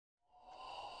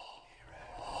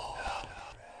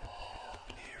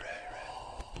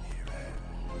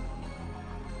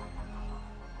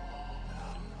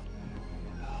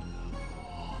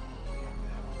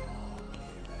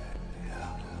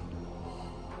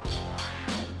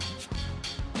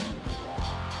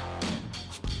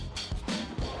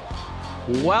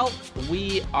Well,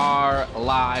 we are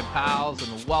live, pals,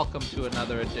 and welcome to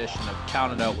another edition of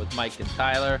Count It Out with Mike and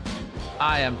Tyler.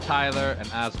 I am Tyler, and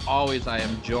as always, I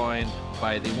am joined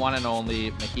by the one and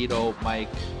only Mojito Mike.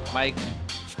 Mike,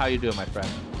 how you doing, my friend?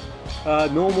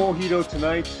 No mojito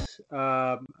tonight.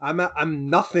 I'm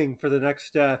nothing for the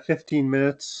next 15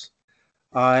 minutes.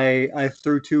 I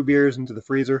threw 2 beers into the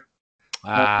freezer.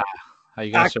 How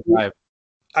you gonna Actually, survive?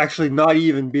 actually, not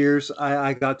even beers.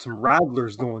 I got some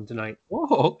Radlers going tonight. Oh,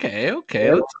 okay,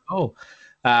 Yeah. let's go.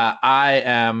 I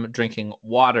am drinking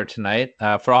water tonight.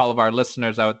 For all of our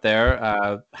listeners out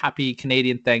there, happy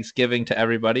Canadian Thanksgiving to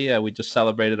everybody. We just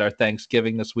celebrated our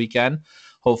Thanksgiving this weekend.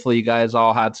 Hopefully, you guys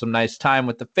all had some nice time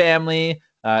with the family.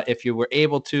 If you were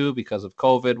able to, because of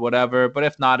COVID, whatever. But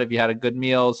if not, if you had a good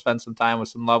meal, spend some time with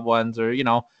some loved ones, or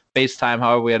FaceTime,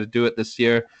 however we had to do it this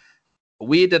year.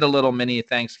 We did a little mini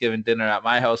Thanksgiving dinner at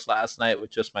my house last night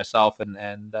with just myself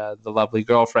and the lovely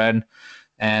girlfriend,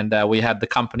 and we had the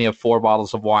company of 4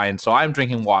 bottles of wine. So I'm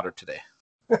drinking water today.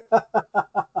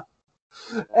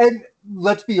 And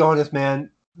let's be honest, man.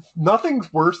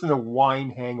 Nothing's worse than a wine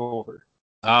hangover.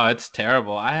 Oh, it's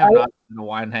terrible. I have not had a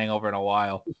wine hangover in a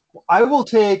while. I will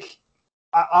take.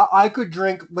 I could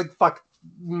drink like fuck.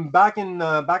 Back in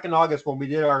August when we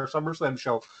did our SummerSlam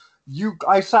show,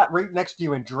 I sat right next to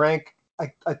you and drank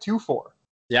a 2-4.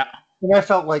 Yeah. And I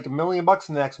felt like $1 million the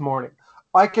next morning.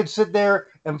 I could sit there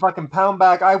and fucking pound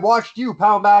back. I watched you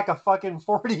pound back a fucking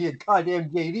 40 at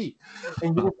goddamn JD,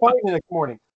 and you were fine the next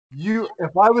morning.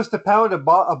 If I was to pound a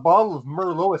bottle of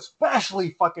Merlot,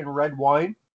 especially fucking red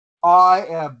wine, I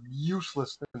am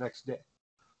useless the next day.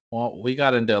 Well, we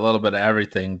got into a little bit of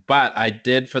everything, but I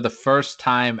did for the first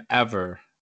time ever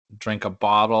drink a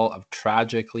bottle of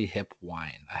Tragically Hip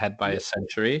wine. I had by a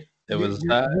Century. It wasn't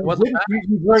bad.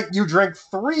 You drank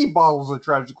 3 bottles of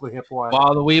Tragically Hip wine.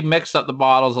 Well, we mixed up the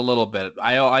bottles a little bit.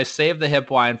 I saved the hip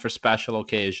wine for special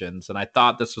occasions, and I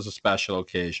thought this was a special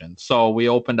occasion. So we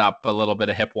opened up a little bit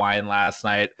of hip wine last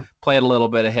night, played a little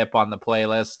bit of hip on the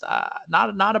playlist.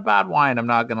 Not a bad wine, I'm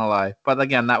not gonna lie. But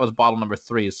again, that was bottle number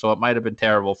 3, so it might have been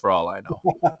terrible for all I know.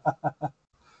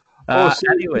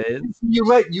 Anyways,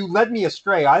 you led me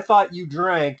astray. I thought you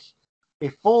drank a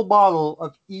full bottle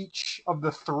of each of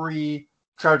the 3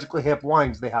 Tragically Hip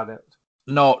wines they have out.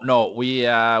 No, we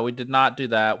did not do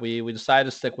that. We decided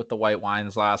to stick with the white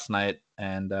wines last night,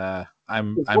 and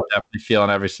I'm definitely feeling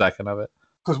every second of it.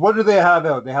 Because what do they have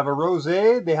out? They have a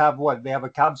rosé. They have what? They have a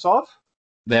Cab Sauv.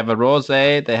 They have a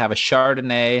rosé. They have a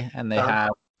Chardonnay, and they have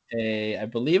I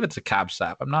believe it's a Cab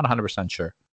Sav. I'm not 100%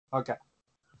 sure. Okay.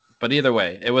 But either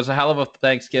way, it was a hell of a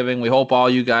Thanksgiving. We hope all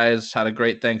you guys had a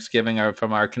great Thanksgiving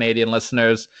from our Canadian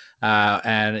listeners.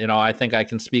 And I think I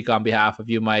can speak on behalf of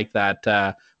you, Mike,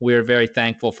 that we're very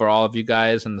thankful for all of you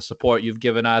guys and the support you've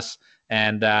given us.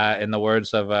 And in the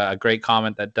words of a great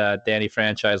comment that Danny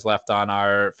Franchise left on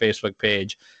our Facebook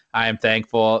page, I am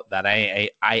thankful that I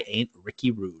ain't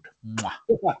Ricky Rude. Mwah.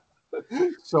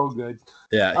 So good.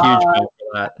 Yeah, huge fan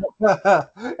for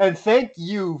that. And thank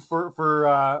you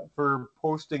for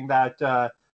posting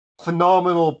that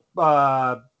phenomenal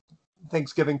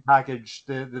Thanksgiving package,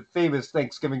 the famous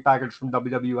Thanksgiving package from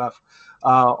WWF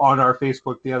on our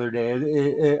Facebook the other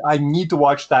day. I need to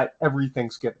watch that every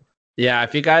Thanksgiving. Yeah,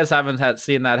 if you guys haven't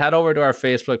seen that, head over to our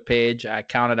Facebook page. I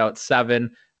counted out 7.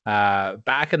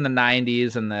 Back in the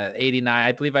 90s and the 89,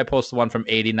 I believe I posted one from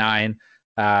 89.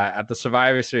 At the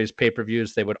Survivor Series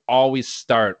pay-per-views, they would always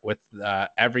start with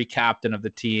every captain of the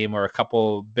team or a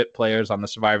couple bit players on the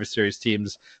Survivor Series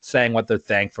teams saying what they're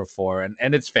thankful for,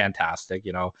 and it's fantastic.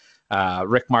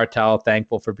 Rick Martel,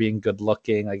 thankful for being good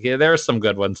looking. Like, yeah, there are some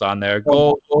good ones on there.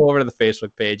 Go over to the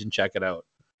Facebook page and check it out.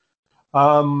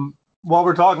 While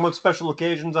we're talking about special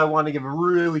occasions, I want to give a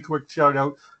really quick shout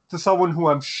out to someone who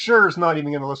I'm sure is not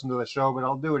even going to listen to the show, but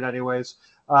I'll do it anyways.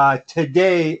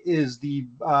 Today is the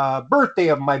birthday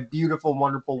of my beautiful,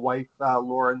 wonderful wife,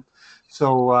 Lauren.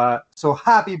 So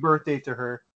happy birthday to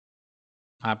her.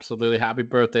 Absolutely. Happy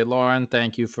birthday, Lauren.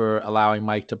 Thank you for allowing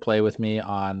Mike to play with me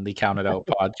on the Count It Out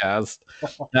podcast.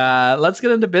 Let's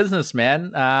get into business,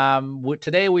 man.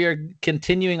 Today we are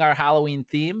continuing our Halloween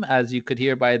theme, as you could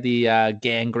hear by the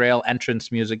Gangrel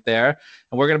entrance music there.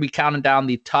 And we're going to be counting down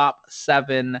the top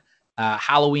 7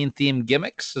 Halloween themed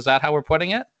gimmicks. Is that how we're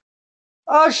putting it?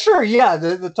 Sure. Yeah.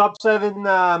 The top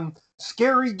 7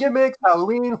 scary gimmicks,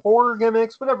 Halloween horror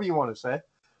gimmicks, whatever you want to say.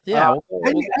 Yeah.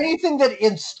 Anything that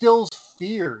instills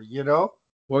fear,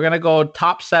 We're going to go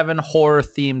top 7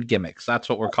 horror-themed gimmicks. That's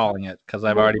what we're calling it, because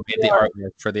I've already made the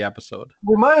artwork for the episode.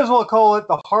 We might as well call it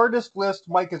the hardest list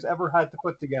Mike has ever had to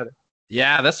put together.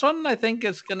 Yeah, this one I think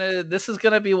this is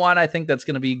gonna be one I think that's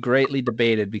gonna be greatly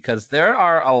debated, because there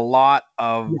are a lot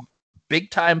of big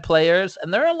time players,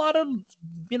 and there are a lot of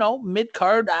mid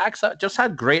card acts that just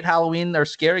had great Halloween or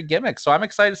scary gimmicks. So I'm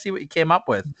excited to see what you came up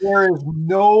with. There is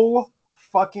no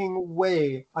fucking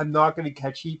way I'm not going to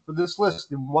catch heat for this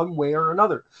list in one way or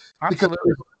another. Absolutely.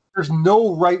 Because there's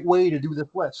no right way to do this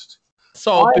list.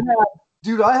 So,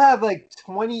 I have like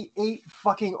 28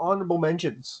 fucking honorable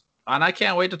mentions. And I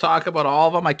can't wait to talk about all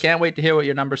of them. I can't wait to hear what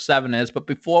your number 7 is. But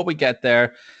before we get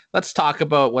there, let's talk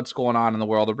about what's going on in the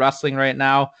world of wrestling right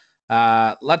now.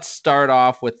 Let's start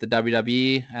off with the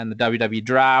WWE and the WWE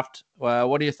draft.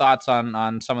 What are your thoughts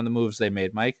on some of the moves they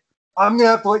made, Mike? I'm going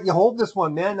to have to let you hold this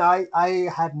one, man. I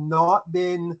have not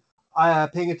been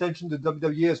paying attention to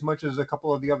WWE as much as a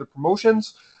couple of the other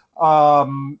promotions.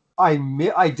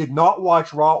 I did not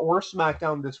watch Raw or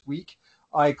SmackDown this week.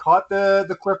 I caught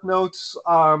the clip notes.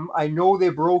 I know they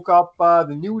broke up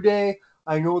the New Day.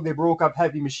 I know they broke up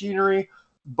Heavy Machinery.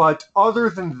 But other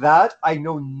than that, I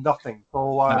know nothing.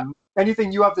 So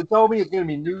anything you have to tell me is going to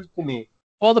be news to me.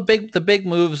 Well, the big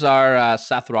moves are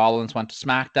Seth Rollins went to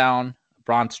SmackDown.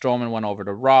 Braun Strowman went over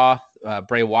to Raw.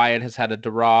 Bray Wyatt has headed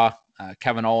to Raw.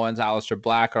 Kevin Owens, Aleister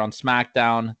Black are on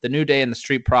SmackDown. The New Day and the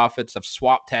Street Profits have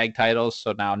swapped tag titles.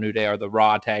 So now New Day are the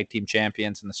Raw Tag Team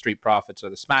Champions and the Street Profits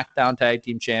are the SmackDown Tag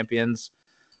Team Champions.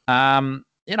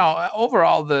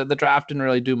 Overall, the draft didn't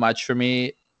really do much for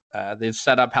me. They've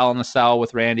set up Hell in a Cell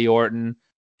with Randy Orton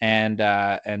and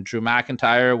Drew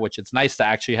McIntyre, which it's nice to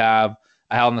actually have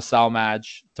a Hell in a Cell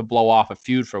match to blow off a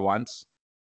feud for once.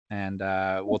 And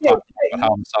we'll talk about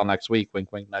Hell in a Cell next week.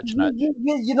 Wink, wink, nudge, nudge.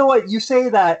 You know what? You say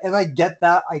that, and I get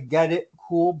that. I get it.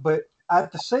 Cool. But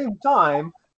at the same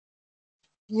time,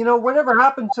 whatever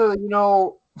happened to,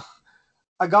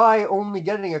 a guy only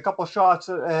getting a couple shots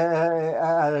at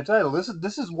a title?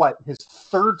 This is what, his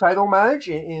third title match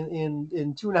in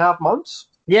 2.5 months?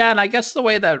 Yeah, and I guess the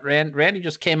way that Randy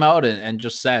just came out and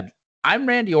just said, I'm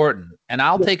Randy Orton, and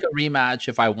I'll take a rematch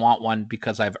if I want one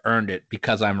because I've earned it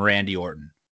because I'm Randy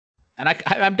Orton. And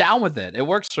I'm down with it. It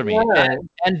works for me. Yeah.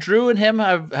 And Drew and him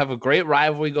have a great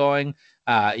rivalry going.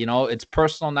 It's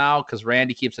personal now because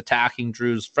Randy keeps attacking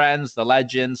Drew's friends, the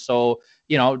legends. So,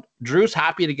 Drew's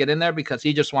happy to get in there because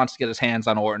he just wants to get his hands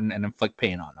on Orton and inflict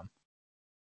pain on him.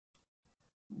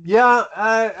 Yeah,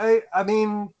 I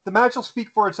mean, the match will speak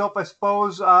for itself, I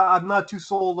suppose. I'm not too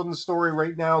sold on the story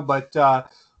right now, but I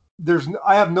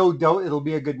have no doubt it'll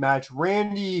be a good match.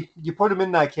 Randy, you put him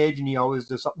in that cage and he always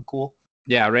does something cool.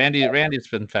 Yeah, Randy's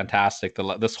been fantastic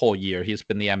this whole year. He's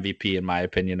been the MVP, in my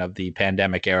opinion, of the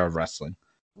pandemic era of wrestling.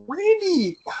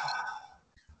 Randy,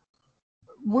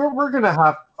 we're going to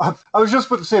have... I was just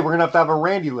about to say we're going to have a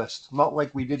Randy list, not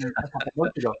like we did a couple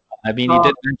months ago. I mean, you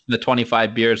did mention the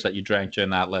 25 beers that you drank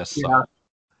during that list. So. Yeah.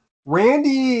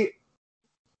 Randy,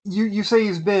 you say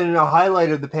he's been a highlight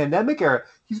of the pandemic era.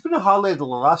 He's been a highlight of the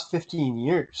last 15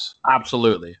 years.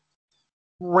 Absolutely.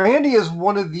 Randy is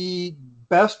one of the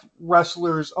best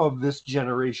wrestlers of this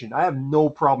generation. I have no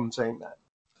problem saying that.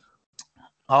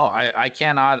 Oh, I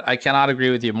cannot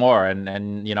agree with you more. And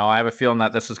I have a feeling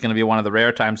that this is going to be one of the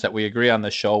rare times that we agree on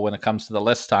this show when it comes to the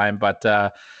list time. But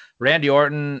Randy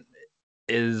Orton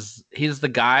he's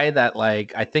the guy that,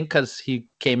 like, I think because he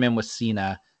came in with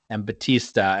Cena and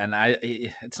Batista, and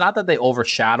it's not that they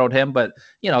overshadowed him, but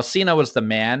Cena was the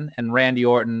man and Randy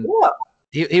Orton. Yeah.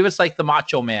 He was like the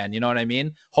Macho Man, you know what I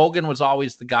mean? Hogan was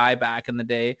always the guy back in the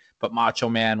day, but Macho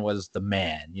Man was the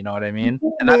man, you know what I mean?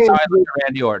 And that's how I look at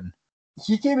Randy Orton.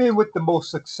 He came in with the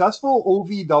most successful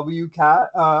OVW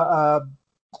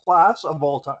class of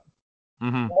all time.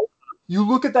 Mm-hmm. You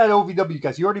look at that OVW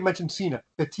class. You already mentioned Cena,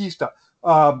 Batista,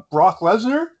 Brock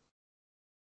Lesnar.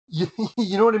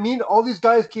 You know what I mean? All these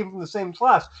guys came from the same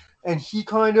class, and he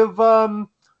kind of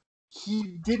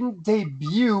he didn't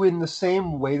debut in the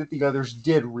same way that the others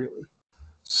did, really.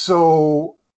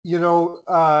 So,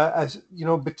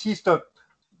 Batista,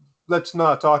 let's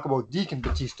not talk about Deacon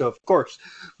Batista, of course.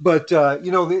 But,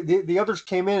 the others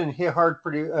came in and hit hard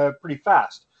pretty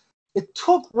fast. It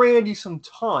took Randy some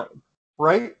time,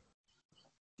 right?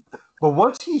 But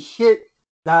once he hit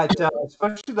that,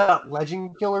 especially that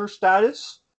legend killer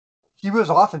status, he was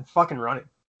off and fucking running.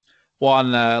 Well,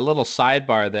 on a little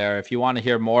sidebar there, if you want to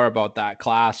hear more about that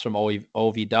class from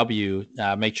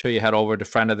OVW, make sure you head over to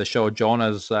friend of the show,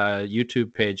 Jonah's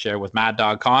YouTube page there with Mad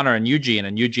Dog Connor and Eugene.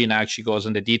 And Eugene actually goes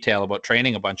into detail about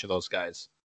training a bunch of those guys.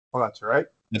 Oh, that's right.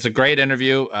 It's a great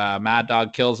interview. Mad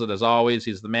Dog kills it as always.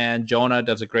 He's the man. Jonah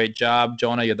does a great job.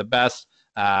 Jonah, you're the best.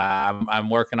 I'm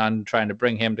working on trying to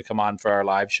bring him to come on for our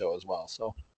live show as well.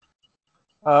 So,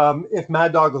 if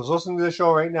Mad Dog was listening to the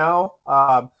show right now,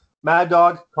 Mad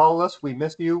Dog, call us. We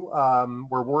missed you.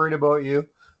 We're worried about you.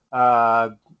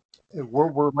 We're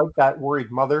like that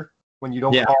worried mother. When you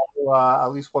don't Yeah. call at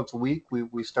least once a week,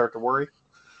 we start to worry.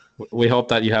 We hope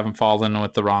that you haven't fallen in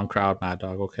with the wrong crowd, Mad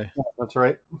Dog. Okay. Yeah, that's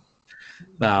right.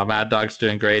 No, Mad Dog's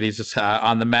doing great. He's just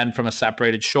on the mend from a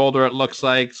separated shoulder, it looks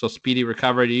like. So speedy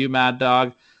recovery to you, Mad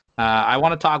Dog. I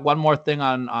want to talk one more thing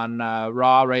on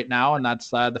Raw right now, and that's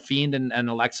The Fiend and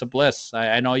Alexa Bliss.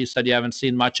 I know you said you haven't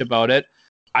seen much about it.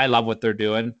 I love what they're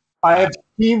doing. I have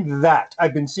seen that.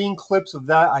 I've been seeing clips of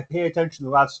that. I pay attention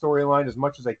to that storyline as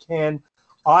much as I can.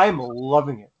 I'm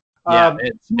loving it. Yeah,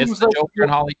 it's the Joker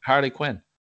and Harley Quinn.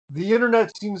 The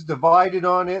internet seems divided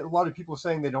on it. A lot of people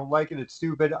saying they don't like it. It's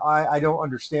stupid. I don't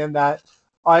understand that.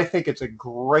 I think it's a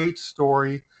great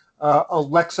story.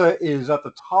 Alexa is at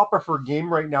the top of her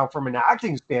game right now from an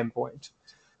acting standpoint.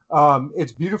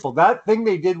 It's beautiful. That thing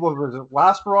they did, what was it,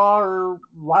 last Raw or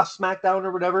last SmackDown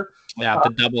or whatever? Yeah, the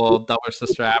double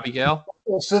Sister Abigail.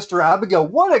 Sister Abigail.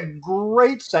 What a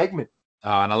great segment.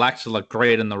 And Alexa looked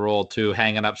great in the role, too,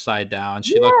 hanging upside down.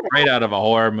 She looked great out of a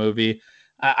horror movie.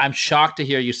 I'm shocked to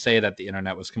hear you say that the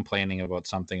internet was complaining about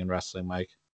something in wrestling,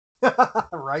 Mike.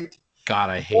 Right?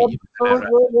 God, I hate you.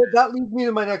 That leads me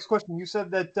to my next question. You said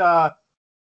that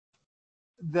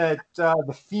the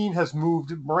Fiend has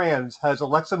moved brands. Has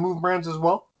Alexa moved brands as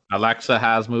well? Alexa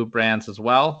has moved brands as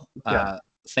well. Yeah.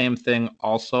 Same thing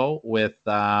also with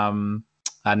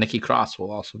Nikki Cross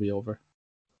will also be over.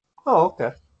 Oh,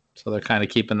 okay. So they're kind of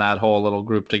keeping that whole little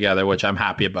group together, which I'm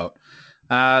happy about.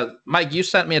 Mike, you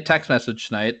sent me a text message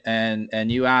tonight, and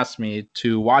you asked me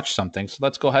to watch something. So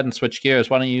let's go ahead and switch gears.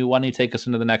 Why don't you take us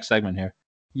into the next segment here?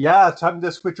 Yeah, it's time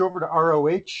to switch over to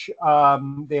ROH.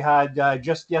 They had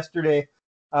just yesterday.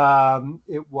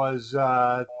 It was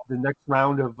the next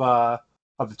round of the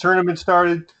tournament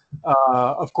started.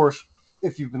 Of course,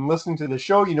 if you've been listening to the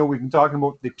show, you know we've been talking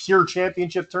about the Pure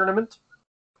Championship tournament,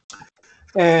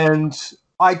 and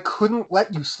I couldn't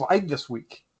let you slide this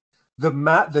week.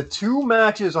 The two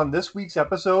matches on this week's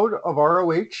episode of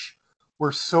ROH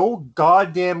were so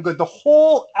goddamn good. The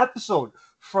whole episode,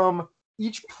 from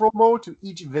each promo to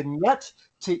each vignette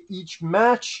to each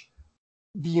match,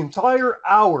 the entire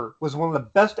hour was one of the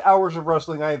best hours of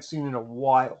wrestling I have seen in a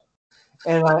while.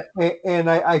 And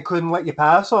I couldn't let you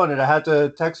pass on it. I had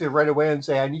to text you right away and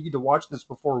say, I need you to watch this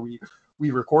before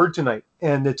we record tonight.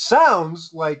 And it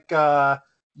sounds like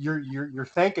you're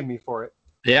thanking me for it.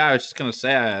 Yeah, I was just gonna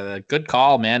say, good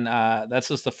call, man. This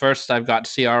is the first I've got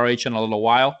to see ROH in a little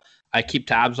while. I keep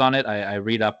tabs on it. I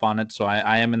read up on it, so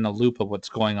I am in the loop of what's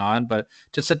going on. But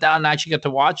to sit down and actually get to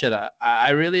watch it,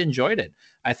 I really enjoyed it.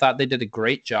 I thought they did a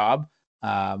great job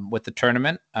with the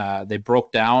tournament. They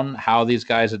broke down how these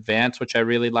guys advance, which I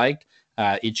really liked.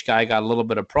 Each guy got a little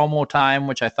bit of promo time,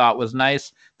 which I thought was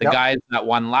nice. The guys that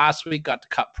won last week got to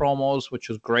cut promos, which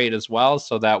was great as well.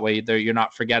 So that way you're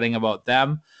not forgetting about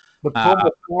them. The promo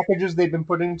packages they've been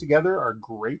putting together are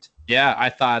great. Yeah,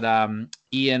 I thought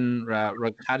Ian,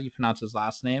 how do you pronounce his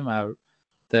last name?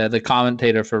 The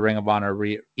commentator for Ring of Honor,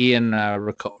 Ian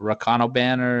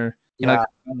Rakanoban, or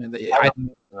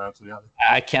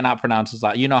I cannot pronounce his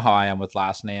last. You know how I am with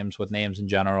last names, with names in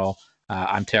general.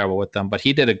 I'm terrible with them, but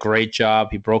he did a great job.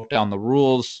 He broke down the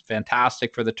rules,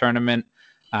 fantastic for the tournament.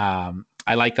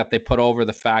 I like that they put over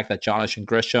the fact that Jonathan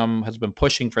Gresham has been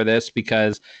pushing for this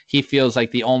because he feels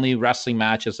like the only wrestling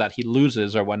matches that he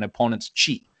loses are when opponents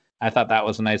cheat. I thought that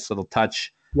was a nice little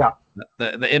touch. Yeah.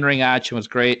 The in-ring action was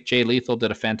great. Jay Lethal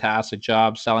did a fantastic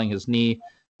job selling his knee.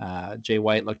 Jay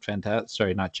White looked fantastic.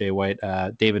 Sorry, not Jay White.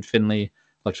 David Finlay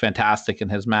looked fantastic in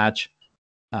his match.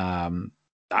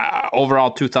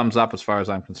 Overall, 2 thumbs up as far as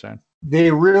I'm concerned.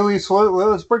 They really slow. Well,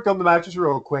 let's break down the matches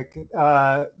real quick.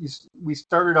 We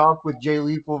started off with Jay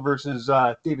Lethal versus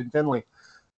David Finlay.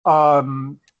 I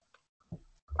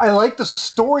like the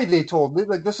story they told.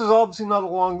 Like, this is obviously not a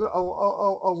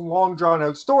long drawn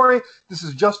out story. This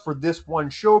is just for this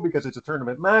one show because it's a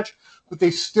tournament match. But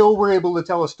they still were able to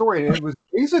tell a story, and it was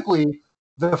basically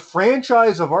the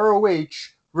franchise of ROH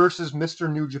versus Mr.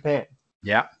 New Japan.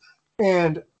 Yeah.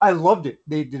 And I loved it.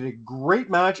 They did a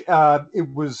great match.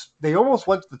 They almost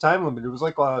went to the time limit. It was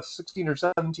like a 16 or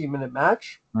 17-minute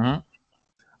match.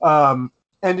 Mm-hmm.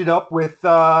 Ended up with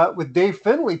Dave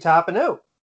Finlay tapping out.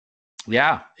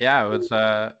 Yeah, it was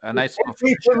a nice.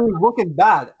 Dave Finlay looking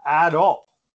bad at all.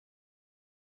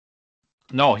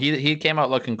 No, he came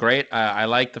out looking great. I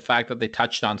like the fact that they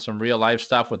touched on some real life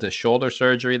stuff with his shoulder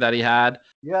surgery that he had.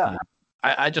 Yeah.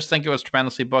 I just think it was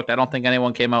tremendously booked. I don't think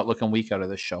anyone came out looking weak out of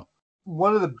this show.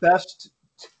 One of the best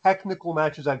technical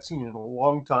matches I've seen in a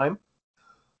long time.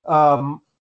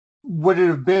 Would it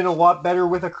have been a lot better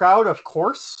with a crowd? Of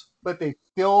course, but they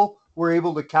still were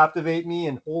able to captivate me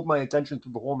and hold my attention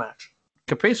through the whole match.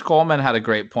 Caprice Coleman had a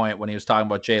great point when he was talking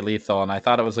about Jay Lethal, and I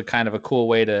thought it was a kind of a cool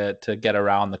way to get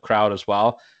around the crowd as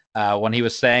well. When he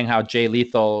was saying how Jay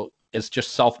Lethal is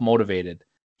just self-motivated.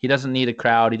 He doesn't need a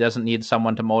crowd. He doesn't need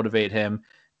someone to motivate him.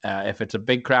 If it's a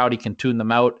big crowd, he can tune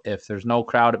them out. If there's no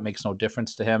crowd, it makes no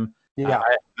difference to him. Yeah.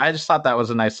 I just thought that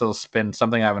was a nice little spin,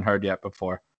 something I haven't heard yet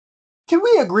before. Can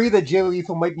we agree that Jay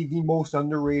Lethal might be the most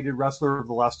underrated wrestler of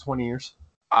the last 20 years?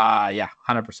 Yeah,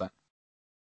 100%.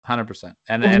 100%.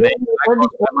 And that goes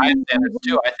by my standards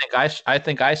too. I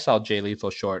think I sell Jay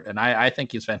Lethal short, and I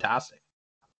think he's fantastic.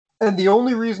 And the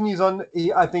only reason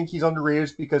I think he's underrated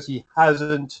is because he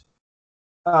hasn't,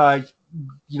 been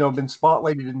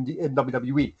spotlighted in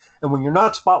WWE. And when you're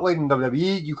not spotlighted in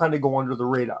WWE, you kind of go under the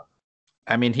radar.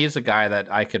 I mean, he's a guy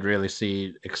that I could really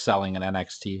see excelling in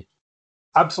NXT.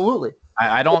 Absolutely.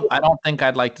 I don't think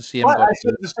I'd like to see him go. I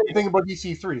said the same thing about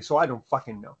EC3, so I don't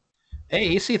fucking know.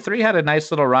 Hey, EC3 had a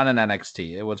nice little run in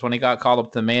NXT. It was when he got called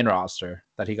up to the main roster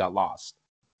that he got lost.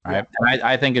 Right. Yeah. And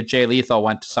I think if Jay Lethal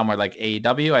went to somewhere like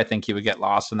AEW, I think he would get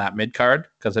lost in that mid card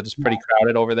because it is pretty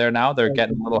crowded over there now. They're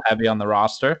getting a little heavy on the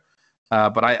roster.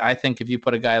 But I think if you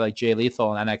put a guy like Jay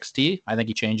Lethal in NXT, I think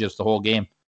he changes the whole game.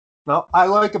 No, I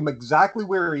like him exactly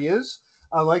where he is.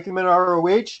 I like him in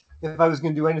ROH. If I was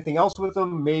going to do anything else with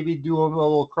him, maybe do him a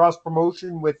little cross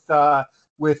promotion with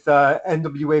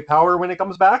NWA Power when it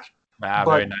comes back.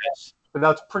 Very nice. But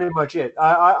that's pretty much it.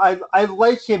 I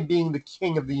like him being the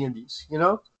king of the indies, you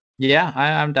know? Yeah,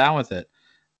 I'm down with it.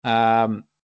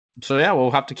 So yeah, we'll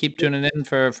have to keep tuning in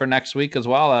for next week as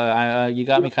well. You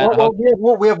got me kind of.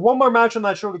 We have one more match on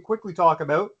that show to quickly talk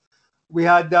about. We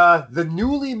had the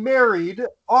newly married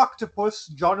Octopus,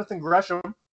 Jonathan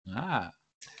Gresham,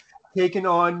 taking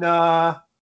on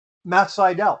Matt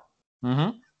Sydal.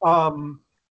 Mm-hmm.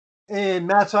 And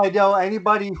Matt Sydal,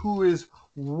 anybody who is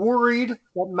worried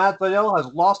that Matt Sydal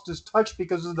has lost his touch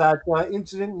because of that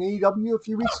incident in AEW a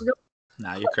few weeks ago.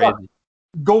 Nah, you're crazy.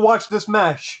 Go watch this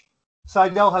match.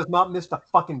 Sydal has not missed a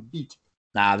fucking beat.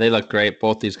 Nah, they look great.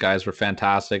 Both these guys were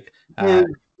fantastic.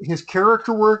 His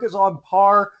character work is on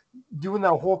par. Doing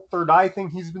that whole third eye thing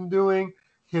he's been doing.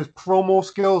 His promo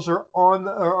skills are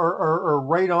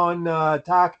right on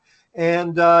tack.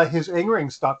 And his in-ring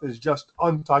stuff is just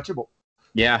untouchable.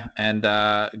 Yeah, and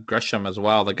Gresham as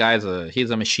well. The guy's he's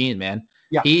a machine, man.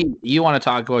 Yeah. You want to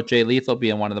talk about Jay Lethal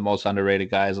being one of the most underrated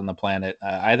guys on the planet.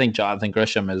 I think Jonathan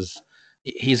Gresham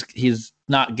he's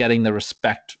not getting the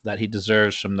respect that he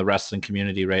deserves from the wrestling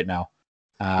community right now.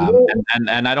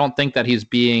 And I don't think that he's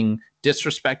being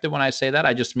disrespected when I say that.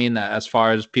 I just mean that as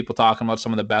far as people talking about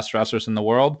some of the best wrestlers in the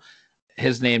world,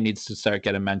 his name needs to start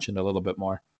getting mentioned a little bit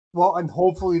more. Well, and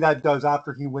hopefully that does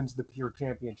after he wins the Pure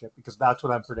Championship, because that's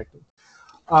what I'm predicting.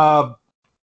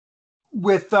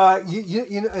 With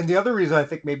and the other reason I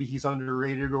think maybe he's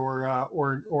underrated or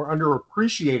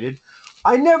underappreciated,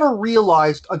 I never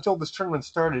realized until this tournament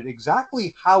started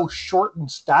exactly how short in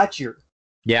stature.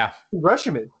 Yeah,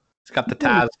 Gresham is. He's got the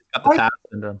Taz. He's got the Taz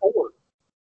syndrome.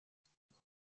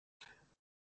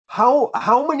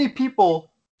 How many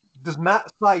people does Matt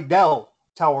Sydal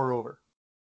tower over?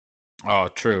 Oh,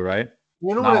 true, right?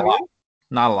 You know what I mean?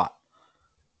 Not a lot.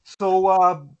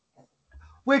 So,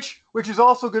 which is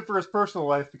also good for his personal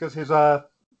life, because his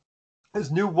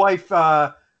new wife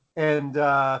and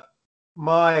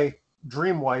my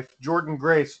dream wife, Jordan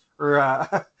Grace,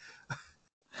 I'm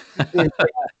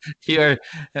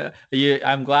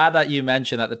glad that you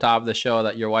mentioned at the top of the show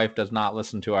that your wife does not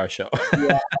listen to our show.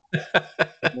 Yeah.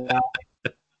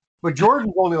 But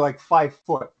Jordan's only like 5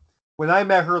 foot. When I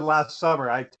met her last summer,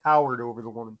 I towered over the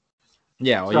woman.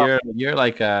 Yeah, well, you're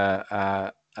like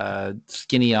a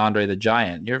skinny Andre the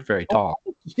Giant. You're very tall.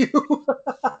 That's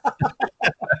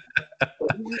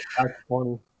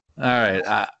funny. All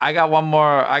right, I got one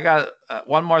more.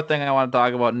 One more thing I want to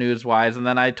talk about news wise, and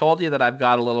then I told you that I've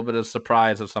got a little bit of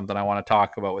surprise of something I want to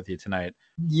talk about with you tonight.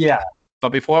 Yeah. But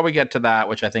before we get to that,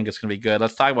 which I think is going to be good,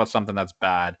 let's talk about something that's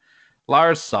bad.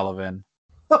 Lars Sullivan.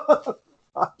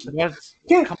 Can I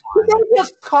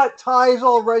just cut ties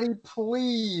already,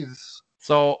 please?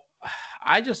 So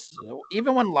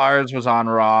even when Lars was on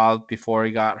Raw before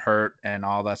he got hurt and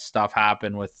all that stuff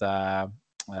happened with all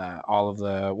of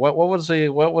the what was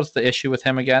the issue with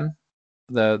him again?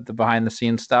 The behind the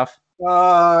scenes stuff.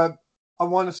 I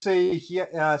want to say he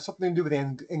had something to do with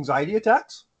anxiety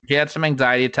attacks. He had some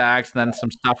anxiety attacks, and then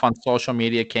some stuff on social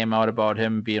media came out about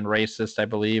him being racist, I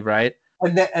believe, right?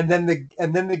 And then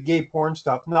the gay porn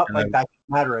stuff. Not and like that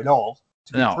matter at all.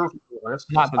 No,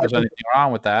 not that there's anything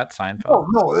wrong with that, Seinfeld.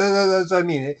 No, that's I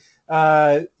mean.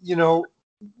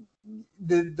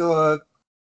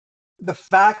 The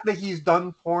fact that he's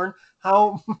done porn,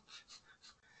 how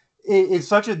it's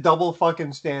such a double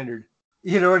fucking standard.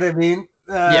 You know what I mean?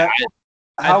 Yeah,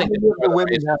 I How think many it's of the more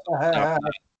women racist.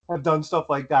 have done stuff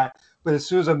like that? But as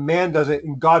soon as a man does it,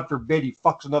 and God forbid he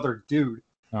fucks another dude.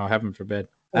 Oh, heaven forbid.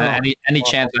 Oh, Any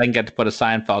chance I can get to put a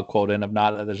Seinfeld quote in, if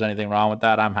not that there's anything wrong with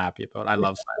that, I'm happy about. I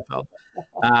love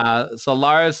Seinfeld. So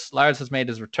Lars has made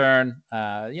his return.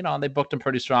 They booked him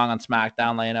pretty strong on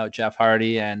SmackDown, laying out Jeff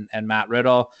Hardy and Matt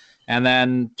Riddle. And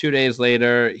then 2 days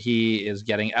later, he is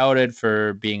getting outed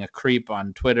for being a creep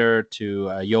on Twitter to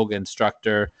a yoga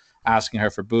instructor, asking her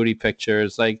for booty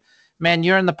pictures. Like, man,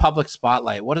 you're in the public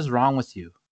spotlight. What is wrong with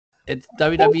you? It's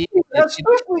WWE.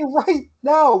 Especially right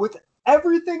now with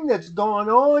everything that's gone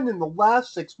on in the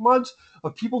last 6 months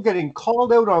of people getting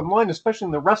called out online, especially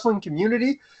in the wrestling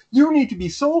community. You need to be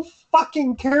so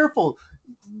fucking careful.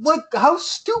 Like, how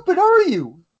stupid are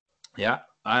you? Yeah,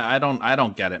 I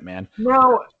don't get it, man.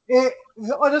 Now,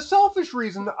 on a selfish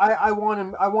reason, I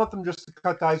want them just to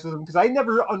cut ties with him because I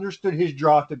never understood his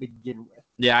draw to begin with.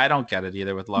 Yeah, I don't get it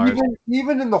either with Lars.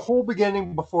 Even in the whole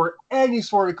beginning, before any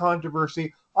sort of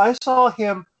controversy, I saw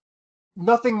him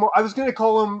nothing more. I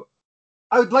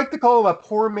would like to call him a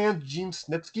poor man's Gene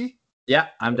Snitsky. Yeah,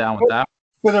 I'm down with that.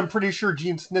 But I'm pretty sure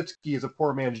Gene Snitsky is a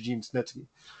poor man's Gene Snitsky.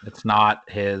 It's not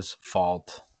his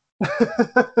fault.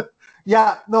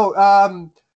 Yeah,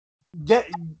 no.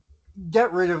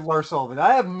 Get rid of Lars Sullivan.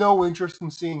 I have no interest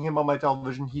in seeing him on my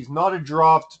television. He's not a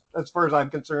draw as far as I'm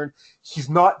concerned. He's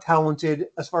not talented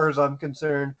as far as I'm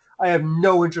concerned. I have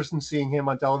no interest in seeing him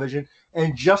on television.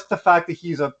 And just the fact that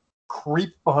he's a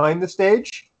creep behind the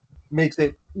stage makes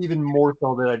it even more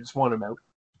so that I just want him out.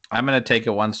 I'm going to take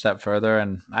it one step further,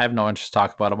 and I have no interest to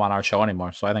talk about him on our show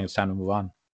anymore, so I think it's time to move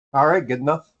on. All right, good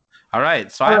enough. All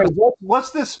right, so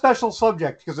what's this special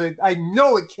subject? Because I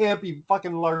know it can't be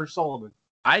fucking Lars Sullivan.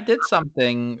 I did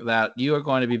something that you are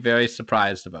going to be very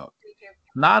surprised about.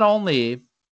 Not only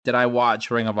did I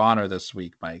watch Ring of Honor this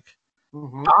week, Mike,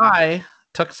 I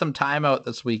took some time out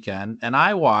this weekend, and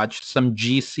I watched some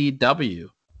GCW.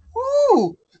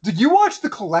 Ooh, did you watch The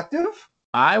Collective?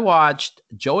 I watched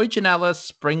Joey Janela's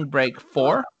Spring Break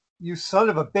 4. You son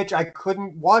of a bitch. I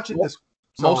couldn't watch it this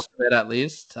most of it, at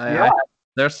least.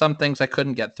 There's some things I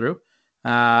couldn't get through.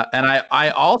 And I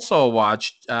also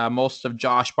watched most of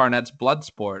Josh Barnett's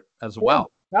Bloodsport as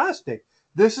well. Fantastic.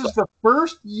 This is the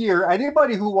first year.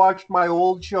 Anybody who watched my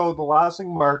old show, The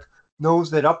Lasting Mark, knows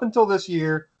that up until this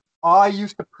year, I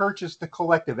used to purchase The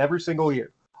Collective every single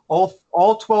year.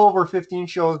 All 12 or 15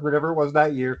 shows, whatever it was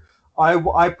that year,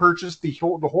 I purchased the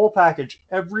whole package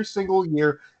every single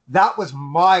year. That was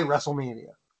my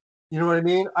WrestleMania. You know what I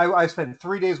mean? I spent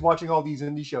 3 days watching all these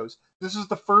indie shows. This is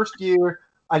the first year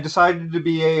I decided to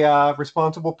be a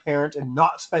responsible parent and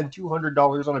not spend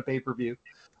 $200 on a pay-per-view.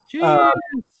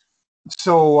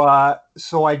 So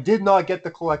I did not get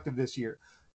The Collective this year.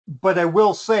 But I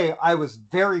will say I was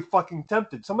very fucking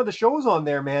tempted. Some of the shows on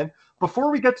there, man,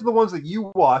 before we get to the ones that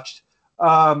you watched,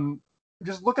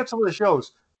 just look at some of the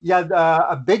shows. You had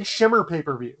a Big Shimmer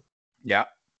pay-per-view. Yeah.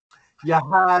 You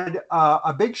had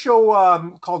a big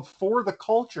show called For the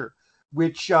Culture,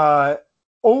 which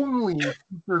only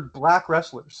featured black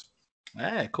wrestlers.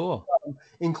 Hey, cool.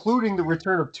 Including the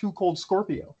return of Too Cold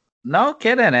Scorpio. No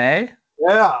kidding, eh?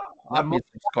 Yeah. I'm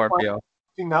Scorpio.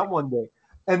 Seeing that one day.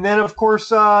 And then, of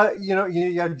course,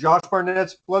 you had Josh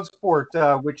Barnett's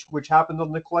Bloodsport, which happened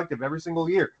on The Collective every single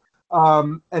year.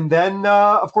 And then,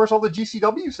 of course, all the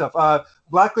GCW stuff.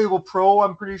 Black Label Pro,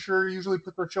 I'm pretty sure, usually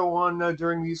put their show on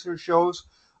during these shows.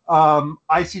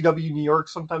 ICW New York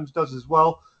sometimes does as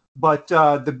well. But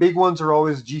the big ones are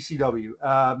always GCW.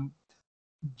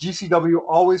 GCW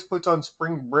always puts on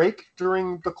Spring Break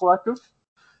during The Collective.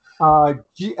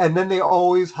 And then they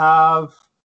always have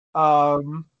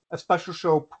a special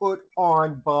show put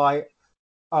on by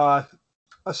a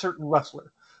certain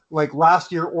wrestler. Like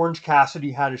last year, Orange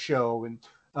Cassidy had a show, and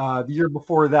the year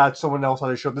before that, someone else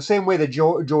had a show. The same way that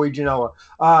Joey Janela.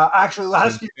 Actually,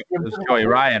 last year it was Joey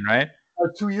Ryan, right?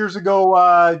 2 years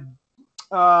ago,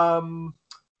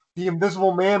 the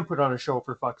Invisible Man put on a show,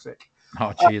 for fuck's sake.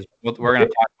 Oh, geez, we're going to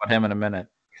talk about him in a minute.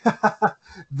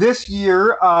 This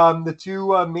year, the two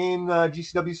main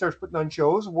GCW stars putting on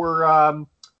shows were I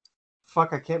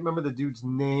can't remember the dude's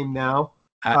name now.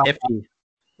 Effie.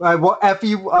 Well,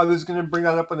 Effie, I was going to bring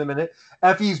that up in a minute.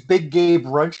 Effie's Big Gay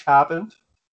Brunch happened,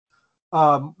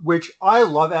 which I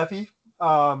love Effie.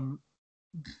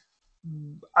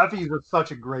 Effie's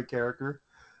such a great character.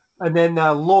 And then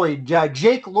Lloyd,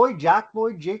 Jack Lloyd,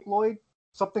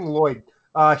 something Lloyd.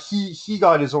 He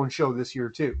got his own show this year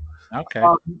too. Okay.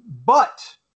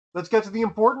 But let's get to the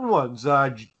important ones.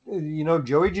 Joey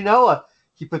Janela,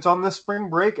 he puts on this Spring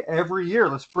Break every year.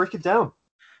 Let's break it down.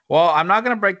 Well, I'm not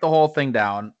going to break the whole thing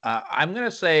down. I'm going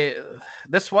to say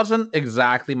this wasn't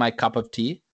exactly my cup of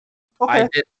tea. Okay.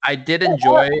 I did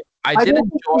enjoy I don't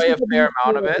think a GCW fair is amount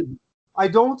for of it. everybody. I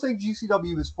don't think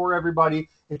GCW is for everybody.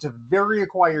 It's a very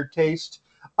acquired taste.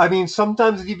 I mean,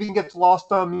 sometimes it even gets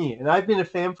lost on me, and I've been a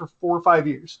fan for 4 or 5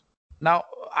 years. Now,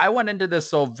 I went into this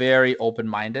so very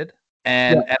open-minded,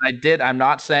 Yeah. and I did. I'm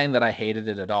not saying that I hated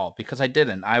it at all because I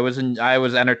didn't. I was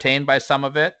entertained by some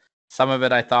of it. Some of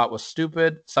it I thought was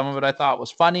stupid. Some of it I thought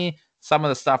was funny. Some of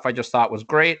the stuff I just thought was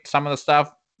great. Some of the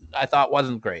stuff I thought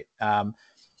wasn't great.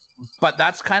 But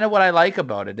that's kind of what I like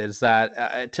about it is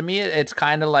that to me it's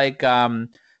kind of like a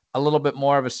little bit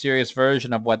more of a serious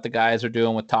version of what the guys are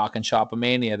doing with Talk and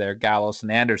Shopomania there, Gallows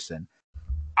and Anderson.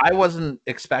 I wasn't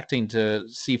expecting to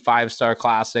see 5-star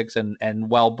classics and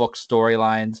well booked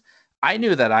storylines. I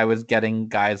knew that I was getting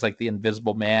guys like the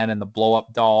Invisible Man and the Blow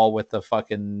Up Doll with the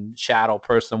fucking shadow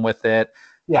person with it.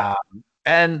 Yeah.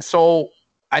 And so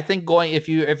I think going if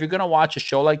you're gonna watch a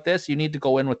show like this, you need to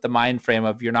go in with the mind frame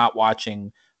of you're not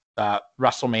watching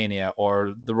WrestleMania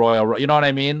or the Royal, you know what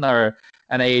I mean, or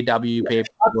an AEW pay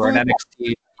or an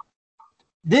NXT.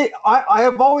 I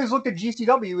have always looked at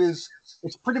GCW as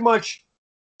it's pretty much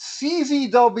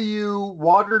CZW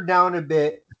watered down a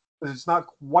bit, but it's not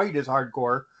quite as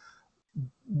hardcore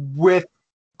with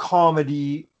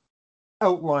comedy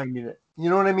outlined in it. You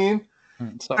know what I mean?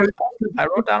 So I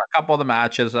wrote down a couple of the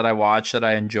matches that I watched that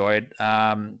I enjoyed.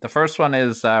 The first one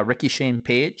is Ricky Shane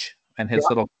Page and his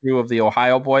little crew of the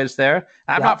Ohio boys there.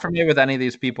 I'm not familiar with any of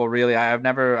these people really. I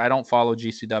don't follow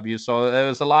GCW, so there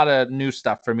was a lot of new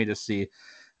stuff for me to see.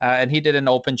 And he did an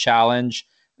open challenge.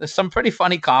 There's some pretty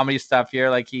funny comedy stuff here.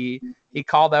 Like he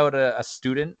called out a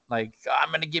student, like, I'm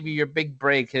going to give you your big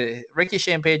break. Ricky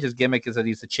Shane Page's gimmick is that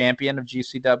he's the champion of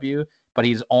GCW, but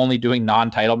he's only doing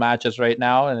non-title matches right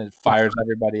now, and it fires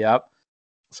everybody up.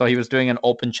 So he was doing an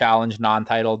open challenge,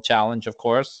 non-title challenge, of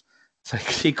course. So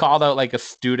he called out like a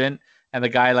student, and the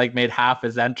guy like made half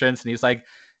his entrance, and he's like,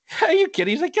 "Are you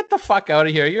kidding?" He's like, "Get the fuck out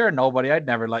of here! You're a nobody. I'd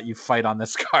never let you fight on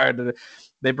this card."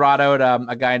 They brought out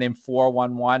a guy named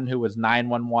 411 who was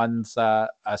 911's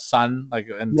son, like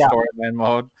in storyline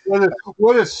mode.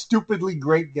 What a stupidly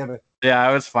great gimmick. Yeah,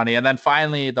 it was funny. And then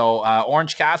finally, though,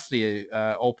 Orange Cassidy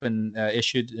accepted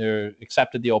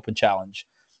the open challenge.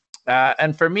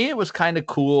 And for me, it was kind of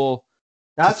cool.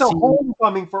 That's a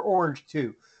homecoming for Orange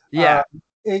too. Yeah.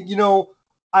 And,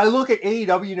 I look at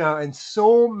AEW now, and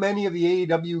so many of the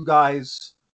AEW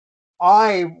guys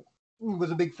I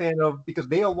was a big fan of because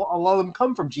a lot of them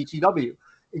come from GCW,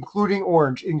 including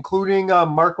Orange, including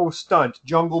Marco Stunt,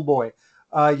 Jungle Boy.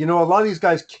 A lot of these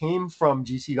guys came from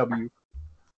GCW.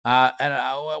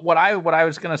 What I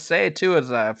was gonna say too is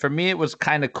for me it was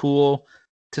kind of cool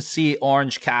to see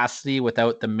Orange Cassidy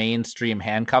without the mainstream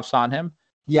handcuffs on him.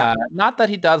 Yeah, not that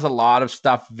he does a lot of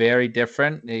stuff very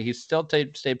different. He still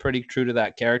stayed pretty true to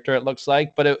that character, it looks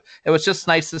like. But it was just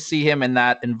nice to see him in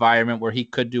that environment where he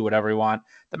could do whatever he want.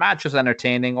 The match was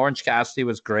entertaining. Orange Cassidy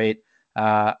was great.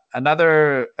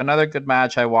 Another good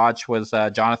match I watched was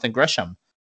Jonathan Gresham.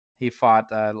 He fought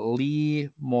Lee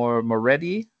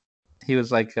Moretti. He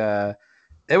was like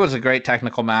it was a great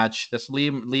technical match. This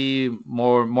Lee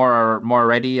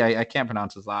Moretti, I can't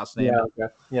pronounce his last name.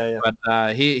 Yeah. But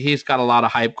he's got a lot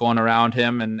of hype going around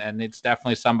him, and it's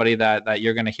definitely somebody that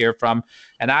you're going to hear from.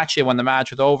 And actually, when the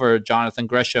match was over, Jonathan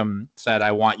Gresham said,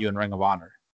 "I want you in Ring of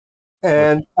Honor."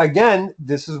 And again,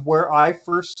 this is where I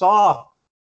first saw,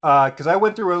 because I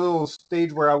went through a little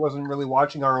stage where I wasn't really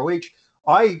watching ROH.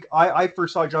 I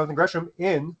first saw Jonathan Gresham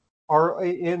in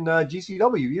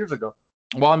GCW years ago.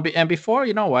 Well, and before,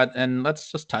 you know what, and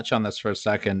let's just touch on this for a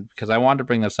second, because I wanted to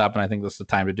bring this up, and I think this is the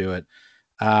time to do it.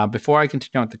 Before I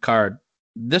continue with the card,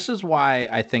 this is why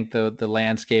I think the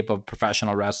landscape of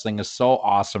professional wrestling is so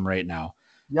awesome right now.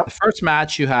 Yep. The first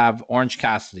match, you have Orange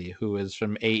Cassidy, who is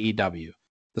from AEW.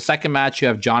 The second match, you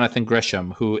have Jonathan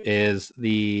Gresham, who is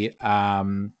the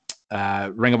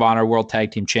Ring of Honor World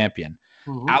Tag Team Champion.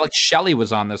 Mm-hmm. Alex Shelley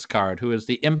was on this card, who is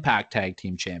the Impact Tag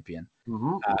Team Champion.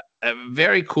 Mm-hmm.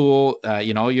 Very cool.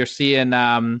 You're seeing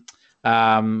Matt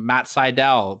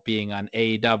Sydal being on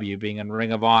AEW, being in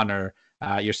Ring of Honor.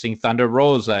 You're seeing Thunder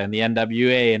Rosa in the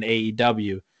NWA and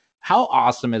AEW. How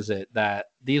awesome is it that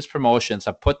these promotions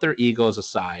have put their egos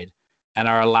aside and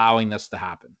are allowing this to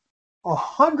happen?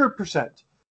 100%.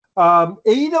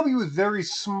 AEW was very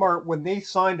smart when they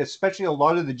signed, especially a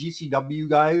lot of the GCW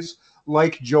guys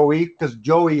like Joey, because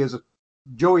Joey is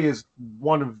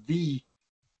one of the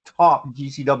top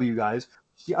GCW guys.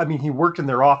 He worked in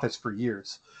their office for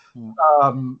years.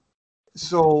 Mm.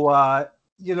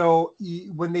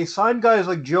 When they signed guys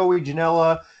like Joey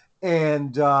Janela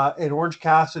and Orange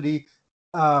Cassidy,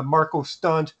 Marco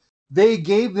Stunt, they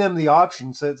gave them the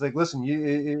option. So it's like, listen,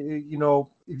 you know,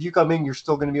 if you come in, you're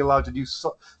still going to be allowed to do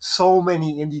so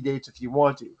many indie dates if you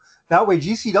want to. That way,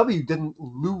 GCW didn't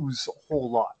lose a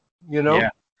whole lot, you know? Yeah.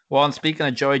 Well, and speaking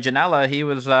of Joey Janela, he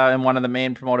was in one of the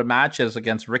main promoted matches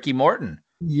against Ricky Morton.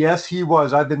 Yes, he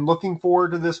was. I've been looking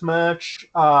forward to this match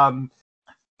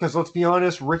because let's be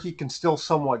honest, Ricky can still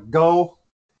somewhat go.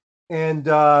 And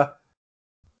I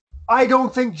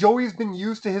don't think Joey's been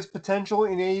used to his potential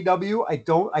in AEW.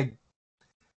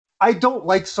 I don't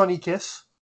like Sonny Kiss.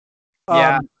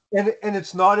 Yeah. And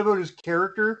it's not about his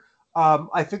character.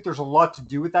 I think there's a lot to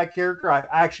do with that character. I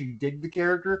actually dig the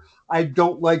character. I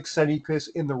don't like Sonny Kiss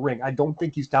in the ring. I don't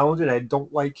think he's talented. I'm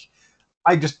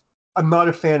not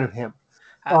a fan of him.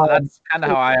 That's kind of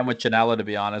how I am with Janela, to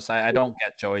be honest. I don't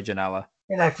get Joey Janela.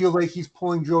 And I feel like he's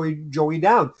pulling Joey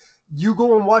down. You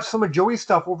go and watch some of Joey's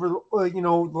stuff over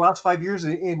the last 5 years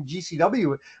in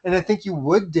GCW, and I think you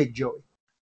would dig Joey.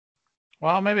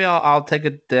 Well, maybe I'll take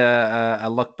a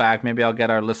look back. Maybe I'll get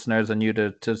our listeners and you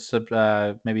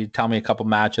to maybe tell me a couple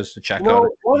matches to check out.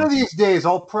 One of these days,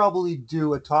 I'll probably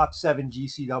do a top 7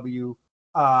 GCW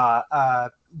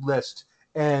list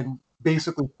and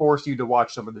basically force you to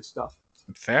watch some of this stuff.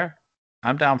 Fair.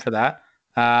 I'm down for that.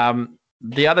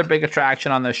 The other big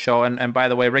attraction on this show, and by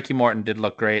the way, Ricky Morton did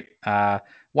look great.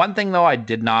 One thing, though, I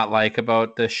did not like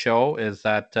about this show is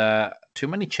that too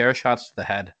many chair shots to the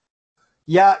head.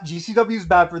 Yeah, GCW's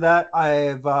bad for that.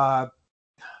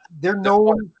 They're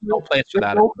known place for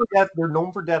that. They're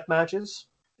known for death matches.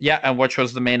 Yeah, and which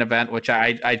was the main event, which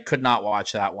I could not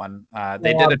watch that one.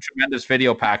 They did a tremendous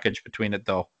video package between it,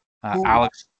 though.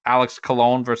 Alex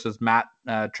Colon versus Matt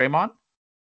Tremont.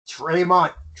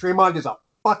 Tremont is a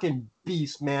fucking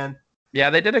beast, man. Yeah,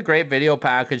 they did a great video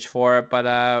package for it, but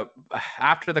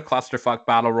after the clusterfuck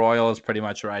battle royal is pretty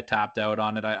much where I tapped out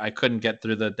on it. I couldn't get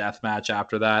through the death match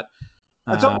after that.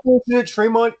 That's unfortunate,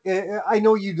 Tremont. I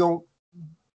know you don't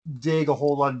dig a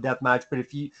whole lot of death match, but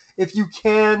if you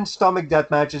can stomach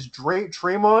death matches,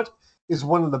 Tremont is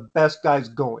one of the best guys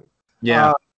going.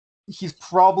 Yeah, he's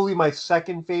probably my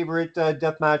second favorite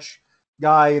death match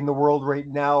guy in the world right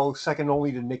now, second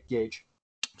only to Nick Gage.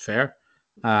 Fair.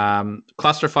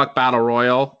 Clusterfuck Battle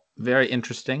Royal, very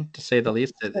interesting to say the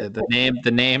least.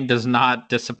 The name does not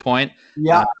disappoint.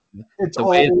 Yeah, it's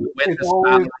always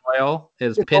Royal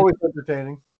is always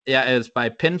entertaining. Yeah, it is by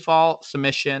pinfall,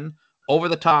 submission, over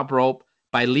the top rope,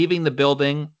 by leaving the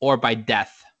building, or by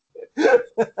death.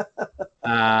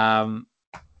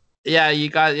 Yeah, you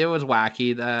got it. Was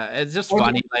wacky. It's just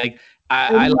funny. Like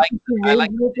I like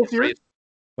this year.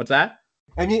 What's that?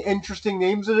 Any interesting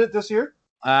names in it this year?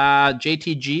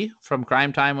 JTG from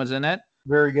Crime Time was in it.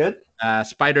 Very good.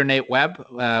 Spider Nate Webb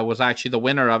was actually the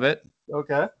winner of it.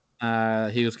 Okay.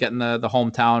 He was getting the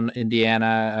hometown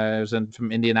Indiana. He was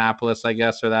from Indianapolis, I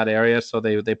guess, or that area. So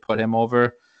they put him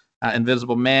over.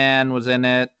 Invisible Man was in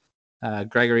it.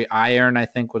 Gregory Iron, I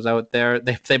think, was out there.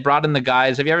 They brought in the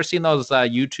guys. Have you ever seen those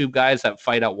YouTube guys that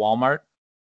fight at Walmart?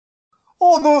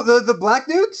 Oh, the black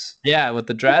dudes? Yeah, with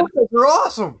the dread. Oh, they're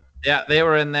awesome. Yeah, they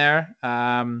were in there.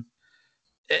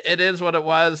 It is what it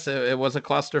was. It was a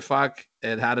clusterfuck.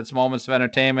 It had its moments of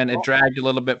entertainment. It dragged a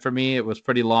little bit for me. It was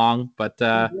pretty long, but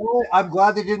I'm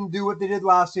glad they didn't do what they did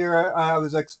last year. I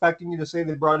was expecting you to say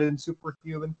they brought in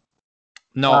Superhuman.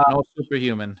 No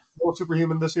Superhuman. No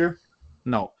Superhuman this year?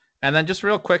 No. And then just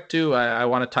real quick, too, I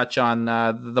want to touch on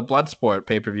the Bloodsport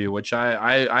pay-per-view, which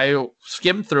I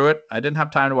skimmed through it. I didn't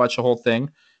have time to watch the whole thing.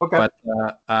 Okay. But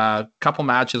a couple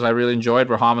matches I really enjoyed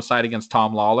were Homicide against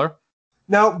Tom Lawler.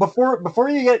 Now, before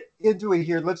you get into it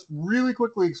here, let's really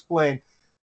quickly explain.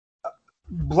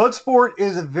 Bloodsport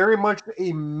is very much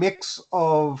a mix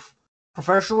of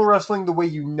professional wrestling the way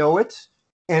you know it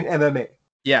and MMA.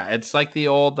 Yeah, it's like the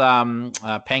old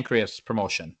Pancreas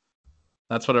promotion.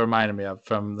 That's what it reminded me of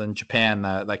from in Japan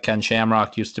that Ken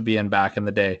Shamrock used to be in back in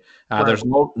the day. Right. There's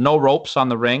no ropes on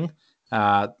the ring.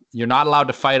 You're not allowed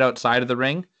to fight outside of the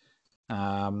ring.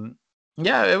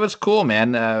 Yeah, it was cool,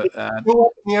 man.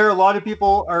 Here, a lot of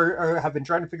people have been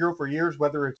trying to figure out for years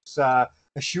whether it's a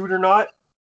shoot or not.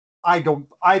 I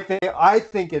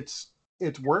think it's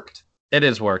worked. It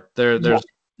is worked.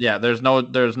 There's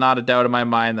not a doubt in my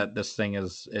mind that this thing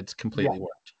it's completely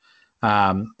worked.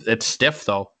 It's stiff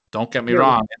though. Don't get me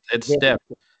wrong. It's stiff.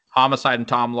 Homicide and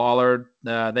Tom Lawler,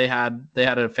 they had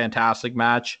a fantastic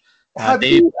match. Have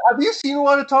you seen a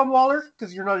lot of Tom Lawler?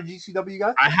 Because you're not a GCW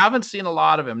guy. I haven't seen a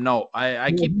lot of him. No,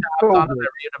 I keep tabs on him. I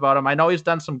read about him. I know he's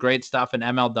done some great stuff in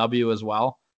MLW as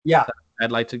well. Yeah,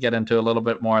 I'd like to get into a little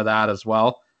bit more of that as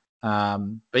well.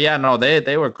 But yeah, no,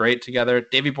 they were great together.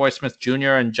 Davey Boy Smith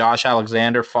Jr. and Josh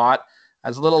Alexander fought. I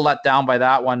was a little let down by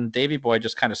that one. Davey Boy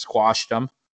just kind of squashed him.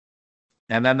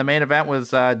 And then the main event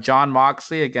was Jon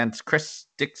Moxley against Chris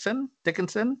Dickinson, the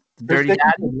Dirty Daddy.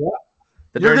 Yeah.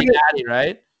 The Dirty Daddy,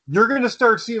 right? You're going to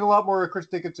start seeing a lot more of Chris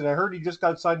Dickinson. I heard he just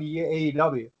got signed to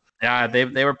AEW. Yeah,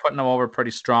 they were putting him over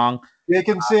pretty strong.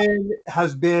 Dickinson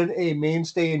has been a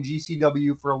mainstay in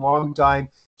GCW for a long time.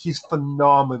 He's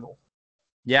phenomenal.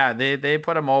 Yeah, they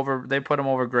put him over. They put him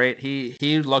over great.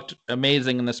 He looked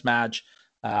amazing in this match.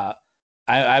 I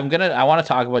want to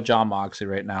talk about Jon Moxley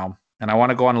right now, and I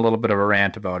want to go on a little bit of a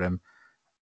rant about him.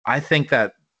 I think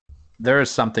that there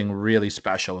is something really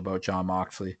special about Jon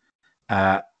Moxley.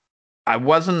 I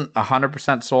wasn't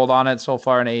 100% sold on it so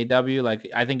far in AEW. Like,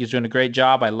 I think he's doing a great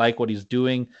job. I like what he's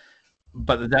doing,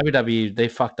 but the WWE, they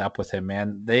fucked up with him,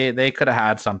 man. They could have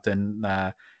had something.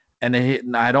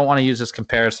 And I don't want to use this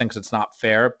comparison because it's not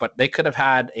fair, but they could have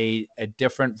had a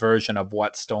different version of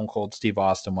what Stone Cold Steve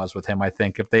Austin was with him. I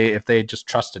think if they just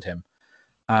trusted him,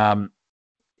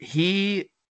 he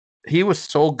was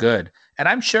so good. And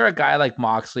I'm sure a guy like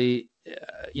Moxley,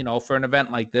 for an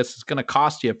event like this, is going to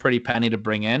cost you a pretty penny to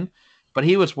bring in, but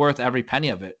he was worth every penny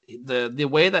of it. The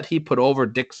way that he put over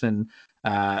Dixon,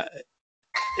 it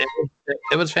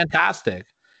was fantastic.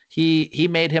 He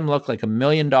made him look like $1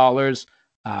 million.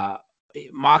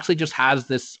 Moxley just has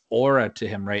this aura to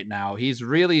him right now. He's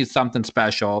really something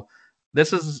special.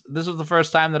 This is the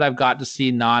first time that I've got to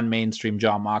see non-mainstream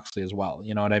Jon Moxley as well.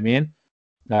 You know what I mean?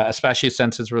 Especially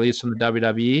since his release from the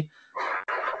WWE.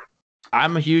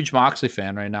 I'm a huge Moxley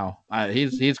fan right now.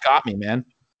 He's got me, man.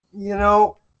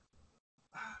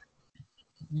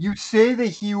 You say that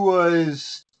he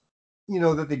was,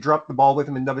 that they dropped the ball with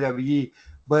him in WWE,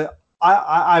 but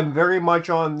I'm very much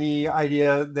on the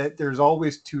idea that there's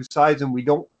always two sides, and we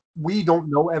don't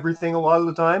know everything a lot of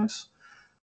the times.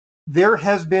 There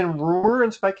has been rumor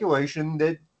and speculation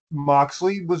that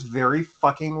Moxley was very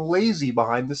fucking lazy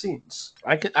behind the scenes.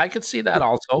 I could see that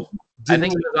also. I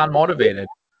think he was unmotivated.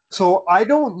 So I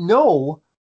don't know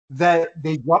that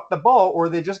they dropped the ball or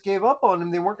they just gave up on him.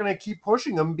 They weren't going to keep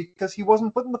pushing him because he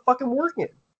wasn't putting the fucking work in.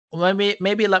 Well,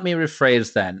 maybe let me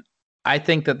rephrase then. I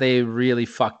think that they really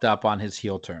fucked up on his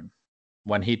heel turn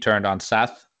when he turned on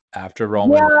Seth after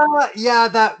Roman. Yeah,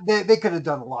 that they could have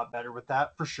done a lot better with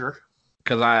that for sure.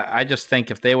 Because I just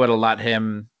think if they would have let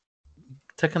him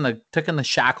taken the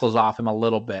shackles off him a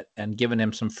little bit and given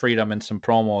him some freedom and some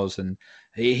promos, and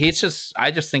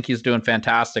I just think he's doing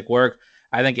fantastic work.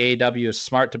 I think AEW is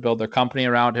smart to build their company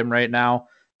around him right now.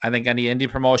 I think any indie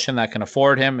promotion that can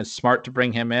afford him is smart to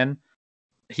bring him in.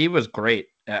 He was great.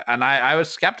 And I was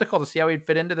skeptical to see how he'd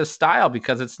fit into this style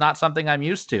because it's not something I'm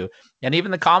used to. And even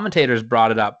the commentators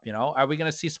brought it up. Are we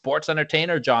going to see sports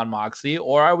entertainer Jon Moxley,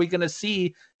 or are we going to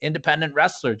see independent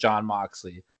wrestler Jon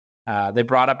Moxley? They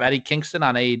brought up Eddie Kingston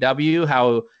on AEW,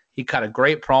 how he cut a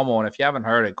great promo. And if you haven't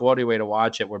heard it, go out of your way to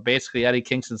watch it, where basically Eddie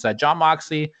Kingston said, Jon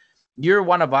Moxley, you're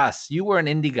one of us. You were an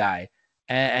indie guy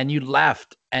and you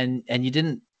left and you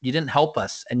didn't help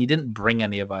us and you didn't bring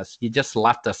any of us. You just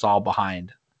left us all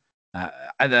behind.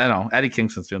 I don't know. Eddie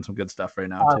Kingston's doing some good stuff right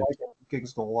now, too. I like Eddie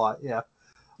Kingston a lot, yeah.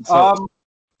 So,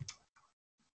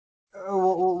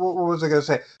 what was I going to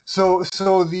say? So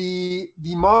the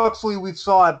Moxley we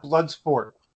saw at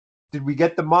Bloodsport, did we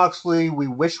get the Moxley we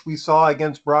wish we saw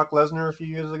against Brock Lesnar a few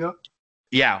years ago?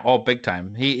 Yeah, big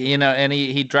time.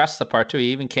 He dressed the part, too.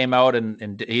 He even came out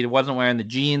and he wasn't wearing the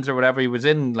jeans or whatever. He was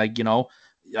in,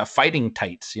 fighting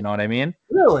tights, you know what I mean?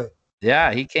 Really?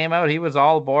 Yeah, he came out. He was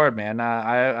all aboard, man.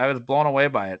 I was blown away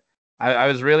by it. I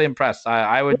was really impressed.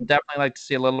 I would definitely like to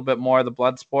see a little bit more of the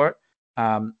Bloodsport.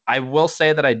 I will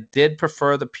say that I did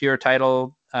prefer the pure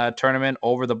title tournament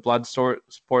over the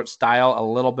Bloodsport style a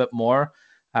little bit more,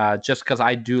 just because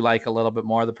I do like a little bit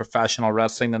more of the professional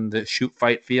wrestling than the shoot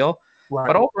fight feel. Right.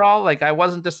 But overall, I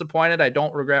wasn't disappointed. I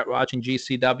don't regret watching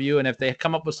GCW. And if they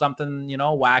come up with something,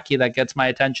 wacky that gets my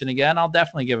attention again, I'll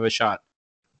definitely give it a shot.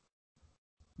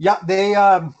 Yeah, they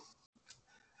and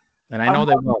I know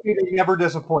they will. They never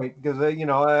disappoint because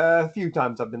a few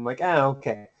times I've been like,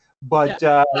 okay, but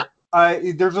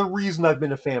there's a reason I've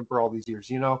been a fan for all these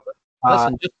years.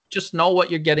 Listen, just know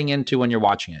what you're getting into when you're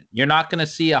watching it. You're not going to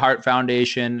see a Heart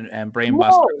Foundation and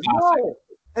Brainbuster. No.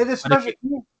 And especially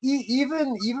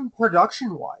even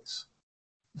production wise,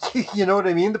 you know what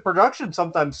I mean? The production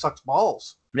sometimes sucks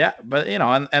balls. Yeah, but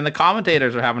and the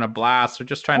commentators are having a blast. They're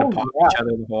just trying to pop each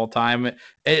other the whole time.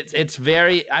 It's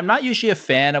very. I'm not usually a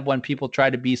fan of when people try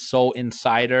to be so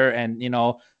insider and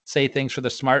say things for the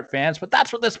smart fans, but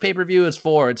that's what this pay-per-view is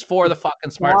for. It's for the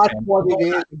fucking smart fans. That's what it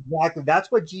is, exactly.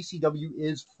 That's what GCW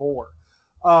is for.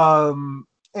 And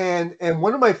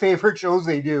one of my favorite shows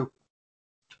they do,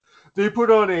 They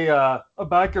put on a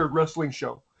backyard wrestling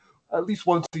show at least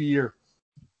once a year,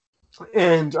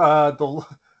 and not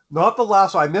the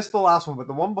last one. I missed the last one, but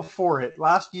the one before it,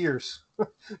 last year's,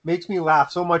 makes me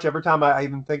laugh so much every time I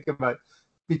even think about it,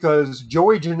 because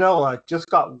Joey Janela just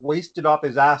got wasted off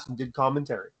his ass and did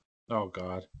commentary. Oh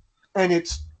God. And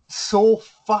it's so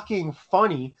fucking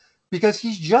funny because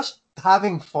he's just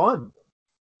having fun.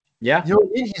 Yeah. You know what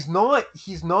I mean?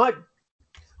 He's not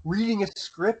reading a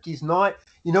script. He's not,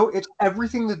 it's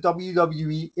everything that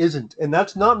WWE isn't. And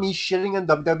that's not me shitting on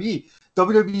WWE.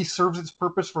 WWE serves its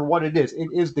purpose for what it is. It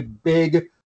is the big,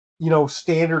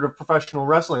 standard of professional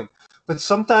wrestling. But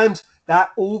sometimes that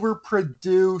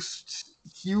overproduced,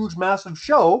 huge, massive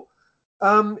show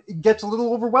it gets a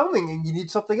little overwhelming and you need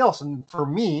something else. And for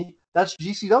me, that's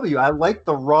GCW. I like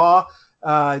the raw,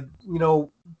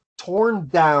 torn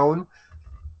down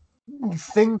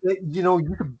thing that,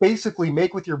 you could basically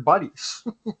make with your buddies,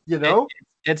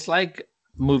 It's like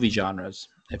movie genres.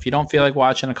 If you don't feel like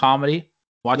watching a comedy,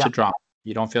 watch a drama.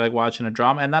 You don't feel like watching a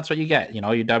drama, and that's what you get. Your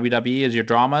WWE is your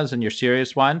dramas and your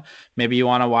serious one. Maybe you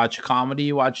want to watch comedy,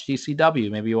 you watch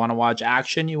GCW. Maybe you want to watch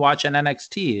action, you watch an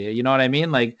NXT. You know what I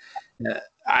mean? Like,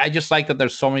 I just like that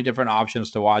there's so many different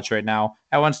options to watch right now.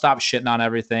 Everyone stop shitting on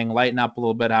everything, lighten up a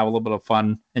little bit, have a little bit of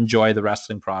fun, enjoy the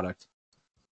wrestling product.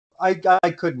 I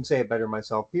couldn't say it better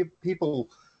myself. People,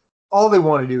 all they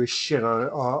want to do is shit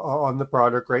on the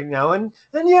product right now, and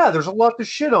yeah, there's a lot to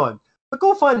shit on. But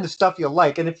go find the stuff you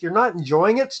like, and if you're not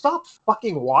enjoying it, stop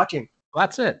fucking watching. Well,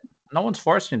 that's it. No one's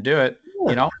forcing you to do it.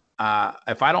 Yeah.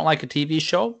 If I don't like a TV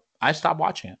show, I stop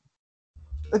watching it.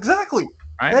 Exactly.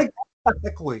 Right?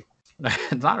 Exactly.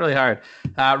 It's not really hard.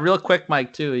 Real quick,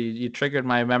 Mike, too, you triggered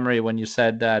my memory when you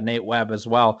said Nate Webb as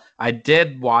well. I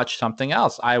did watch something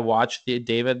else. I watched the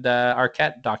David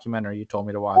Arquette documentary you told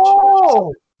me to watch.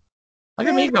 Oh! Look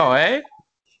at me go, eh?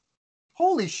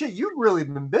 Holy shit, you've really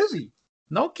been busy.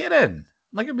 No kidding.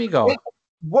 Look at me go.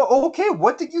 Okay,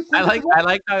 what did you think? I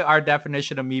like how our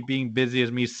definition of me being busy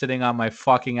is me sitting on my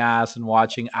fucking ass and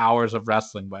watching hours of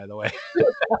wrestling, by the way.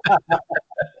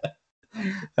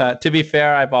 To be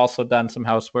fair, I've also done some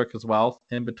housework as well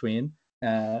in between.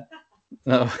 I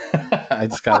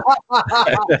just got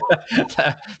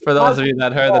for those of you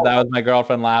that heard that was my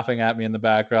girlfriend laughing at me in the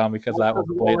background because that was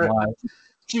blatant lie.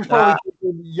 She's probably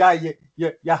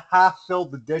you half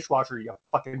filled the dishwasher, you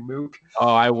fucking mook.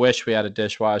 Oh, I wish we had a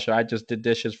dishwasher. I just did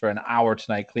dishes for an hour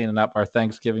tonight cleaning up our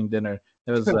Thanksgiving dinner.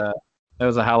 It was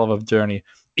a hell of a journey.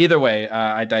 Either way,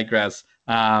 I digress.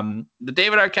 The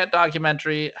David Arquette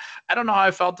documentary, I don't know how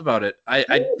I felt about it.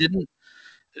 I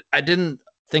didn't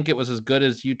think it was as good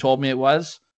as you told me it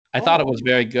was. I thought it was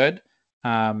very good.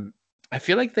 I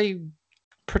feel like they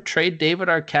portrayed David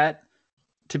Arquette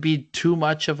to be too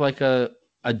much of like a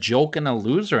joke and a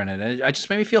loser in it. It just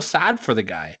made me feel sad for the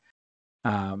guy.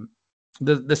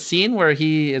 The scene where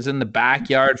he is in the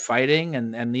backyard fighting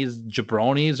and these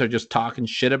jabronis are just talking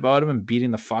shit about him and beating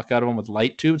the fuck out of him with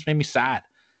light tubes made me sad.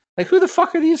 Like, who the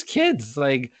fuck are these kids?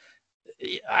 Like,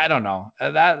 I don't know.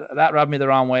 That rubbed me the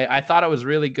wrong way. I thought it was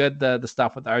really good. The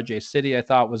stuff with RJ City I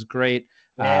thought was great.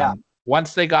 Yeah.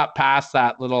 Once they got past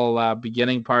that little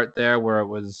beginning part there where it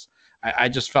was, I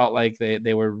just felt like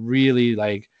they were really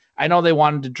like, I know they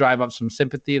wanted to drive up some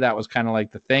sympathy. That was kind of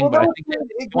like the thing, but I think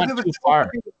it went too far.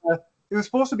 It was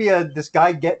supposed to be this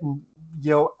guy getting,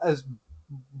 as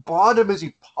bottom as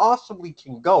he possibly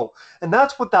can go. And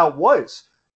that's what that was.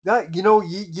 That, you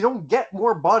don't get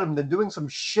more bottom than doing some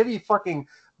shitty fucking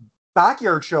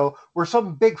backyard show where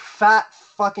some big fat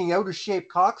fucking out of shape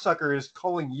cocksucker is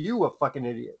calling you a fucking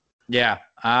idiot. Yeah.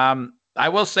 I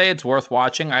will say it's worth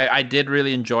watching. I did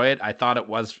really enjoy it. I thought it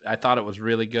was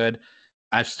really good.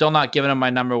 I've still not given him my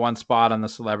number one spot on the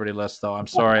celebrity list, though. I'm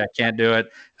sorry, I can't do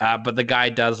it. But the guy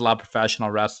does love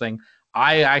professional wrestling.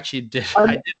 I actually did.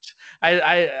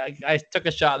 I took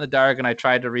a shot in the dark and I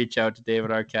tried to reach out to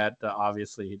David Arquette.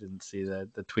 Obviously, he didn't see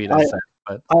the tweet I sent.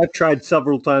 But I've tried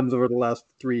several times over the last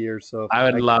 3 years. So I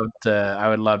would love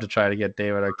to try to get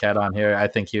David Arquette on here. I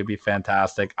think he would be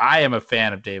fantastic. I am a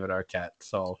fan of David Arquette.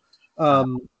 So,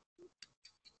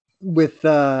 with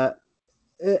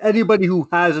anybody who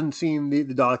hasn't seen the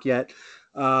doc yet,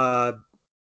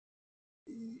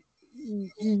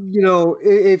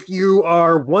 if you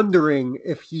are wondering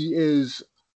if he is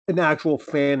an actual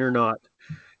fan or not,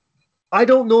 I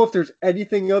don't know if there's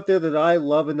anything out there that I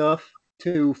love enough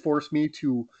to force me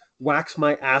to wax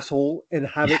my asshole and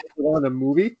have it put on a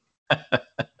movie.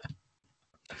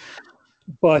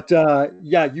 But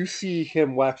you see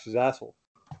him wax his asshole.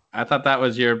 I thought that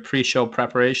was your pre-show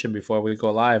preparation before we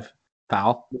go live,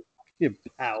 pal. Yeah,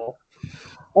 pal.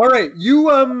 All right,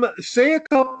 you say a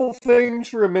couple things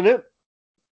for a minute,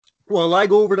 Well, I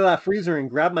go over to that freezer and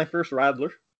grab my first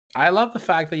Radler. I love the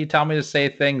fact that you tell me to say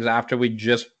things after we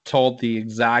just told the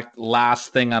exact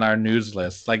last thing on our news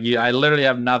list. Like I literally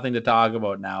have nothing to talk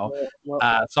about now.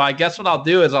 So I guess what I'll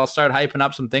do is I'll start hyping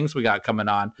up some things we got coming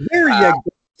on. There you go.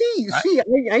 See,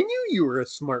 I knew you were a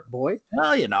smart boy.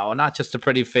 Well, not just a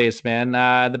pretty face, man.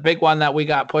 The big one that we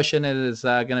got pushing is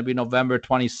going to be November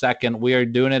 22nd. We are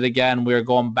doing it again. We are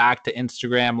going back to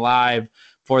Instagram Live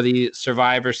for the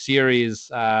Survivor Series.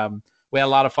 We had a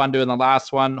lot of fun doing the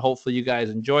last one. Hopefully you guys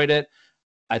enjoyed it.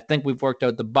 I think we've worked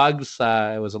out the bugs.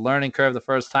 It was a learning curve the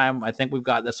first time. I think we've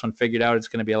got this one figured out. It's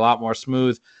going to be a lot more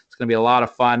smooth. It's going to be a lot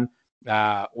of fun.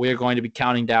 We're going to be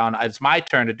counting down. It's my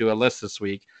turn to do a list this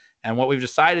week. And what we've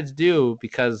decided to do,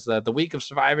 because the week of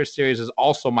Survivor Series is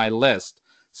also my list.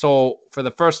 So for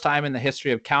the first time in the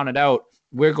history of Count It Out,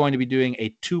 we're going to be doing a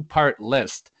 2-part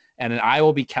list. And I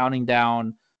will be counting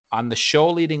down on the show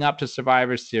leading up to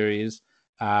Survivor Series,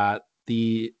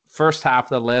 the first half of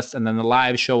the list, and then the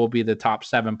live show will be the top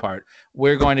 7 part.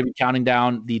 We're going to be counting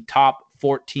down the top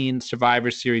 14 Survivor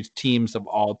Series teams of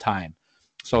all time.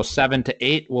 So 14 to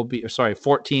 8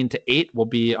 will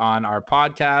be on our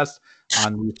podcast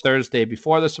on the Thursday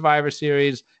before the Survivor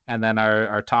Series, and then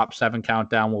our top 7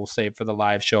 countdown we'll save for the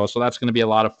live show. So that's going to be a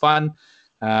lot of fun.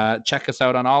 Check us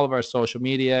out on all of our social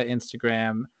media,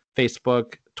 Instagram,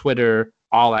 Facebook, Twitter,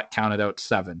 all at Count It Out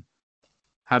 7.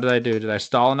 How did I do? Did I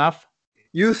stall enough?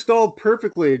 You stalled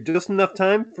perfectly. Just enough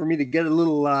time for me to get a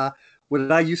little,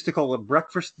 what I used to call a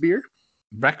breakfast beer.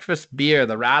 Breakfast beer.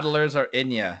 The Rattlers are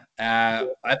in ya. I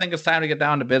think it's time to get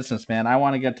down to business, man. I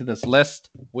want to get to this list.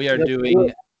 We are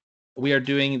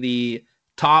doing the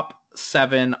top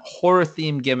 7 horror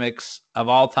theme gimmicks of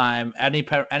all time. Any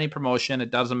promotion,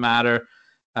 it doesn't matter.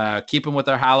 Keep them with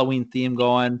our Halloween theme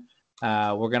going.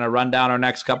 We're going to run down our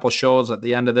next couple shows at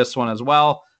the end of this one as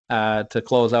well to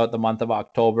close out the month of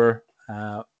October.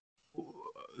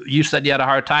 You said you had a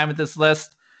hard time with this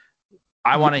list.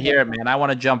 I want to hear it, man. I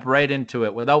want to jump right into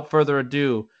it. Without further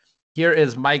ado, here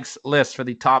is Mike's list for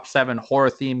the top 7 horror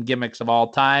theme gimmicks of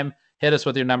all time. Hit us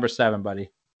with your number 7,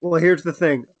 buddy. Well, here's the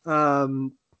thing.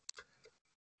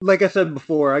 Like I said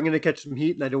before, I'm going to catch some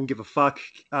heat, and I don't give a fuck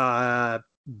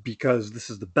because this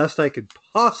is the best I could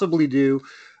possibly do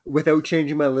without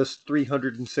changing my list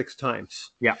 306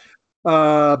 times. Yeah.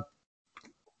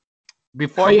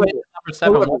 Before you hit number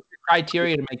 7, what's your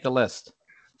criteria to make the list?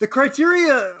 The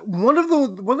criteria, one of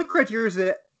the criteria is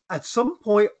that at some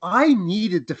point I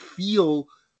needed to feel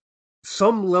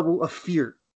some level of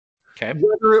fear. Okay.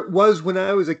 Whether it was when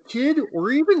I was a kid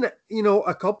or even,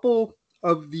 a couple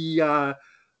of the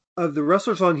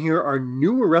wrestlers on here are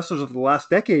newer wrestlers of the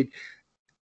last decade.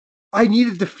 I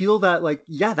needed to feel that,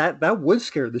 that would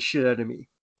scare the shit out of me.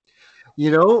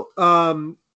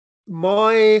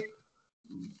 My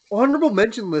honorable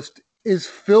mention list is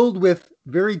filled with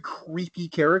very creepy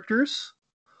characters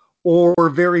or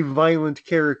very violent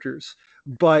characters,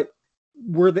 but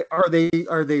are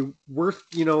they worth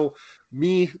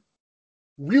me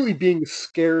really being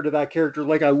scared of that character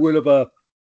like I would of a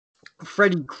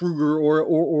Freddy Krueger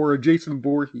or a Jason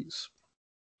Voorhees?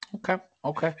 Okay.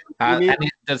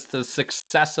 Does the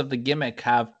success of the gimmick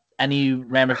have any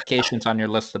ramifications on your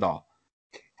list at all?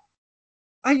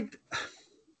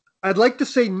 I'd like to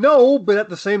say no, but at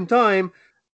the same time,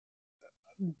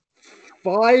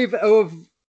 5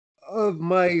 of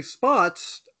my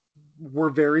spots were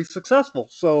very successful.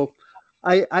 So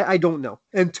I don't know.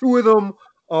 And 2 of them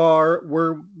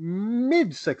were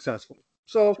mid-successful.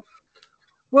 So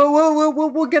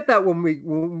we'll get that when we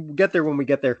get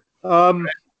there.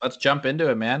 Let's jump into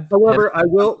it, man. However,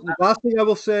 last thing I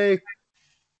will say,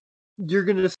 you're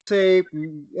going to say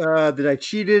that I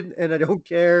cheated and I don't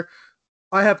care.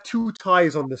 I have 2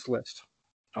 ties on this list.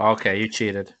 Okay, you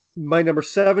cheated. My number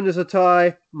 7 is a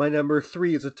tie. My number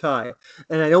 3 is a tie.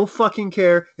 And I don't fucking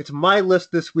care. It's my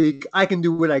list this week. I can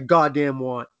do what I goddamn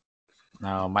want.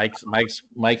 No, Mike's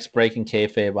breaking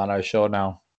kayfabe on our show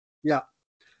now. Yeah.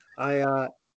 I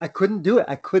couldn't do it.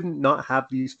 I couldn't not have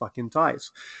these fucking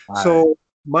ties. All so right.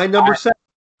 My number 7.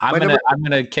 I'm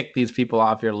gonna kick these people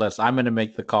off your list. I'm gonna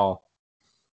make the call.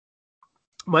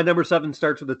 My number 7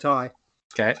 starts with a tie.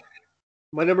 Okay.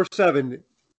 My number 7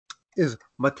 is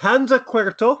Matanza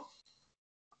Cuerto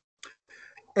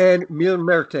and Mil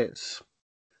Mertes,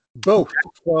 both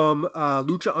from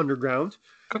Lucha Underground.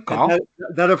 Good call.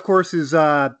 That, of course, is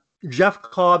Jeff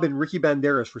Cobb and Ricky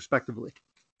Banderas, respectively.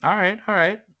 All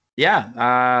right.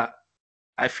 Yeah.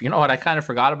 You know what? I kind of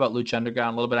forgot about Lucha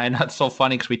Underground a little bit. I know it's so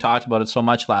funny because we talked about it so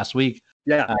much last week.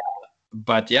 Yeah.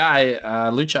 But yeah,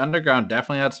 Lucha Underground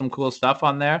definitely had some cool stuff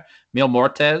on there. Mil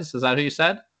Mortes, is that who you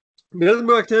said? Miguel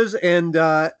Muertes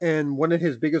and one of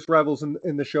his biggest rivals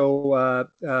in the show,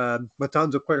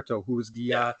 Matanza Cuerto, who was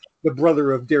the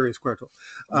brother of Darius Cuerto.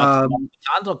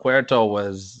 Matanza Cuerto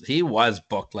was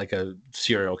booked like a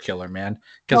serial killer, man,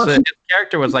 because Well, his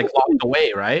character was like locked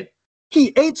away, right?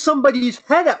 he ate somebody's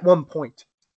head at one point.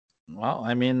 Well,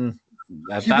 I mean,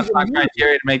 that's not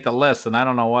criteria to make the list, and I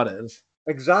don't know what is.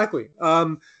 Exactly.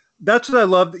 That's what I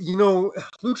loved. You know,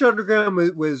 Lucha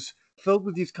Underground was filled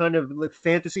with these kind of like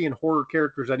fantasy and horror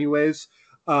characters, anyways.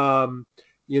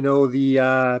 You know, they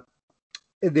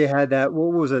had that.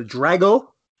 What was it? Drago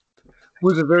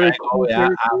was a very cool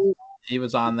character. He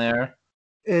was on there.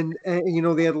 And you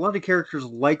know, they had a lot of characters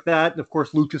like that, and of course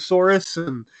Luchasaurus,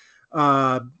 and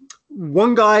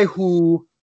one guy who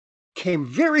came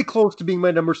very close to being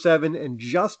my number 7 and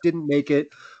just didn't make it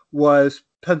was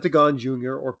Pentagon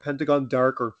Jr. or Pentagon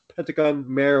Dark or Pentagon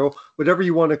Marrow, whatever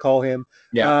you want to call him.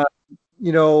 Yeah.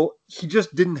 You know, he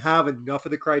just didn't have enough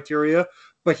of the criteria,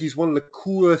 but he's one of the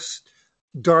coolest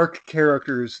dark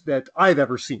characters that I've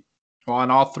ever seen. Well,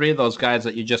 and all 3 of those guys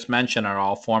that you just mentioned are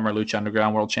all former Lucha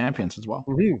Underground World Champions as well.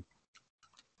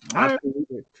 Mm-hmm.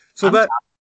 Absolutely.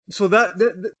 So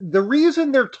the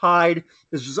reason they're tied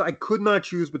is just I could not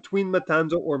choose between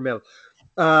Matanza or Mil.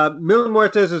 Mil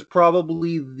Muertes is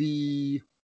probably the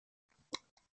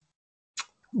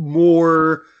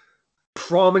more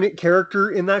prominent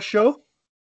character in that show,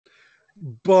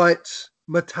 but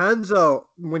Matanza,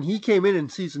 when he came in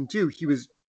season 2, he was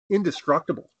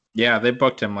indestructible. Yeah, they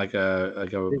booked him like a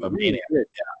maniac. Yeah.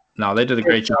 No, they did a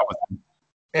great job with him.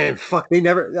 And fuck, I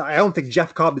don't think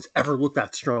Jeff Cobb has ever looked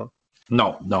that strong.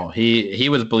 No, he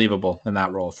was believable in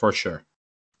that role for sure.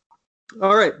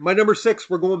 All right, my number 6.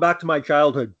 We're going back to my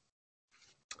childhood.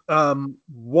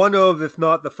 One of, if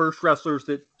not the first wrestlers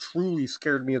that truly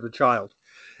scared me as a child.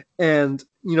 And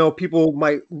you know, people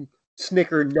might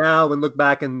snicker now and look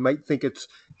back and might think it's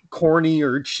corny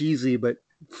or cheesy, but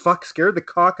fuck, scared the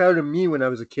cock out of me when I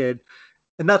was a kid,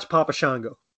 and that's Papa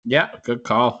Shango. Yeah, good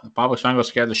call. Papa Shango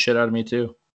scared the shit out of me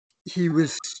too. He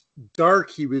was dark.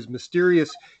 He was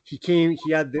mysterious. He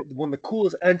had one of the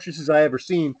coolest entrances I ever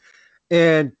seen.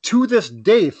 And to this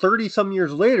day, 30-some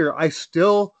years later, I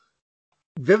still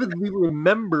vividly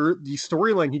remember the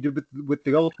storyline he did with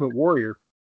the Ultimate Warrior.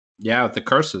 Yeah, with the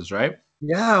curses, right?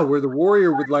 Yeah, where the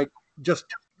Warrior would like just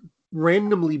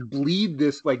randomly bleed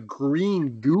this like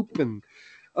green goop, and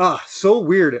so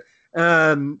weird.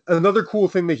 Another cool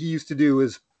thing that he used to do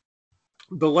is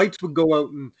the lights would go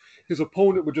out and his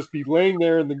opponent would just be laying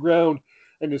there in the ground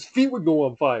and his feet would go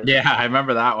on fire. Yeah, I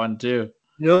remember that one too.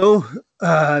 You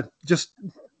know, just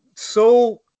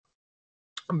so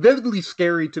vividly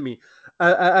scary to me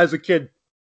as a kid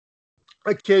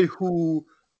who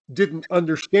didn't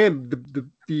understand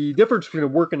the difference between a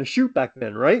work and a shoot back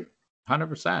then, right?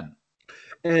 100%.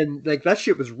 And like that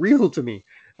shit was real to me.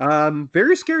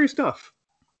 Very scary stuff.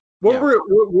 Do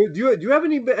you have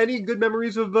any good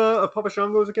memories of Papa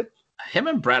Shango as a kid? Him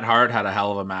and Bret Hart had a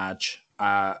hell of a match.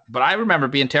 But I remember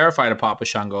being terrified of Papa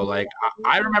Shango. Like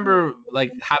I remember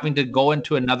like having to go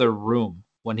into another room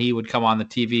when he would come on the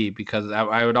TV because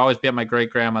I would always be at my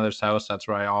great grandmother's house. That's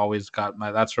where I always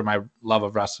that's where my love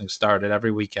of wrestling started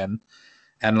every weekend.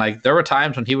 And like there were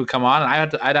times when he would come on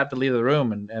and I'd have to leave the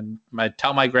room and I'd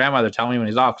tell my grandmother, tell me when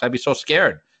he's off. 'Cause I'd be so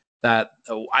scared that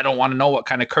I don't want to know what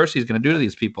kind of curse he's going to do to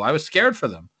these people. I was scared for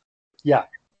them. Yeah.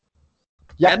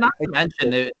 Yeah, and not to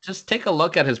mention it, just take a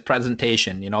look at his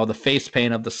presentation, you know, the face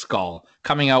paint of the skull,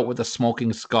 coming out with a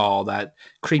smoking skull, that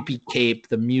creepy cape,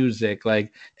 the music.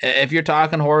 Like, if you're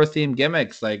talking horror themed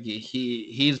gimmicks, like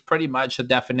he's pretty much the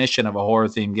definition of a horror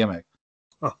themed gimmick.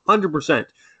 100%.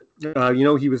 You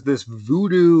know, he was this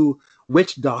voodoo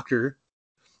witch doctor,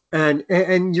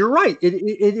 and you're right.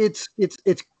 It's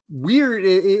weird.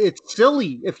 It's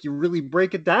silly if you really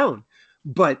break it down,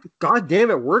 but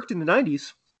goddamn, it worked in the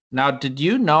 90s. Now, did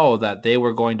you know that they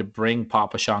were going to bring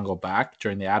Papa Shango back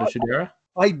during the Attitude Era?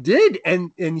 I did,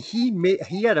 and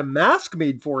he had a mask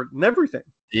made for it and everything.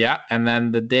 Yeah, and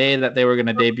then the day that they were going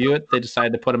to debut it, they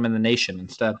decided to put him in the Nation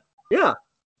instead. Yeah,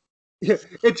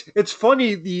 it's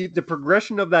funny the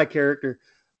progression of that character,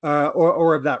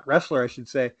 or of that wrestler, I should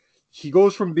say. He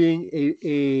goes from being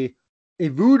a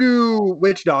voodoo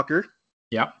witch doctor,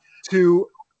 yeah, to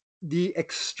the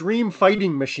Extreme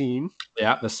Fighting Machine.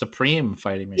 Yeah, the Supreme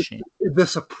Fighting Machine. The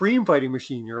Supreme Fighting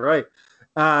Machine. You're right.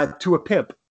 To a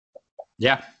pimp.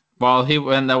 Yeah. Well,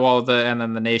 and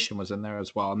then the Nation was in there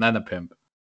as well, and then the pimp.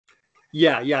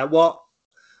 Yeah. Well,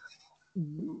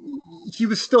 he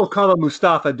was still Kama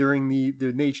Mustafa during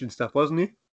the Nation stuff, wasn't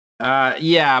he?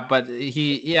 Yeah, but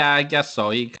I guess so.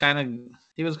 He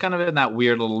was kind of in that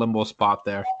weird little limbo spot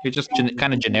there. He was just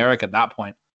kind of generic at that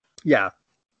point. Yeah.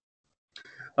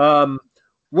 One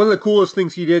of the coolest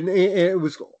things he did, and it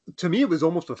was, to me, it was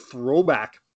almost a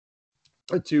throwback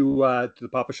to the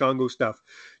Papa Shango stuff.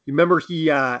 You remember he,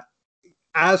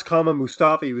 as Kama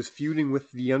Mustafa, he was feuding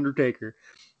with the Undertaker,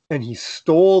 and he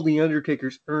stole the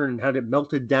Undertaker's urn and had it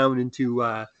melted down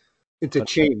into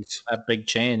chains. That big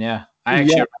chain, yeah. I Yeah.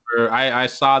 actually remember I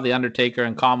saw the Undertaker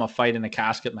and Kama fight in a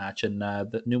casket match in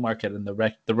the Newmarket in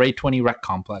the Ray 20 Rec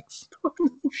Complex. Oh,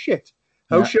 shit.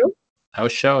 House show?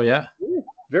 House show, yeah. Ooh,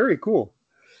 very cool.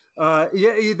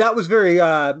 Yeah, that was very.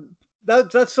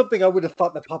 That's something I would have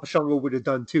thought that Papa Shango would have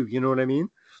done too. You know what I mean?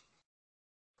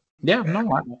 Yeah, no,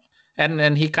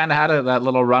 and he kind of had that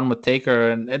little run with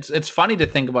Taker, and it's funny to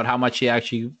think about how much he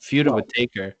actually feuded with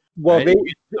Taker. Well, right?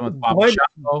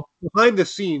 behind the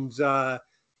scenes,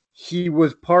 he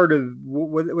was part of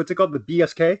what's it called, the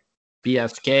BSK,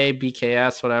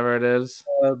 BKS, whatever it is.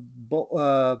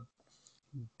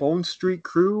 Bone Street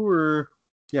Crew, or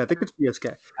yeah, I think it's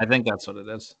BSK. I think that's what it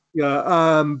is.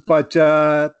 Yeah, but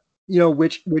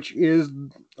which is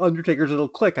Undertaker's little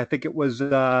clique. I think it was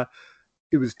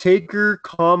Taker,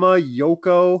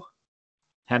 Yoko,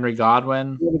 Henry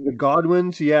Godwin, the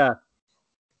Godwins, yeah.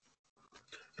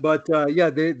 But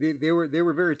they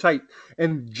were very tight,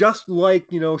 and just like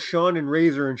Shawn and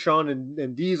Razor and Shawn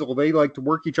and Diesel, they like to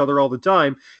work each other all the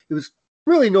time. It was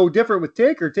really no different with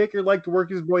Taker. Taker liked to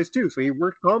work his boys too, so he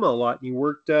worked Kama a lot and he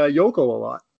worked Yoko a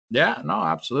lot. Yeah, no,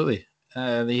 absolutely.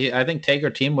 I think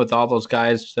Taker teamed with all those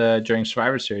guys during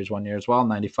Survivor Series one year as well in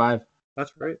 '95.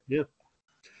 That's right. Yeah.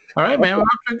 All right, man. We're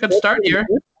off to a good start here.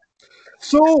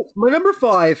 So my number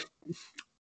 5.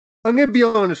 I'm going to be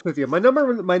honest with you. My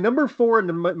number 4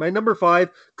 and my number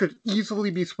 5 could easily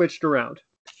be switched around,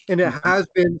 and it has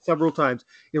been several times.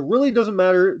 It really doesn't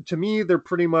matter to me. They're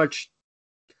pretty much.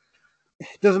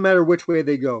 It doesn't matter which way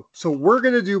they go. So we're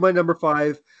going to do my number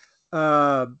 5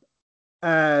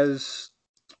 as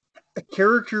a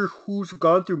character who's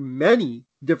gone through many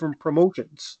different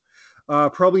promotions.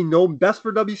 Probably known best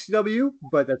for WCW,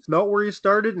 but that's not where he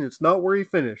started and it's not where he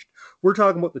finished. We're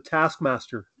talking about the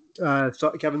Taskmaster.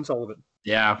 Kevin Sullivan.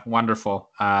 Yeah, wonderful.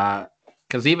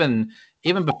 Because even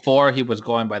before he was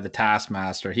going by the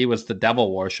Taskmaster, he was the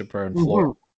devil worshiper in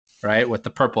Florida, right? With the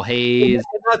purple haze.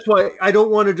 And that's why I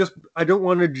don't want to just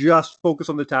focus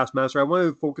on the Taskmaster. I want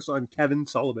to focus on Kevin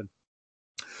Sullivan,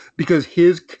 because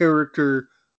his character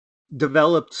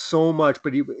developed so much,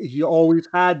 but he always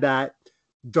had that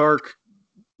dark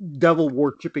devil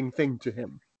worshipping thing to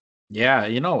him. Yeah,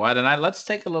 you know what? And let's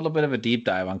take a little bit of a deep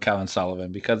dive on Kevin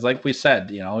Sullivan, because, like we said,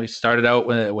 he started out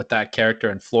with that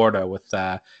character in Florida with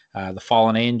the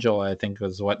Fallen Angel. I think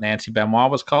was what Nancy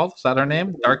Benoit was called. Is that her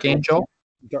name? Dark Angel?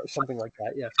 Something like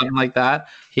that, yeah. Something like that.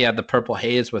 He had the purple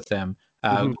haze with him.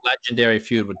 Legendary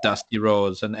feud with Dusty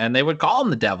Rhodes, and they would call him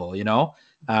the devil. He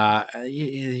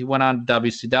went on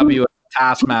WCW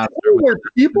Taskmaster. Where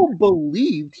people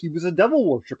believed he was a devil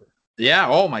worshiper. Yeah.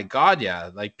 Oh my God. Yeah.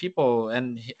 Like people,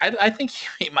 and I think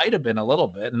he might have been a little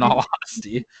bit. In all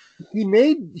honesty, he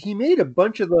made a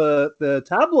bunch of the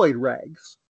tabloid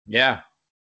rags. Yeah.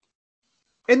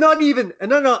 And not even,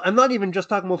 I'm not even just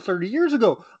talking about 30 years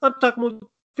ago. I'm talking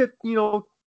about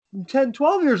 10,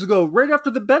 12 years ago, right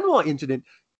after the Benoit incident.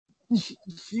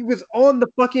 He was on the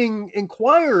fucking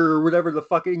Inquirer or whatever, the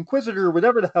fucking Inquisitor or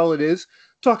whatever the hell it is,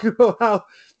 talking about how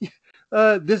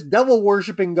this devil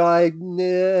worshipping guy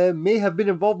may have been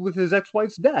involved with his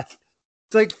ex-wife's death.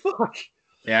 It's like, fuck.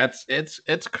 Yeah,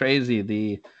 it's crazy,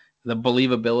 the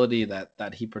believability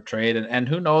that he portrayed, and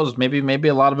who knows, maybe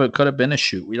a lot of it could have been a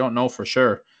shoot. We don't know for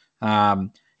sure.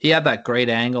 He had that great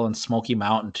angle in Smoky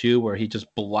Mountain too, where he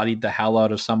just bloodied the hell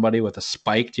out of somebody with a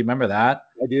spike. Do you remember that?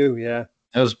 I do, yeah.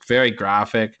 It was very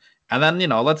graphic. And then,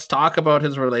 let's talk about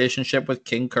his relationship with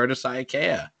King Curtis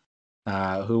Ikea,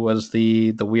 who was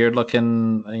the weird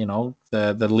looking,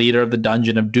 the leader of the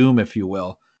Dungeon of Doom, if you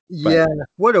will. Yeah,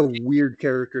 what a weird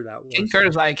character that was. King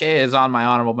Curtis Ikea is on my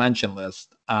honorable mention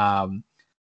list. And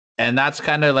that's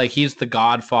kind of like, he's the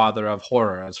godfather of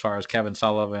horror, as far as Kevin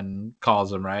Sullivan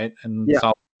calls him, right? And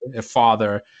a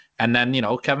father. And then,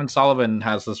 Kevin Sullivan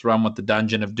has this run with the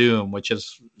Dungeon of Doom, which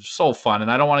is so fun. And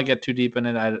I don't want to get too deep in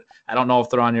it. I don't know if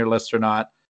they're on your list or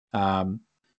not.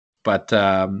 But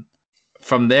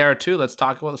from there, too, let's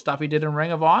talk about the stuff he did in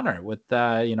Ring of Honor with,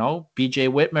 BJ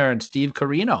Whitmer and Steve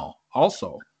Corino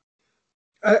also.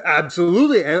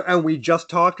 Absolutely. And we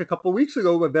just talked a couple of weeks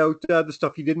ago about the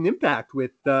stuff he did in Impact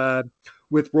with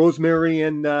Rosemary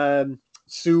and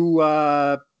Sue,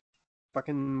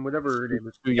 fucking whatever her name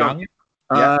is. Sue Young?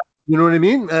 Yeah. You know what I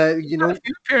mean? A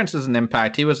few appearances in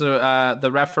Impact. He was the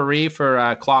referee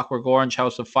for Clockwork Orange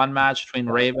House of Fun match between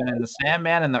Raven and the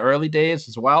Sandman in the early days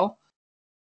as well.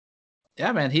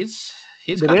 Yeah, man, he's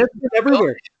The got man's been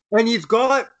everywhere, and he's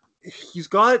got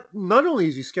not only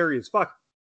is he scary as fuck,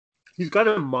 he's got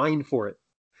a mind for it.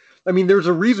 I mean, there's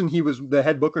a reason he was the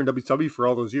head booker in WCW for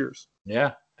all those years.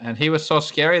 yeah, and he was so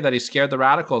scary that he scared the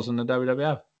Radicals in the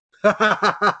WWF.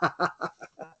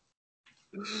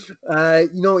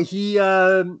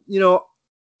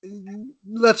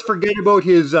 Let's forget about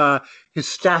his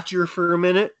stature for a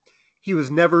minute. He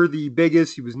was never the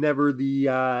biggest. He was never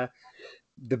the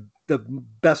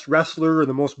best wrestler or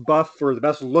the most buff or the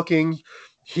best looking.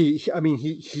 He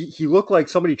looked like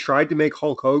somebody tried to make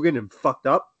Hulk Hogan and fucked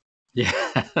up. Yeah,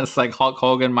 it's like Hulk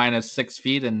Hogan minus 6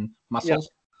 feet and muscles.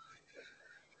 Yeah.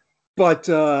 But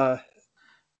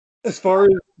as far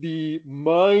as the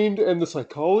mind and the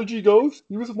psychology goes,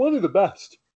 he was one of the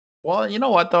best. Well, you know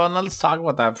what, though? And let's talk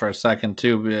about that for a second,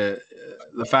 too.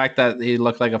 The fact that he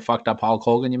looked like a fucked up Hulk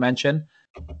Hogan you mentioned,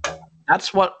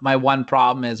 that's what my one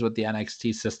problem is with the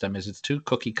NXT system is it's too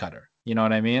cookie cutter. You know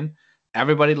what I mean?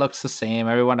 Everybody looks the same.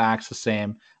 Everyone acts the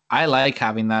same. I like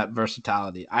having that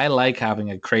versatility. I like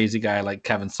having a crazy guy like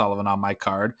Kevin Sullivan on my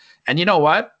card. And you know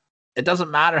what? It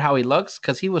doesn't matter how he looks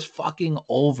because he was fucking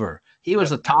over. He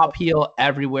was a top heel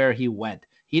everywhere he went.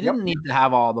 He didn't need to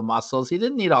have all the muscles. He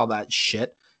didn't need all that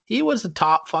shit. He was the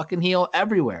top fucking heel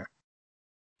everywhere.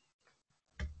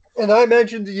 And I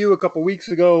mentioned to you a couple weeks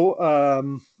ago,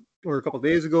 or a couple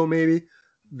days ago maybe,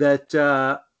 that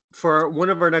for one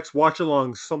of our next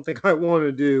watch-alongs, something I want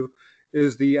to do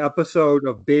is the episode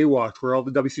of Baywatch where all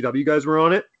the WCW guys were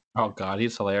on it. Oh, God,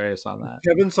 he's hilarious on that.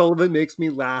 Kevin Sullivan makes me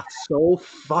laugh so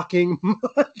fucking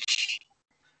much.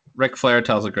 Ric Flair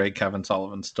tells a great Kevin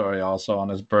Sullivan story also on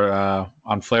his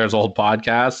on Flair's old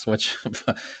podcast, which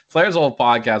Flair's old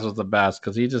podcast was the best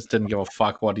because he just didn't give a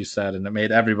fuck what he said and it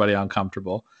made everybody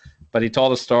uncomfortable. But he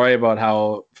told a story about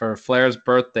how for Flair's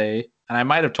birthday, and I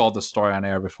might have told the story on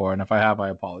air before, and if I have, I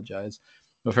apologize.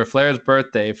 But for Flair's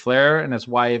birthday, Flair and his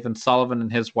wife and Sullivan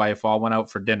and his wife all went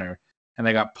out for dinner and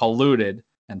they got polluted.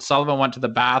 And Sullivan went to the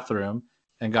bathroom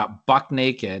and got buck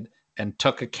naked and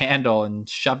took a candle and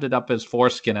shoved it up his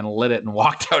foreskin and lit it and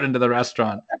walked out into the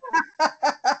restaurant.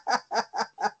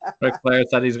 Ric Flair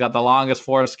said he's got the longest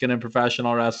foreskin in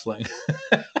professional wrestling.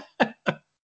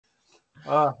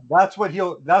 That's what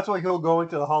he'll go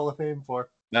into the Hall of Fame for.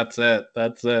 That's it.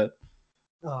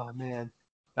 Oh man.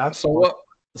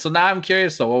 So now I'm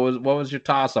curious though, what was your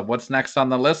toss up? What's next on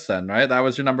the list then, right? That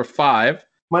was your number 5.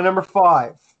 My number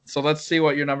 5. So let's see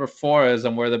what your number 4 is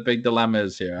and where the big dilemma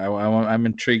is here. I'm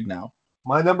intrigued now.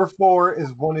 My number 4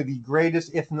 is one of the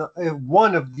greatest, if not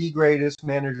one of the greatest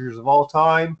managers of all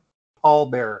time, Paul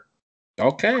Bearer.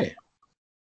 Okay.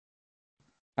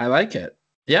 I like it.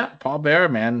 Yeah, Paul Bearer,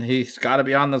 man. He's got to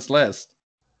be on this list.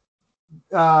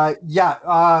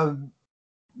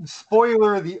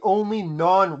 Spoiler, the only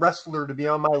non-wrestler to be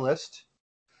on my list.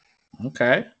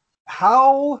 Okay.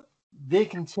 How they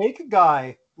can take a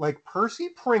guy like Percy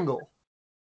Pringle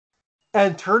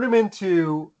and turn him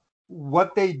into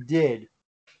what they did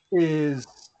is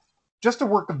just a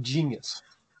work of genius.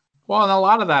 Well, and a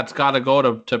lot of that's got to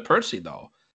go to Percy, though.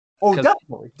 Oh,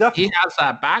 definitely. He has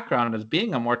that background as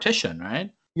being a mortician, right?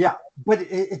 Yeah, but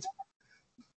it's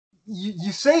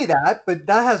you say that, but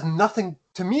that has nothing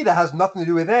to me. That has nothing to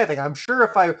do with anything. I'm sure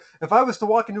if I was to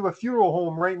walk into a funeral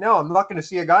home right now, I'm not going to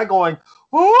see a guy going,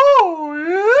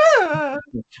 "Oh yeah."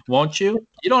 Won't you?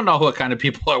 You don't know what kind of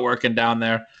people are working down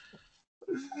there.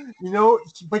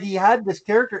 But he had this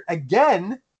character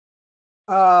again,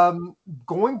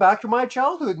 going back to my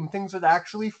childhood and things that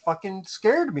actually fucking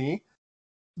scared me.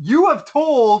 You have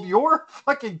told your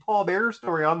fucking Paul Bearer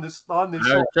story on this show. I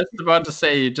was just about to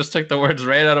say, you just took the words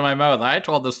right out of my mouth. I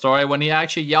told the story when he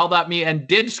actually yelled at me and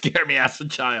did scare me as a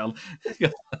child.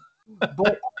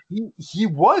 But he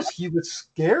was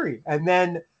scary. And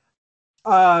then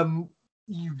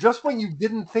just when you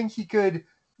didn't think he could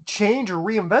change or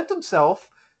reinvent himself,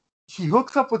 he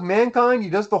hooks up with Mankind. He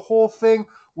does the whole thing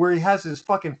where he has his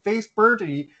fucking face burnt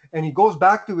and he goes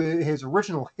back to his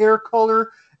original hair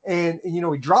color. And he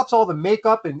drops all the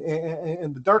makeup and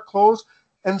the dark clothes,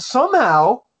 and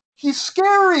somehow he's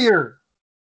scarier.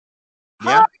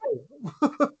 Yeah.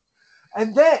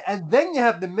 and then you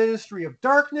have the Ministry of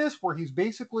Darkness, where he's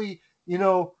basically, it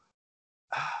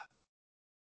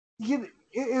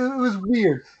was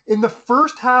weird. In the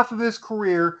first half of his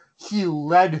career, he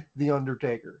led the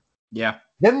Undertaker. Yeah.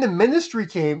 Then the Ministry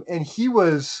came, and he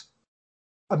was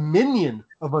a minion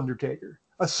of Undertaker,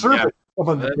 a servant. Yeah.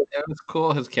 It was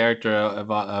cool, his character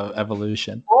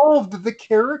evolution. All of the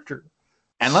character.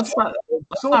 And let's not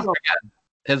forget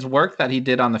his work that he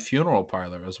did on the Funeral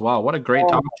Parlor as well. What a great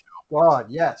talk show. God,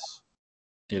 yes.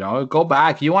 You know, go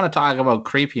back. You want to talk about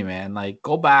creepy, man? Like,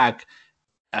 go back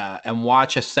and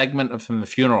watch a segment from the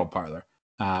funeral parlor.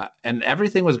 And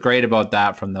everything was great about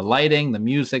that, from the lighting, the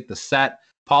music, the set,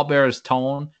 Paul Bearer's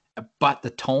tone, but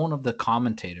the tone of the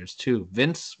commentators too.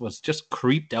 Vince was just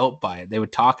creeped out by it. They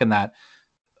would talk in that,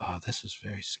 oh, this is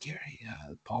very scary.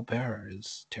 Paul Bearer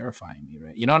is terrifying me,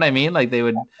 right? You know what I mean? Like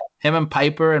him and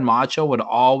Piper and Macho would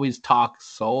always talk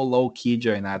so low key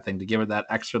during that thing to give it that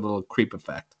extra little creep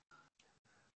effect.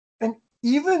 And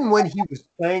even when he was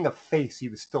playing a face, he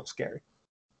was still scary.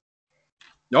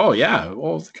 Oh yeah,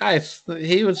 well, guys,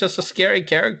 he was just a scary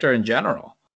character in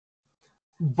general.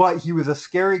 But he was a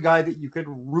scary guy that you could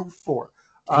root for.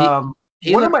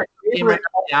 He one of my favorite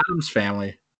Addams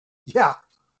Family. Yeah,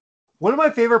 one of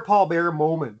my favorite Paul Bearer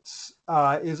moments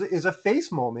is a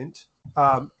face moment,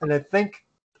 and I think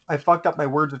I fucked up my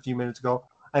words a few minutes ago.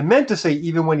 I meant to say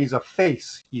even when he's a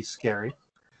face, he's scary.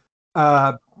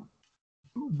 But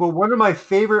one of my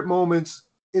favorite moments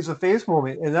is a face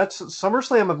moment, and that's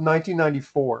SummerSlam of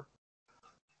 1994.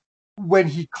 When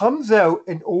he comes out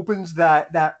and opens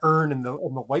that urn and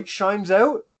the light shines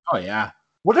out. Oh, yeah.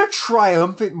 What a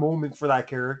triumphant moment for that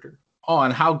character. Oh,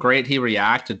 and how great he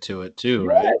reacted to it, too,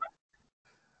 right? Yeah.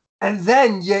 And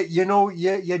then,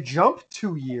 you jump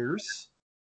 2 years,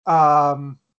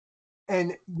 and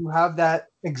you have that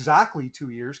exactly 2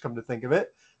 years, come to think of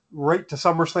it, right to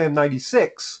SummerSlam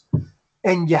 96.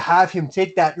 And you have him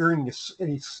take that urn and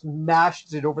he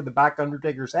smashes it over the back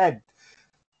Undertaker's head,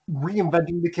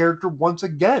 reinventing the character once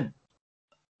again.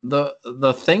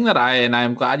 The thing that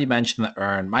I'm glad you mentioned the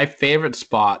urn. My favorite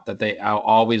spot that they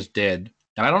always did,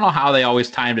 and I don't know how they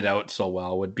always timed it out so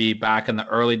well, would be back in the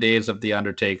early days of The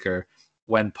Undertaker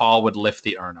when Paul would lift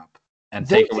the urn up and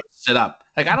Taker would sit up.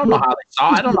 Like, I don't know how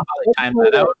they timed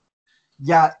that out.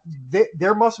 Yeah,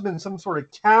 there must have been some sort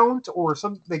of count or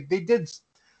something. Like they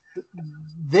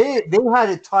had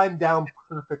it timed down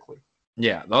perfectly.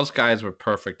 Yeah, those guys were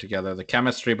perfect together. The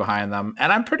chemistry behind them.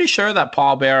 And I'm pretty sure that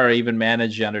Paul Bearer even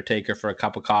managed The Undertaker for a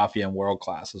cup of coffee in World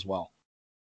Class as well.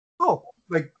 Oh,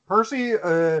 like Percy?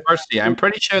 Percy. I'm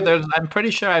pretty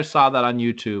sure I saw that on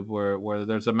YouTube where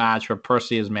there's a match where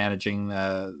Percy is managing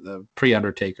the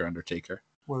pre-Undertaker Undertaker.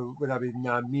 Would that be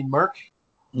Mean Mark?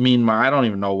 Mean Mark. I don't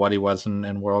even know what he was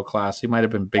in World Class. He might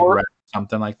have been Big Red,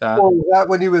 something like that. Or was that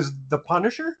when he was the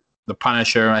Punisher? The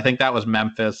Punisher. I think that was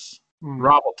Memphis.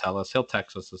 Rob will tell us. He'll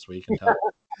text us this week and tell us.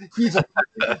 He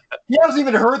hasn't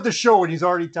even heard the show and he's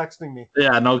already texting me.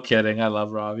 Yeah, no kidding. I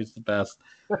love Rob. He's the best.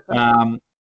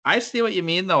 I see what you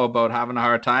mean, though, about having a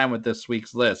hard time with this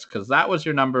week's list, because that was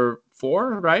your number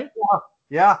 4, right?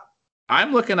 Yeah.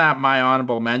 I'm looking at my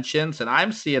honorable mentions, and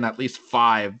I'm seeing at least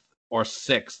 5 or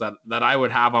 6 that I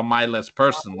would have on my list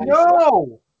personally.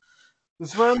 No!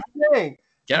 That's what I'm saying.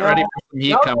 Get ready for some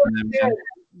heat coming in, man.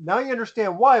 Now you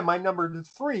understand why my number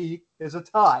 3 is a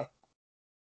tie.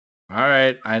 All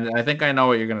right. I think I know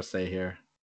what you're going to say here.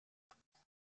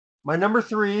 My number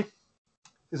 3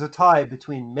 is a tie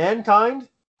between Mankind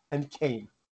and Kane.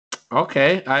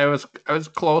 Okay. I was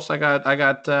close. I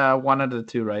got one of the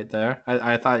two right there.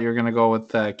 I thought you were going to go with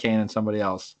Kane and somebody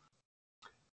else.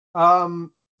 Kane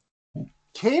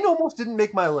almost didn't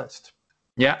make my list.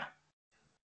 Yeah.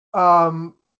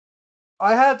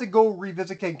 I had to go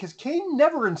revisit Kane because Kane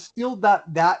never instilled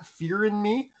that fear in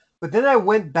me. But then I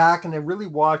went back and I really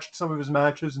watched some of his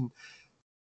matches, and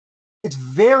it's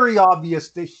very obvious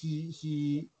that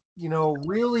he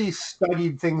really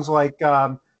studied things like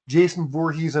Jason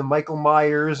Voorhees and Michael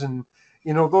Myers and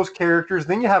those characters.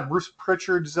 Then you have Bruce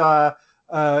Pritchard's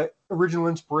original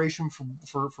inspiration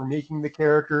for making the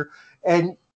character,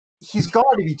 and he's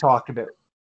got to be talked about.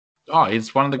 Oh,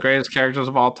 he's one of the greatest characters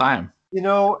of all time.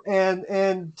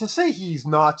 And to say he's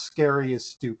not scary is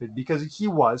stupid, because he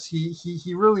was.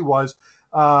 He really was.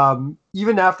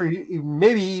 Even after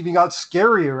maybe he even got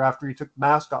scarier after he took the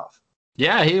mask off.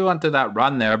 Yeah, he went through that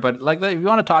run there. But if you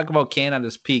want to talk about Kane at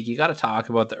his peak, you got to talk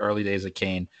about the early days of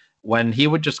Kane, when he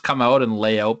would just come out and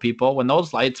lay out people. When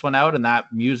those lights went out and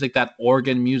that music, that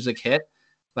organ music hit,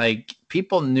 like,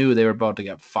 people knew they were about to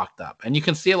get fucked up. And you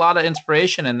can see a lot of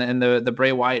inspiration in the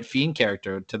Bray Wyatt Fiend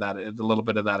character to that, a little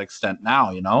bit of that extent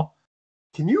now,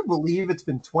 Can you believe it's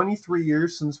been 23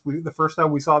 years since the first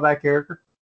time we saw that character?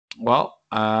 Well,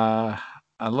 a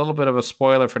little bit of a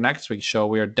spoiler for next week's show.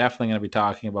 We are definitely going to be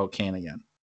talking about Kane again.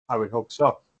 I would hope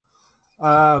so.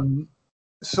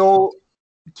 So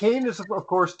Kane is, of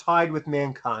course, tied with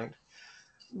Mankind.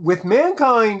 With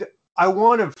Mankind, I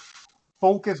want to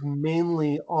focus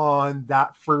mainly on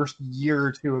that first year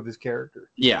or two of his character.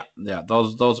 Yeah.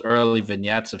 Those early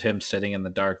vignettes of him sitting in the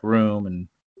dark room and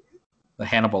the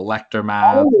Hannibal Lecter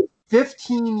mask.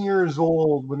 15 years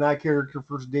old when that character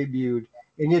first debuted,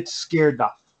 and it scared the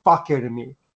fuck out of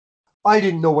me. I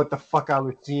didn't know what the fuck I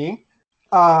was seeing.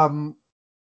 I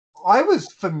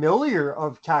was familiar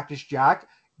of Cactus Jack,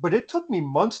 but it took me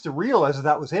months to realize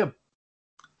that was him.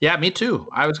 Yeah, me too.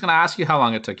 I was going to ask you how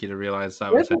long it took you to realize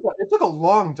that was him. It took a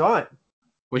long time.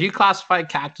 Would you classify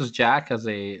Cactus Jack as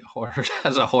a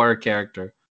horror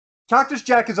character? Cactus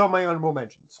Jack is on my honorable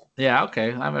mentions. Yeah,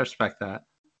 okay. I respect that.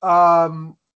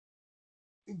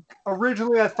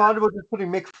 Originally, I thought about just putting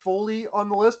Mick Foley on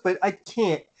the list, but I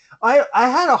can't. I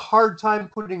had a hard time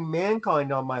putting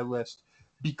Mankind on my list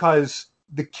because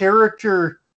the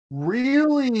character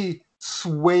really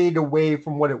swayed away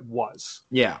from what it was.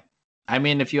 Yeah. I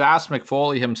mean, if you ask Mick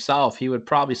Foley himself, he would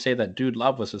probably say that Dude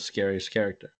Love was his scariest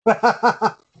character.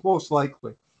 Most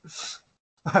likely.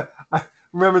 I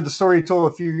remember the story he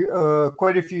told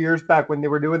quite a few years back when they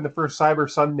were doing the first Cyber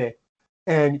Sunday,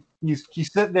 and he's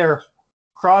sitting there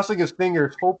crossing his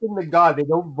fingers, hoping to God they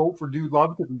don't vote for Dude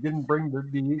Love because he didn't bring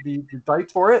the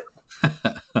dice for it.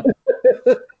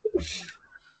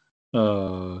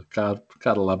 Oh, God,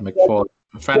 gotta love Mick Foley.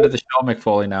 A friend of the show, Mick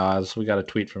Foley. Now, as we got a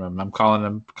tweet from him, I'm calling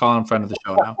him friend of the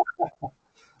show now.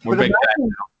 We're big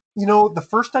imagine, you know, the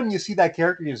first time you see that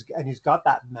character, and he's got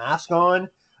that mask on,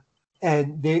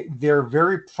 and they're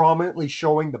very prominently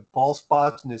showing the bald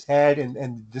spots in his head and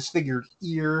the disfigured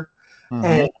ear,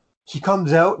 and he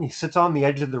comes out and he sits on the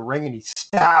edge of the ring and he's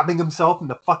stabbing himself in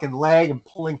the fucking leg and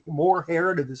pulling more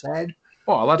hair out of his head.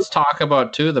 Well, let's talk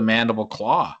about too the mandible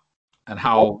claw and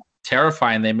how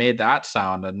terrifying they made that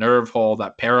sound. A nerve hole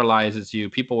that paralyzes you.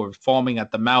 People were foaming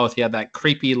at the mouth. He had that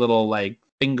creepy little like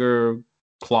finger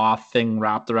cloth thing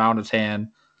wrapped around his hand.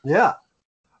 Yeah.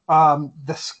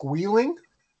 The squealing.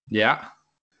 Yeah.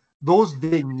 Those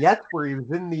vignettes where he was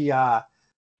in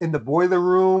the boiler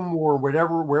room or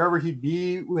wherever he'd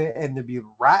be, and there'd be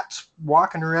rats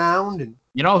walking around. And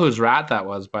you know whose rat that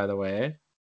was, by the way?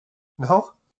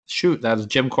 No? Shoot, that was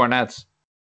Jim Cornette's.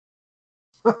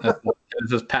 It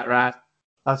was his pet rat.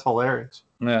 That's hilarious.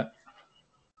 Yeah.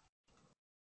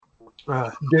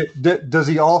 Does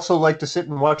he also like to sit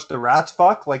and watch the rats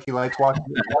fuck like he likes watching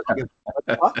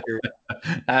fuck?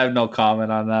 I have no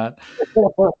comment on that.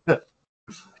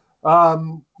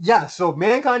 Yeah, so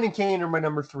Mankind and Kane are my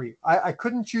number 3. I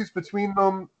couldn't choose between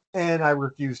them, and I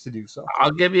refuse to do so.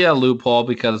 I'll give you a loophole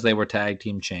because they were tag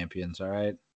team champions, all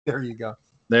right? There you go.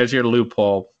 There's your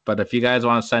loophole. But if you guys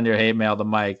want to send your hate mail to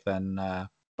Mike, then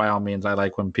by all means, I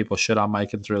like when people shit on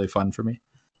Mike. It's really fun for me.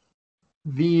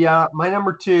 My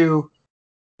number 2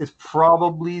 is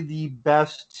probably the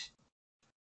best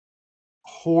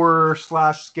horror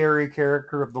 / scary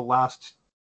character of the last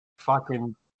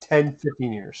fucking 10,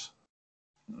 15 years.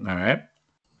 All right.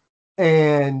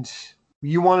 And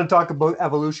you want to talk about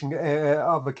evolution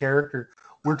of a character.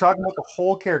 We're talking about the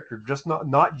whole character, just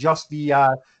not just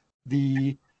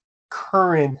the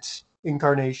current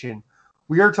incarnation.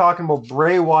 We are talking about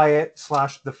Bray Wyatt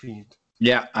 / The Fiend.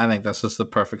 Yeah, I think this is the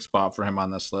perfect spot for him on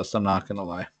this list. I'm not going to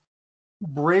lie.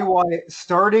 Bray Wyatt,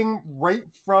 starting right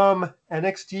from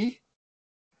NXT,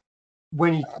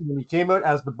 when he came out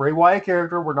as the Bray Wyatt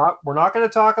character. We're not going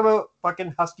to talk about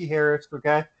fucking Husky Harris,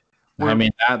 okay? I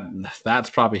mean, that's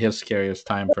probably his scariest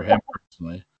time for him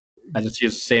personally. I just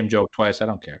use the same joke twice. I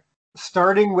don't care.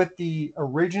 Starting with the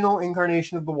original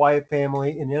incarnation of the Wyatt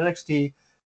family in NXT,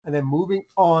 and then moving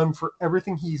on for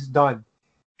everything he's done.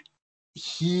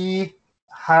 He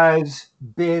has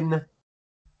been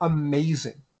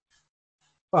amazing.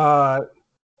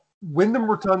 Wyndham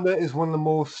Rotunda is one of the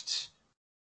most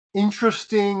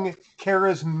interesting,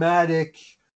 charismatic,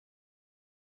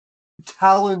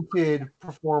 talented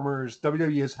performers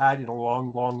WWE has had in a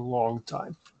long, long, long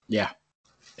time. Yeah.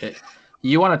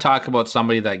 You want to talk about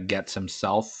somebody that gets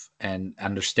himself and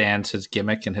understands his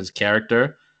gimmick and his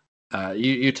character.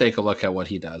 You take a look at what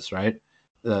he does, right?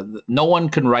 No one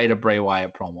can write a Bray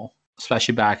Wyatt promo,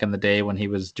 especially back in the day when he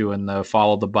was doing the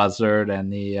follow the buzzard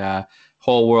and the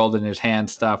whole world in his hand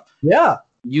stuff. Yeah.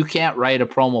 You can't write a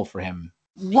promo for him.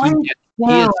 Right he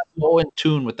is so in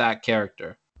tune with that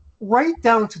character. Right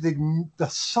down to the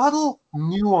subtle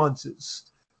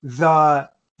nuances, the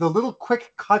little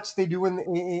quick cuts they do in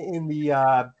the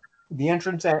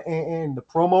entrance and the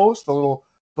promos, the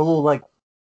little like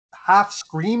half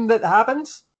scream that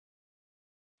happens.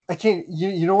 I can't.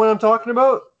 You know what I'm talking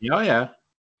about? Oh yeah.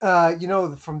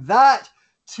 From that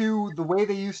to the way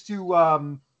they used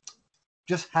to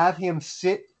just have him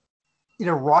sit in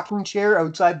a rocking chair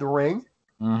outside the ring.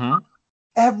 Mm-hmm.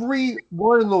 Every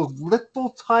one of those little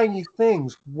tiny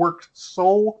things worked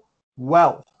so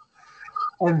well.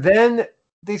 And then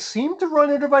they seemed to run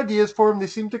out of ideas for him. They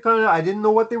seemed to kind of, I didn't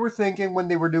know what they were thinking when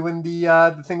they were doing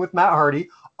the thing with Matt Hardy.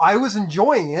 I was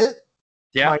enjoying it,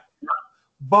 Yeah.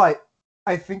 but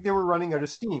I think they were running out of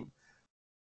steam.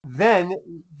 Then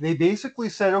they basically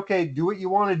said, okay, do what you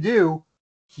want to do.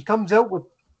 He comes out with,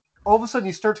 all of a sudden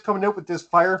he starts coming out with this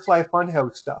Firefly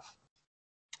Funhouse stuff.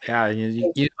 Yeah,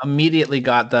 you immediately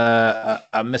got the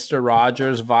Mr.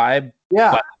 Rogers vibe,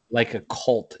 Yeah. but like a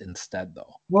cult instead,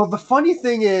 though. Well, the funny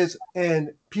thing is,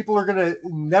 and people are going to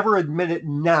never admit it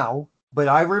now, but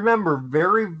I remember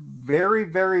very, very,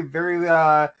 very,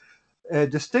 very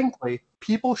distinctly,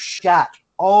 people shat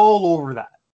all over that.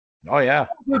 Oh, yeah.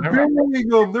 They're burying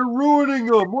them. They're ruining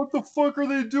them. What the fuck are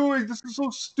they doing? This is so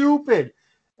stupid.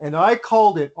 And I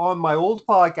called it on my old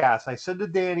podcast. I said to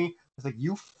Danny, I was like,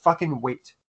 you fucking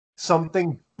wait.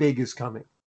 Something big is coming.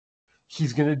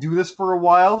 He's going to do this for a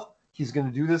while. He's going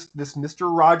to do this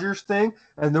Mr. Rogers thing.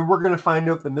 And then we're going to find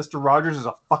out that Mr. Rogers is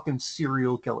a fucking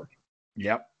serial killer.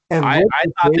 Yep. And I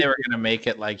thought they were going to make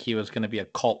it like he was going to be a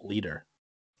cult leader.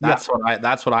 That's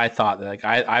what I thought. Like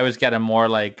I was getting more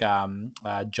like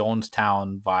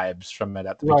Jonestown vibes from it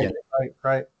at the beginning.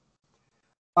 Right.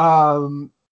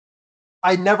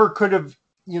 I never could have,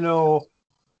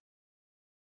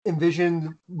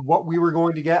 envisioned what we were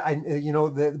going to get.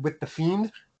 With the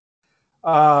Fiend,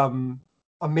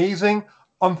 amazing.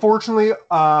 Unfortunately,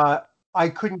 I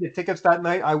couldn't get tickets that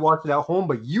night. I watched it at home,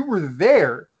 but you were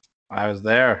there. I was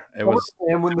there. It was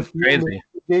crazy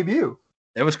debut.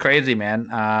 It was crazy, man.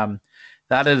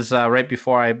 That is right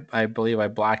before I believe I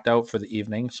blacked out for the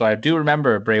evening. So I do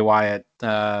remember Bray Wyatt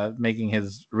making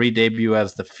his re-debut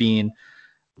as the Fiend.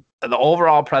 The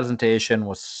overall presentation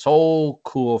was so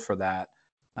cool for that.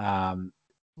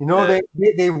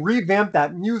 They revamped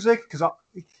that music because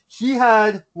he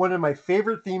had one of my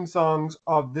favorite theme songs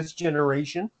of this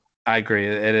generation. I agree.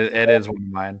 It is one of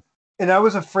mine. And I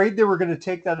was afraid they were going to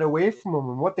take that away from him.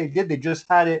 And what they did, they just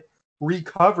had it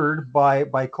recovered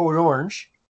by Code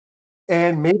Orange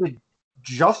and made it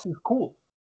just as cool.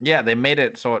 Yeah, they made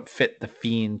it so it fit the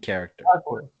Fiend character.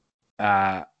 Exactly.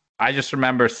 I just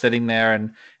remember sitting there,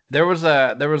 and there was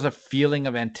a feeling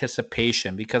of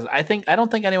anticipation because I don't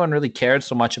think anyone really cared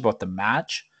so much about the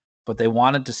match, but they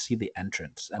wanted to see the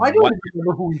entrance. And I don't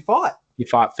remember who he fought. He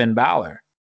fought Finn Balor.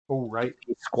 Oh, right.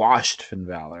 He squashed Finn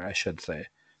Balor, I should say.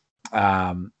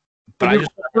 But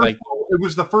it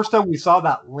was the first time we saw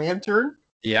that lantern.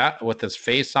 Yeah, with his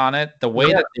face on it. The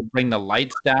way that they bring the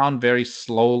lights down very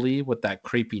slowly with that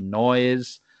creepy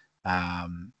noise.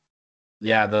 The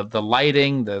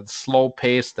lighting, the slow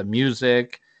pace, the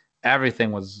music,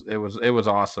 everything was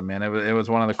awesome, man. It was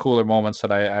one of the cooler moments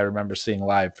that I remember seeing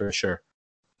live for sure.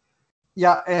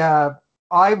 Yeah,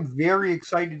 I'm very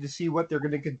excited to see what they're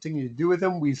going to continue to do with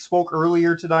him. We spoke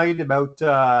earlier tonight about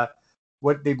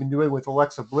what they've been doing with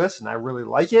Alexa Bliss, and I really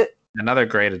like it. Another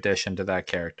great addition to that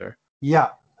character. Yeah.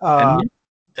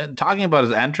 And talking about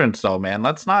his entrance, though, man,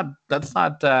 let's not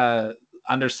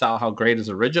undersell how great his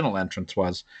original entrance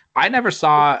was. I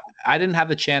didn't have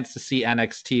the chance to see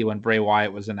NXT when Bray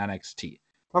Wyatt was in NXT.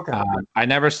 Okay. I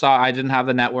didn't have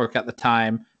the network at the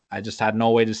time. I just had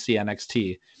no way to see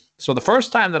NXT. So the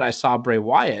first time that I saw Bray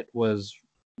Wyatt was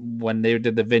when they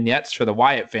did the vignettes for the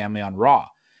Wyatt family on Raw.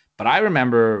 But I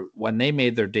remember when they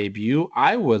made their debut,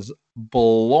 I was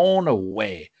blown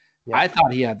away. Yeah. I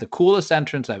thought he had the coolest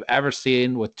entrance I've ever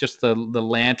seen with just the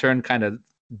lantern kind of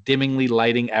dimmingly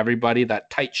lighting everybody,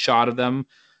 that tight shot of them.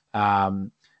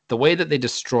 The way that they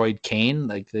destroyed Kane,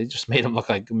 like they just made him look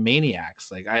like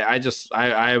maniacs. Like I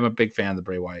am a big fan of the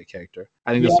Bray Wyatt character.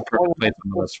 I think this is the perfect place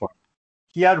on the list for him.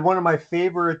 He had one of my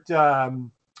favorite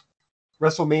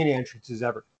WrestleMania entrances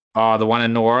ever. The one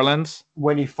in New Orleans?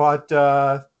 When he fought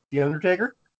The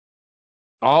Undertaker?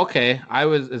 Oh, okay.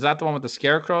 Is that the one with the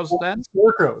scarecrows then?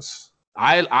 Scarecrows.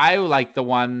 I like the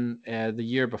one the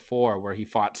year before where he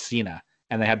fought Cena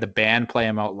and they had the band play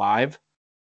him out live.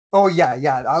 Oh,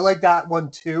 yeah. I like that one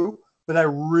too, but I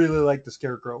really like the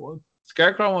Scarecrow one.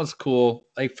 Scarecrow was cool.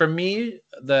 Like for me,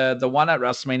 the one at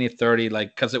WrestleMania 30,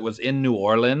 like because it was in New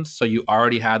Orleans, so you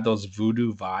already had those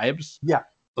voodoo vibes. Yeah.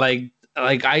 Like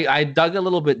I dug a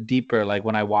little bit deeper, like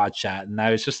when I watched that, and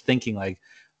I was just thinking, like,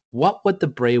 what would the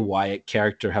Bray Wyatt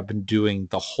character have been doing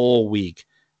the whole week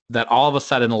that all of a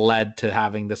sudden led to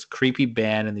having this creepy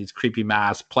band and these creepy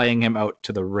masks playing him out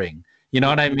to the ring? You know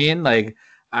what I mean? Like.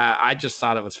 I just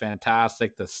thought it was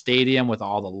fantastic. The stadium with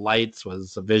all the lights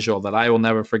was a visual that I will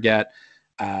never forget.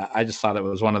 I just thought it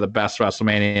was one of the best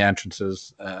WrestleMania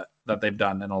entrances that they've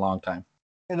done in a long time.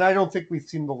 And I don't think we've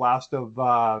seen the last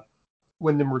of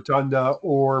Wyndham Rotunda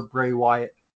or Bray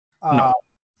Wyatt. No.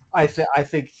 I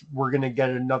think we're going to get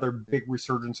another big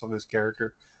resurgence on this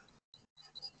character.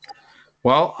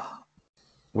 Well,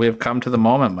 we've come to the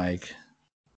moment, Mike.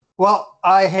 Well,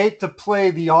 I hate to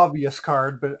play the obvious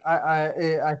card, but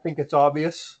I think it's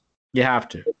obvious You have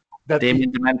to. that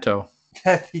Damien Demento.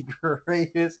 that the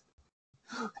greatest.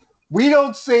 We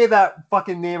don't say that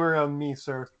fucking name around me,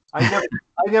 sir. I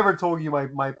never told you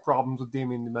my problems with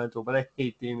Damien Demento, but I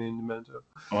hate Damien Demento.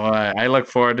 Boy, I look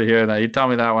forward to hearing that. You tell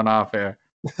me that one off air.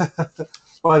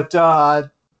 But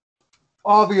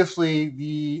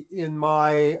obviously, in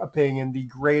my opinion, the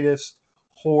greatest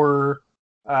horror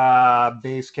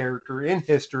base character in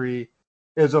history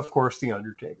is, of course, The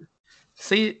Undertaker.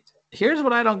 See, here's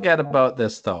what I don't get about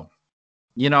this, though.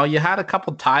 You know, you had a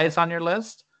couple ties on your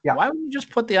list. Yeah. Why wouldn't you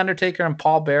just put The Undertaker and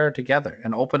Paul Bearer together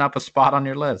and open up a spot on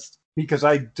your list? Because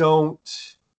I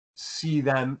don't see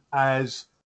them as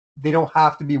they don't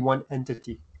have to be one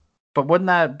entity. But wouldn't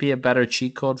that be a better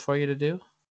cheat code for you to do?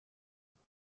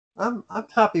 I'm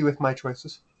happy with my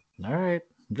choices. All right,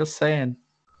 I'm just saying.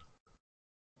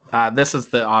 This is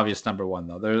the obvious number one,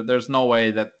 though. There's no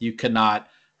way that you cannot,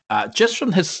 just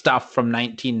from his stuff from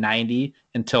 1990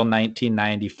 until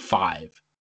 1995.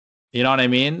 You know what I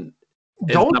mean?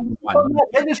 Don't that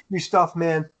industry stuff,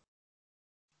 man.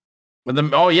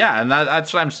 Oh yeah, and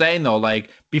that's what I'm saying though. Like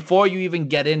before you even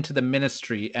get into the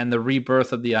ministry and the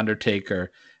rebirth of the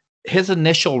Undertaker, his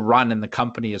initial run in the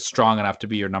company is strong enough to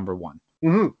be your number one.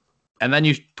 Mm-hmm. And then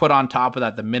you put on top of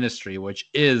that the ministry, which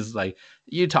is like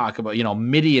you talk about. You know,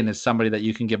 Midian is somebody that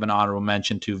you can give an honorable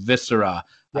mention to. Viscera,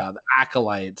 the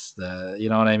Acolytes, you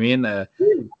know what I mean. A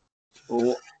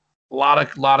lot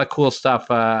of cool stuff.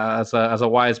 As a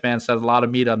wise man says, a lot of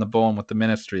meat on the bone with the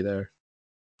ministry there.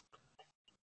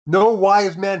 No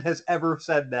wise man has ever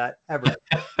said that, ever.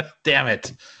 Damn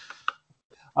it.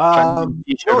 No,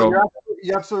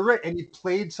 you're absolutely right. And he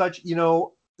played he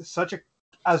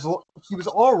was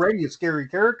already a scary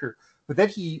character, but then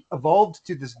he evolved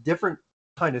to this different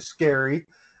kind of scary,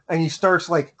 and he starts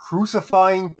like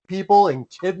crucifying people and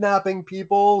kidnapping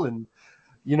people, and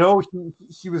he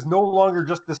was no longer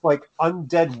just this like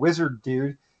undead wizard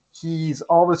dude. He's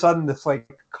all of a sudden this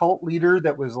like cult leader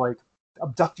that was like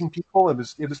abducting people. It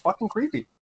was fucking creepy.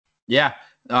 Yeah.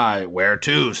 Where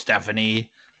to,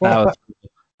 Stephanie? That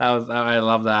was I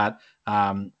love that.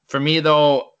 For me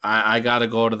though, I gotta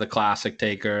go to the classic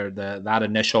Taker, that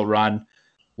initial run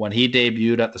when he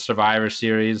debuted at the Survivor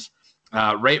Series,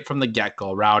 right from the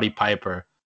get-go. Rowdy Piper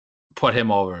put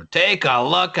him over. Take a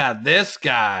look at this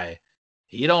guy.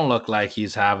 He don't look like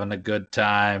he's having a good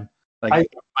time. Like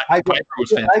Piper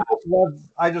was fantastic.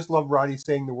 I just love Roddy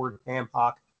saying the word ham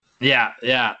hock. Yeah.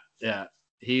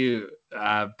 He,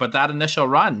 but that initial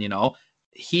run, he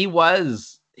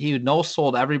no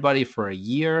sold everybody for a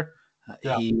year.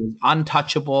 He was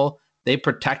untouchable. They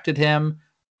protected him.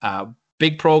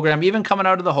 Big program, even coming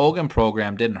out of the Hogan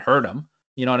program didn't hurt him.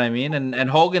 You know what I mean? And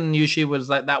Hogan usually was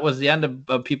like, that was the end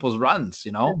of people's runs,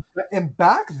 And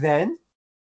back then,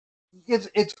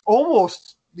 it's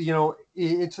almost,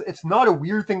 it's not a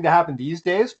weird thing to happen these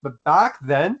days, but back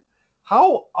then,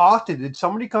 how often did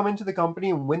somebody come into the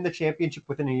company and win the championship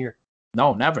within a year?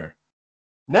 No, never.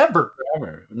 Never.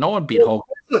 No one beat Hogan.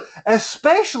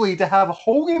 Especially to have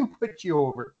Hogan put you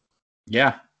over.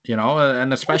 Yeah,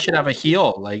 and especially to have a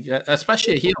heel,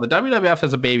 especially a heel. The WWF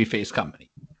is a babyface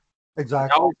company.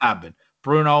 Exactly. It always have been.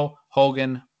 Bruno,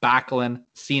 Hogan, Backlund,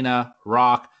 Cena,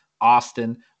 Rock,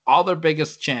 Austin, all their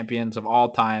biggest champions of all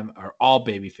time are all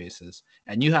babyfaces.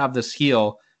 And you have this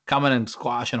heel coming and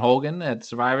squashing Hogan at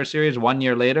Survivor Series 1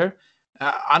 year later.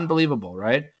 Unbelievable,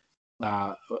 right?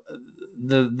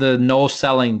 The no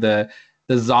selling, the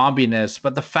zombiness,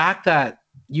 but the fact that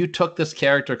you took this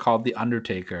character called The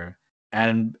Undertaker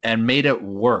and made it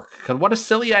work. Because what a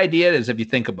silly idea it is if you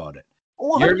think about it.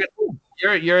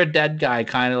 You're a dead guy,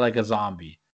 kind of like a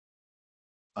zombie.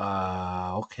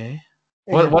 Okay.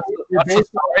 What's the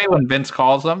story when Vince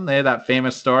calls them? They have that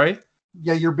famous story.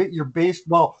 Yeah, you're based.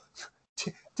 Well,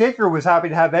 Taker was happy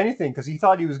to have anything because he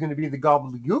thought he was going to be the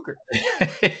gobbledygooker.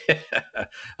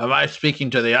 Am I speaking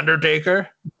to the Undertaker?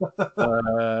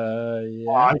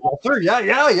 Yeah. Sure.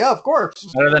 Yeah. Of course.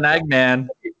 Better than Eggman.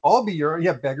 I'll be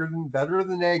better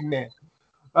than Eggman.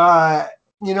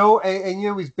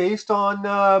 And he's based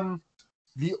on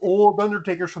the old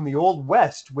Undertakers from the Old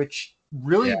West, which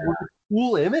really was a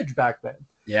cool image back then.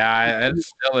 Yeah, it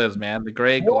still is, man. The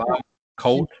gray glove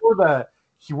coat.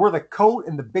 He wore the coat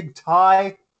and the big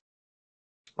tie,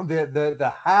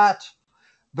 the hat,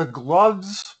 the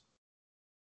gloves,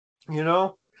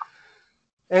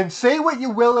 And say what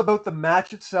you will about the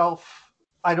match itself,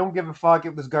 I don't give a fuck.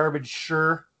 It was garbage,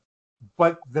 sure,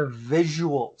 but the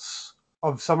visuals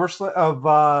of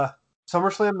SummerSlam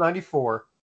 '94.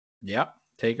 Yep,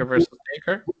 Taker versus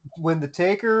Taker. when the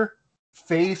Taker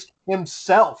faced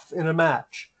himself in a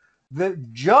match,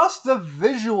 just the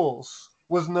visuals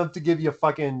was enough to give you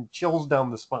fucking chills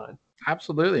down the spine.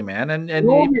 Absolutely, man. And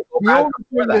the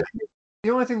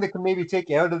only thing that can maybe take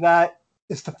you out of that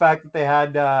is the fact that they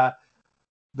had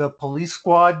the police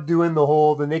squad doing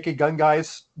the Naked Gun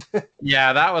guys.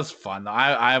 Yeah, that was fun.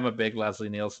 I am a big Leslie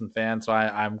Nielsen fan, so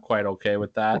I'm quite okay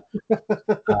with that.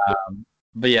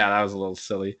 But yeah, that was a little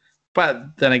silly.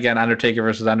 But then again, Undertaker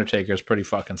versus Undertaker is pretty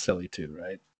fucking silly too,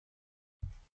 right?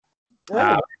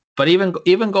 Yeah. But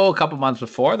even go a couple months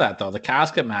before that, though, the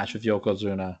casket match with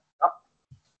Yokozuna,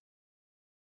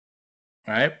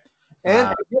 right?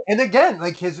 And again,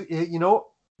 like his,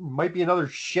 might be another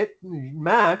shit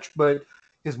match, but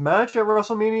his match at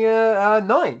WrestleMania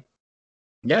 9.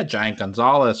 Yeah, Giant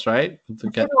Gonzalez, right? To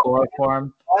get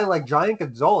chloroform. I like Giant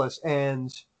Gonzalez,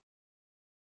 and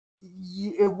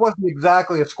it wasn't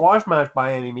exactly a squash match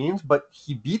by any means, but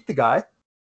he beat the guy.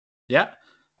 Yeah.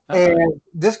 And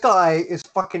this guy is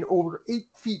fucking over 8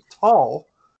 feet tall.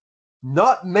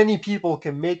 Not many people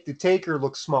can make the Taker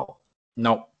look small.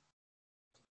 Nope.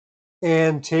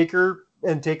 And Taker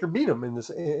beat him in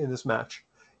this match.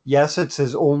 Yes, it's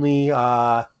his only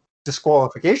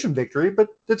disqualification victory, but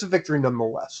it's a victory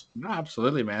nonetheless. No,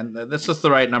 absolutely, man. This is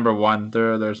the right number one.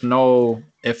 There's no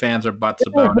ifs, ands, or buts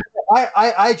about it.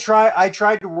 I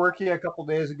tried to work you a couple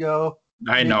days ago.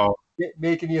 I know,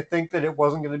 making you think that it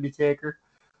wasn't going to be Taker,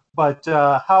 but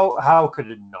how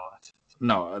could it not?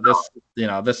 No,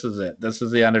 this is it. This is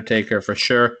the Undertaker for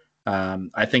sure.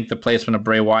 I think the placement of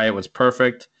Bray Wyatt was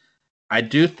perfect. I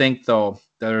do think, though,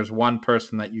 there's one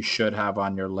person that you should have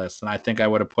on your list, and I think I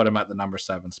would have put him at the number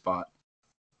 7 spot.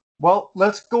 Well,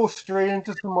 let's go straight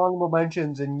into some honorable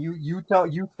mentions, and you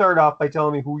start off by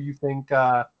telling me who you think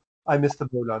I missed the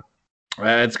vote on.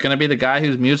 It's going to be the guy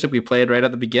whose music we played right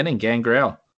at the beginning,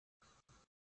 Gangrel.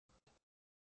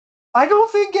 I don't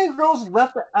think Gangrel's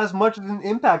left as much of an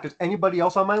impact as anybody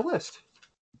else on my list.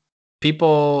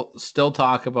 People still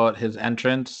talk about his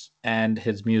entrance and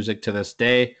his music to this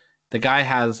day. The guy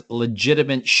has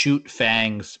legitimate shoot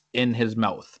fangs in his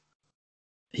mouth.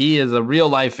 He is a real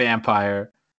life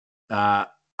vampire. I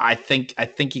think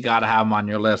you got to have him on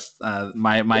your list.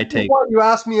 My take. You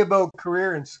asked me about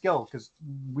career and skill because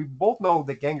we both know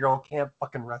that Gangrel can't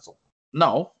fucking wrestle.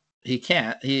 No, he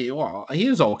can't. He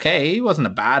was okay. He wasn't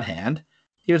a bad hand.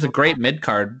 He was a great mid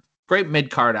card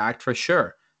act for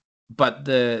sure. But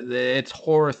it's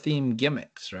horror themed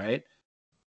gimmicks, right?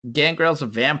 Gangrel's a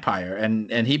vampire,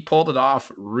 and he pulled it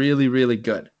off really, really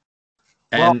good.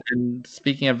 And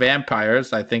speaking of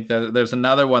vampires, I think that there's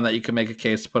another one that you can make a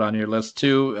case to put on your list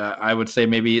too. I would say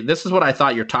maybe this is what I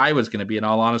thought your tie was going to be, in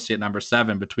all honesty, at number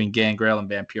 7 between Gangrel and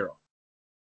Vampiro.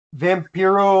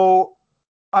 Vampiro,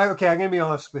 I'm going to be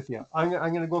honest with you. I'm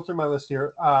going to go through my list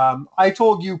here. I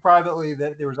told you privately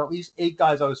that there was at least 8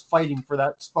 guys I was fighting for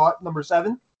that spot, number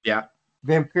 7. Yeah.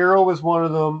 Vampiro was one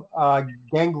of them.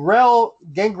 Gangrel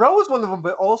was one of them,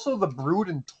 but also the Brood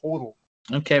in total.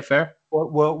 Okay, fair.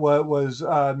 What was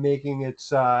making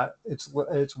its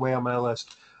way on my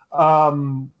list?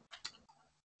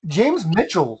 James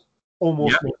Mitchell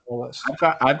almost made my list.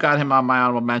 I've got him on my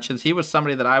honorable mentions. He was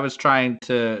somebody that I was trying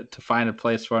to find a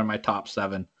place for in my top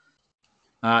 7.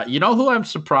 You know who I'm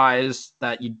surprised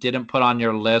that you didn't put on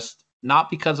your list? Not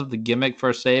because of the gimmick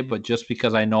per se, but just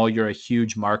because I know you're a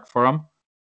huge mark for him.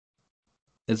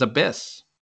 Is Abyss.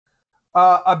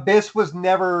 Abyss was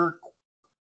never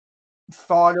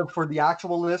thought of for the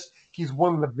actual list. He's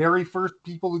one of the very first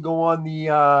people to go on the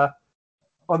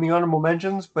honorable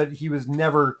mentions, but he was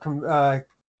never.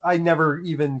 I never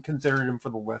even considered him for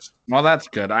the list. Well, that's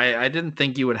good. I didn't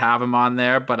think you would have him on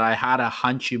there, but I had a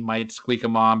hunch you might squeak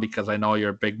him on because I know you're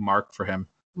a big mark for him.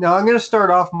 Now I'm going to start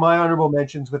off my honorable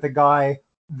mentions with a guy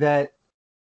that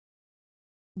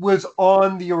was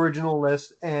on the original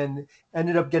list and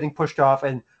ended up getting pushed off,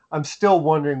 and I'm still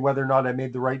wondering whether or not I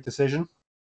made the right decision.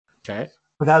 Okay.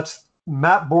 But that's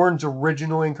Matt Bourne's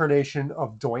original incarnation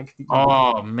of Doink.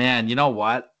 Oh, man. You know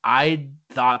what? I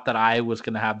thought that I was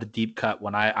going to have the deep cut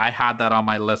when I had that on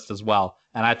my list as well,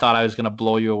 and I thought I was going to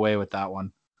blow you away with that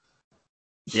one.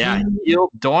 Yeah,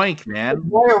 Doink, man.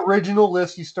 My original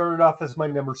list, he started off as my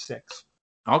number 6.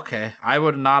 Okay. I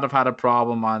would not have had a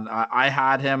problem on... I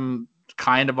had him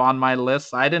kind of on my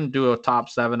list. I didn't do a top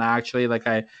 7 actually. Like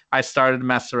I started to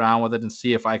mess around with it and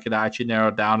see if I could actually narrow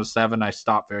it down to 7. I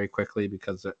stopped very quickly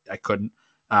because I couldn't.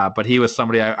 But he was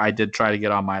somebody I did try to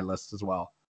get on my list as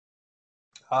well.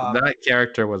 That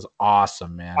character was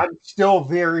awesome, man. I'm still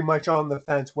very much on the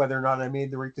fence whether or not I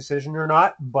made the right decision or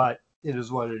not, but it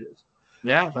is what it is.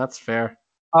 Yeah, that's fair.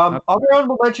 Other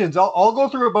honorable mentions. I'll go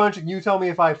through a bunch and you tell me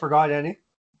if I forgot any.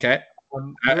 Okay.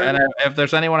 And if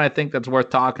there's anyone I think that's worth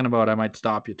talking about, I might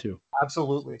stop you too.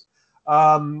 Absolutely.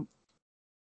 Well,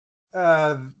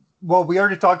 we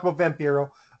already talked about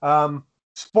Vampiro.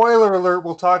 Spoiler alert,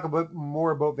 we'll talk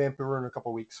more about Vampiro in a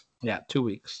couple weeks. Yeah, 2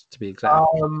 weeks to be exact.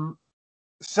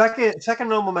 Second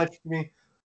normal mention for me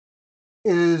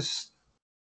is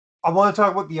I want to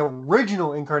talk about the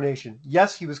original incarnation.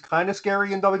 Yes, he was kind of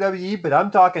scary in WWE, but I'm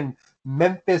talking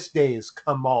Memphis Days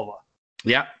Kamala.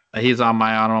 Yeah, he's on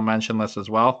my honorable mention list as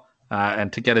well.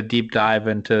 And to get a deep dive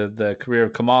into the career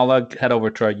of Kamala, head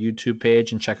over to our YouTube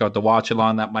page and check out the watch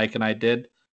along that Mike and I did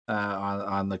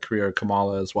on the career of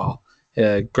Kamala as well.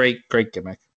 Great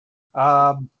gimmick.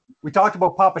 We talked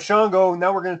about Papa Shango.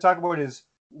 Now we're going to talk about his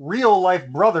real life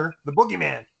brother, the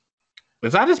Boogeyman.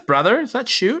 Is that his brother? Is that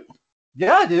Shoot?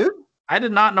 Yeah, dude. I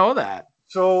did not know that.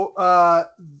 So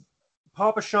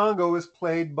Papa Shango is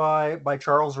played by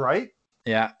Charles Wright.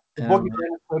 Yeah. The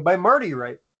Boogeyman is played by Marty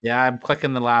Wright. Yeah, I'm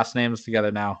clicking the last names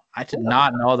together now. I did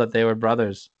not know that they were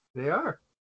brothers. They are.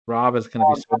 Rob is going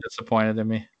to be so disappointed in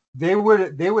me. They would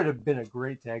have been a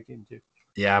great tag team too.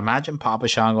 Yeah, imagine Papa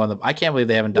Shango on the. I can't believe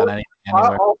they haven't done anything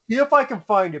anywhere. I'll see if I can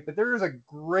find it, but there is a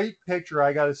great picture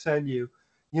I got to send you.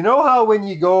 You know how when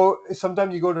you go,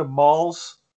 sometimes you go to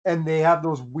malls and they have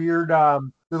those weird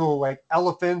little like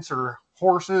elephants or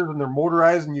horses and they're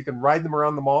motorized and you can ride them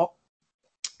around the mall?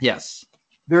 Yes.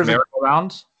 There's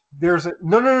merry-go-rounds? There's a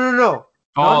no.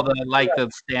 Oh,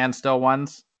 the standstill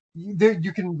ones?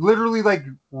 You can literally like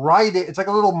ride it. It's like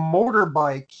a little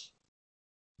motorbike,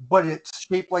 but it's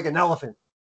shaped like an elephant.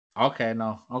 Okay,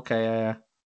 no. Okay, yeah.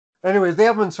 Anyways, they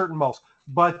have them in certain malls.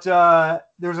 But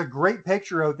there's a great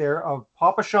picture out there of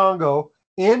Papa Shango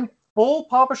in full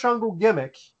Papa Shango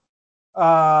gimmick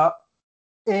and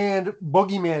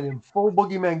Boogeyman in full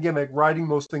Boogeyman gimmick riding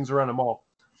those things around a mall.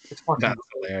 It's fucking That's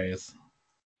hilarious.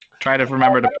 Try to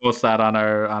remember to post that on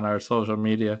our social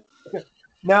media.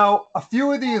 Now, a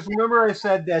few of these, remember I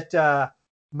said that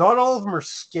not all of them are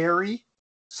scary.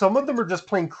 Some of them are just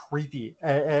plain creepy,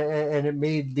 and it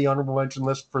made the honorable mention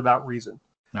list for that reason.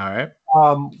 All right.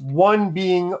 One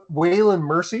being Waylon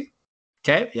Mercy.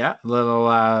 Okay, yeah.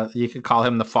 Little, you could call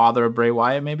him the father of Bray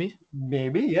Wyatt, maybe?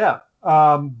 Maybe, yeah.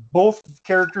 Both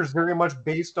characters very much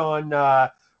based on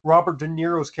Robert De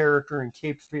Niro's character in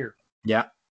Cape Fear. Yeah.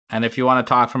 And if you want to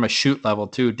talk from a Shoot level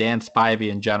too, Dan Spivey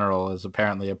in general is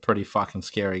apparently a pretty fucking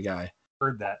scary guy.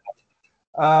 Heard that.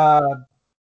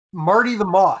 Marty the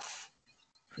Moth.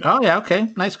 Oh yeah,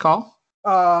 okay, nice call.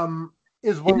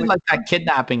 Is one like that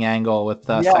Kidnapping angle with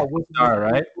Sexy Star,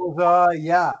 right?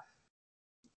 Yeah.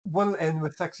 And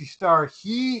with Sexy Star,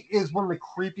 he is one of the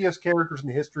creepiest characters in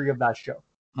the history of that show.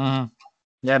 Mm-hmm.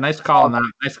 Yeah, nice call on that.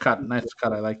 Nice cut.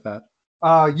 I like that.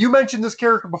 You mentioned this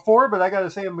character before, but I got to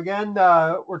say him again.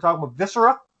 We're talking about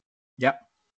Viscera. Yep.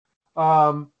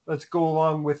 Let's go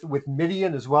along with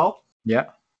Midian as well. Yeah.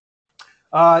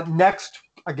 Next,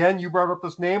 again, you brought up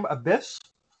this name, Abyss.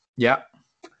 Yeah.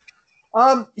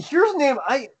 Here's a name.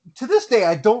 To this day,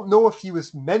 I don't know if he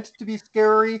was meant to be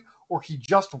scary or he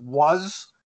just was,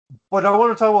 but I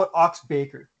want to talk about Ox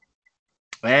Baker.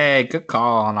 Hey, good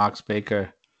call on Ox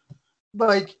Baker.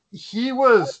 Like, he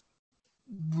was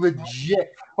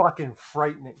legit fucking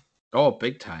frightening. Oh,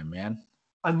 big time, man.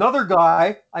 Another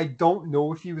guy, I don't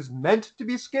know if he was meant to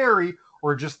be scary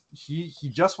or just he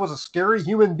just was a scary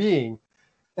human being,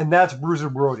 and that's Bruiser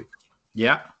Brody.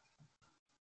 Yeah.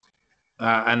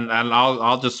 And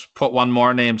I'll just put one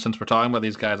more name since we're talking about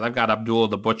these guys. I've got Abdul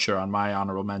the Butcher on my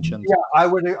honorable mentions. Yeah, I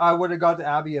would have got to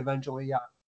Abby eventually. Yeah.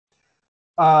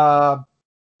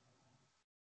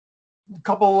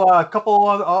 Couple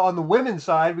on the women's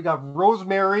side, we got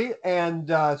Rosemary and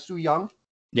Su Yung.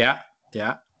 Yeah.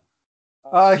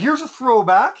 Here's a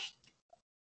throwback.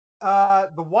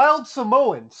 The Wild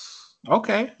Samoans.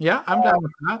 Okay, yeah, I'm down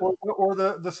with that. Or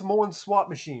the Samoan SWAT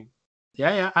machine.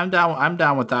 Yeah, I'm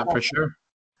down with that for sure.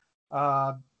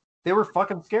 They were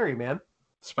fucking scary, man.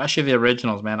 Especially the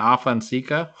originals, man. Alpha and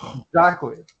Sika.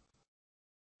 Exactly.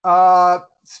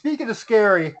 Speaking of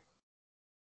scary,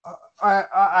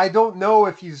 I don't know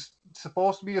if he's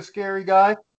supposed to be a scary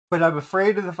guy, but I'm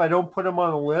afraid that if I don't put him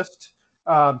on the list,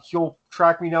 he'll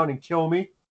track me down and kill me.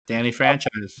 Danny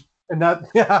Franchise. And that,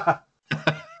 yeah.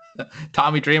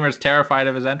 Tommy Dreamer's terrified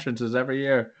of his entrances every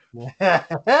year.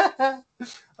 No,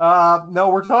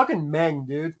 we're talking Meng,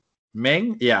 dude.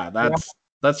 Meng? Yeah,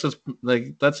 let's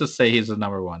just say he's the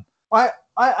number one.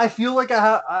 I feel like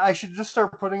I should just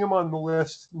start putting him on the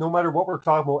list no matter what we're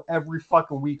talking about every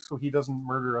fucking week so he doesn't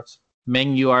murder us.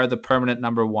 Meng, you are the permanent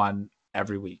number one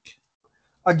every week.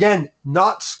 Again,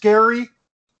 not scary,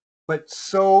 but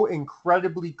so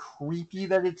incredibly creepy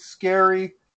that it's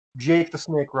scary. Jake the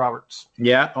Snake Roberts.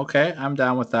 Yeah, okay, I'm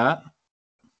down with that.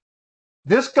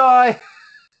 This guy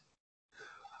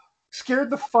scared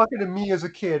the fuck out of me as a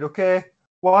kid, okay?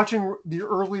 Watching the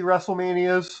early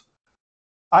WrestleManias,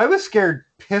 I was scared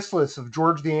pissless of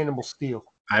George the Animal Steel.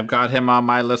 I've got him on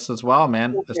my list as well,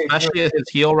 man. Okay, Especially his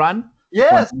heel run.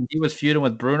 Yes. When he was feuding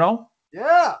with Bruno.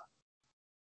 Yeah.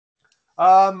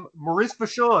 Maurice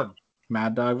Vachon.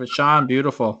 Mad Dog Vachon,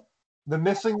 beautiful. The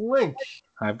Missing Link.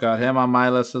 I've got him on my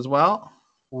list as well.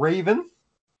 Raven.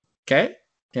 Okay,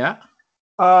 yeah.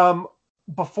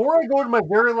 Before I go to my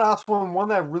very last one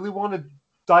that I really want to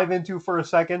dive into for a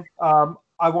second,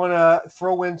 I want to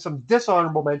throw in some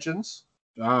dishonorable mentions.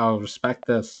 Oh, respect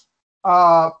this.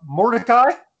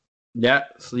 Mordecai. Yeah,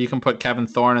 so you can put Kevin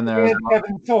Thorne in there. And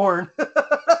Kevin Thorne.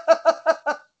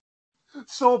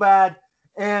 So bad.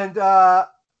 And I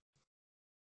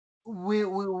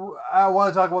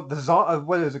want to talk about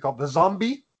what is it called? The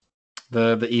Zombie.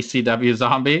 The ECW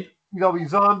Zombie. ECW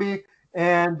Zombie.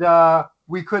 And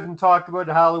we couldn't talk about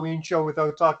the Halloween show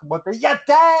without talking about the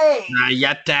Yeti.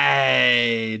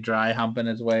 Yeti, dry humping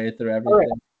his way through everything.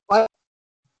 Right.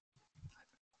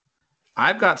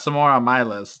 I've got some more on my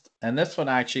list, and this one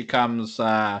actually comes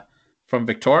from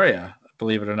Victoria.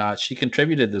 Believe it or not, she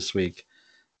contributed this week.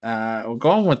 We're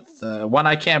going with one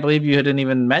I can't believe you didn't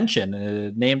even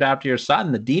mention, named after your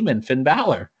son, the Demon, Finn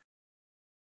Balor.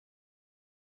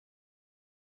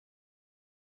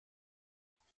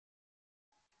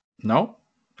 No?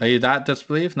 Are you that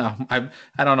disbelieved? No, I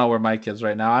don't know where Mike is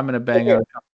right now. I'm going to bang out.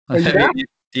 Are you there?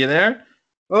 You there?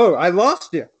 Oh, I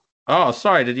lost you. Oh,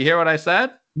 sorry. Did you hear what I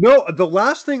said? No, the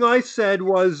last thing I said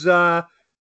was there's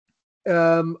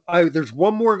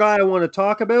one more guy I want to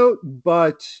talk about,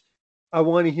 but I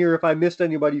want to hear if I missed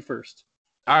anybody first.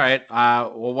 All right.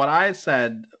 Well, what I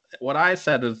said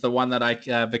is the one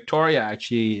that Victoria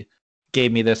actually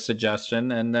gave me this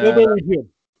suggestion, and Hillbilly Jim.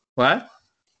 What?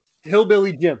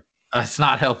 Hillbilly Jim. It's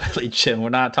not Hillbilly Jim. We're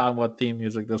not talking about theme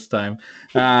music this time.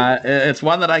 It's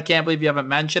one that I can't believe you haven't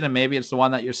mentioned, and maybe it's the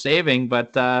one that you're saving,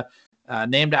 but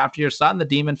named after your son, the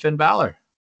Demon Finn Balor.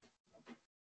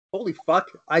 Holy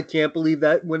fuck. I can't believe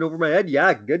that went over my head.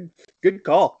 Yeah, good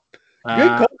call.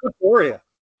 Good call, Victoria.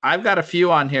 I've got a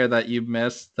few on here that you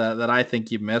missed, that I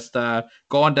think you missed.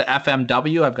 Going to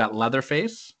FMW, I've got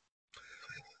Leatherface.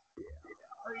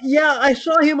 Yeah, I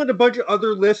saw him on a bunch of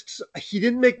other lists. He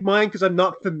didn't make mine because I'm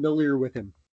not familiar with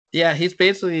him. Yeah, he's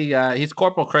basically he's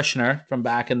Corporal Krishner from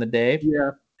back in the day.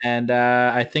 Yeah. And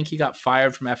I think he got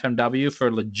fired from FMW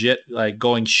for legit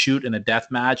going shoot in a death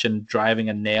match and driving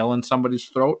a nail in somebody's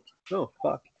throat. Oh,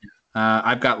 fuck.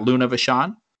 I've got Luna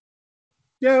Vachon.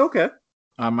 Yeah, okay.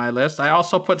 On my list. I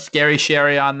also put Scary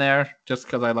Sherry on there just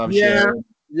because I love Sherry.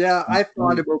 Yeah, I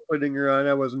thought about putting her on.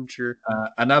 I wasn't sure.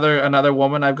 Another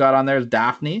woman I've got on there is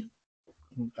Daphne.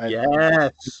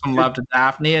 Yes. Some love to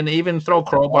Daphne, and even throw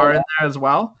Crowbar in there as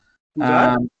well.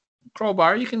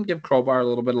 Crowbar, you can give Crowbar a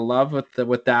little bit of love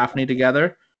with Daphne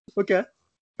together. Okay.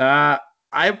 I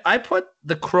put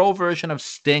the Crow version of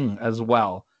Sting as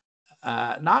well.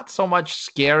 Not so much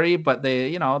scary, but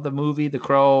the movie The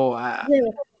Crow. I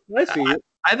see it.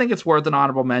 I think it's worth an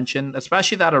honorable mention,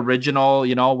 especially that original,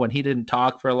 when he didn't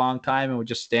talk for a long time and would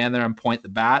just stand there and point the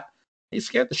bat. He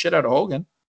scared the shit out of Hogan.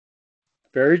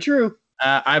 Very true.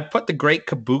 I put the Great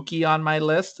Kabuki on my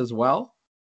list as well.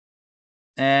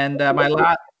 And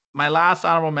my last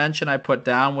honorable mention I put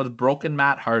down was Broken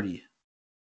Matt Hardy.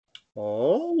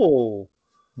 Oh.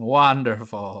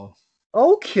 Wonderful.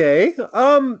 Okay.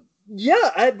 Yeah,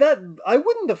 I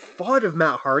wouldn't have thought of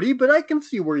Matt Hardy, but I can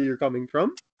see where you're coming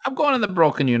from. I'm going in the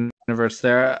broken universe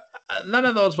there. None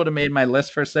of those would have made my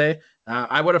list per se.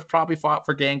 I would have probably fought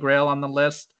for Gangrel on the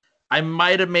list. I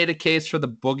might have made a case for the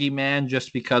Boogeyman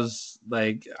just because,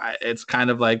 it's kind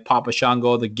of like Papa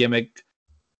Shango. The gimmick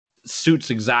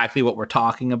suits exactly what we're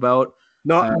talking about.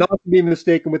 Not to be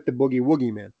mistaken with the Boogie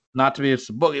Woogie Man. Not to be it's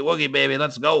Boogie Woogie, baby.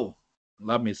 Let's go.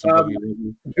 Love me some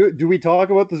Boogie Woogie. Do we talk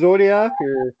about the Zodiac?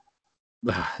 Or?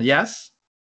 Yes.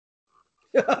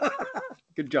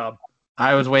 Good job.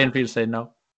 I was waiting for you to say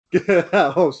no.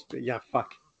 Oh, yeah,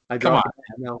 fuck. Come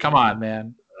on,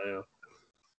 man. I know.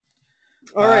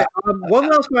 All right. One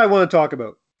last one I want to talk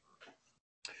about.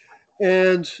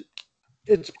 And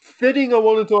it's fitting I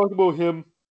want to talk about him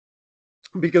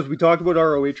because we talked about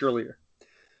ROH earlier.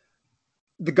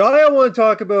 The guy I want to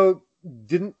talk about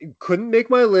couldn't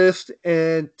make my list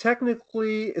and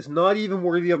technically is not even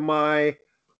worthy of my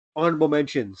honorable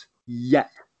mentions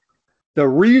yet. The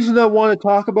reason I want to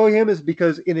talk about him is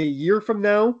because in a year from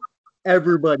now,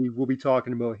 everybody will be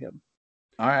talking about him.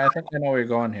 All right, I think I know where you're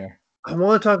going here. I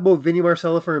want to talk about Vinny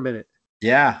Marcella for a minute.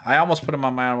 Yeah, I almost put him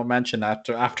on my honorable mention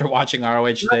after watching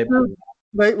ROH today.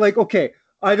 Like okay,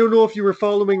 I don't know if you were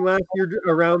following last year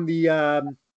around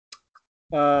the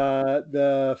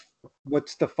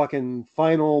what's the fucking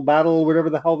final battle, whatever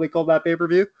the hell they call that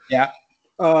pay-per-view. Yeah.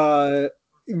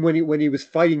 When he was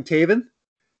fighting Taven,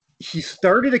 he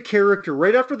started a character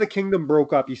right after the Kingdom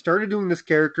broke up. He started doing this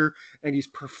character, and he's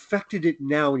perfected it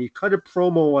now. And he cut a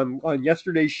promo on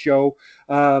yesterday's show,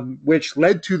 which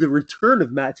led to the return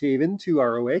of Matt Taven to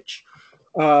ROH.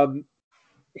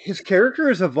 His character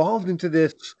has evolved into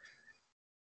this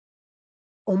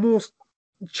almost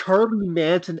Charlie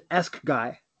Manson-esque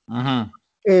guy.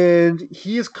 Mm-hmm. And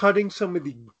he is cutting some of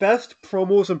the best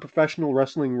promos in professional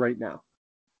wrestling right now.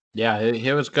 Yeah,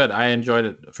 he was good. I enjoyed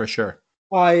it for sure.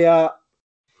 I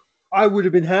would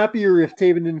have been happier if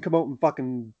Taven didn't come out and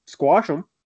fucking squash him.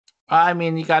 I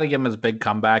mean, you got to give him his big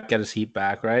comeback, get his heat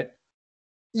back, right?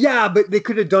 Yeah, but they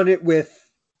could have done it with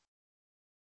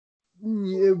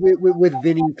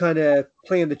Vinny kind of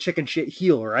playing the chicken shit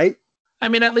heel, right? I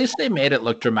mean, at least they made it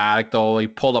look dramatic, though. He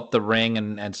pulled up the ring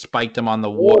and spiked him on the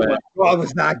wood. Oh, it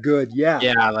was that good, yeah.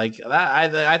 Yeah, like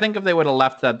that. I think if they would have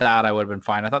left at that, I would have been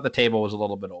fine. I thought the table was a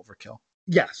little bit overkill.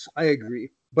 Yes, I agree.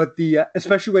 But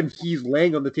especially when he's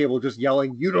laying on the table just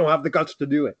yelling, "You don't have the guts to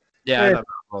do it." Yeah,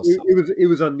 it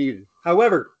was unneeded.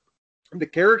 However, the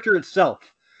character itself,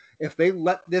 if they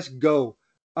let this go,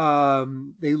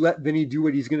 they let Vinny do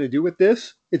what he's going to do with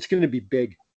this, it's going to be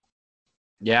big.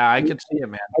 Yeah, I could see it,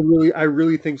 man. I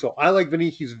really think so. I like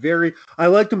Vinny. I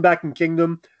liked him back in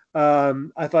Kingdom.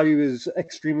 I thought he was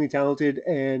extremely talented,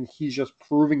 and he's just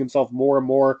proving himself more and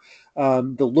more.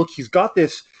 The look he's got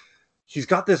this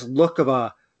look of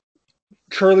a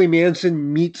Charlie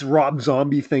Manson meets Rob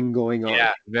Zombie thing going on.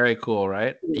 Yeah, very cool,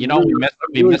 right? You know, we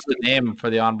missed the name for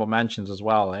the honorable mentions as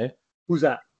well, eh? Who's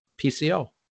that? PCO.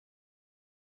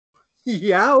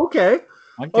 Yeah, okay.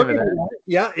 I'll give it that.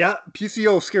 Yeah.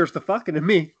 PCO scares the fucking of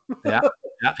me. Yeah,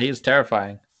 he's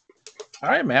terrifying. All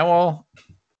right, man. Well,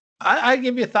 I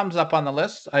give you a thumbs up on the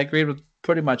list. I agreed with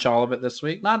pretty much all of it this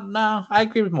week. I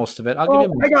agree with most of it. I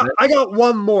got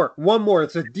one more.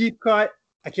 It's a deep cut.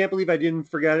 I can't believe I didn't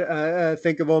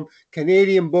think of him.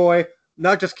 Canadian boy,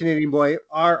 not just Canadian boy,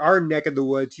 our neck of the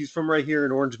woods. He's from right here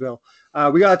in Orangeville.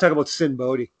 We got to talk about Sin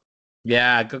Bodhi.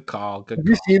 Yeah, good call. Have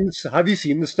you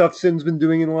seen the stuff Sin's been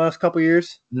doing in the last couple of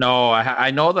years? No, I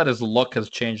know that his look has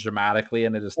changed dramatically,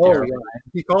 and it is terrifying. Yeah.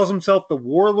 He calls himself the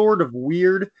Warlord of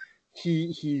Weird.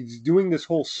 He's doing this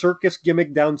whole circus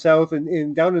gimmick down south,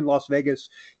 and down in Las Vegas,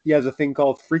 he has a thing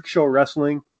called Freak Show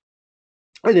Wrestling,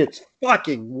 and it's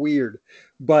fucking weird,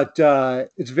 but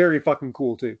it's very fucking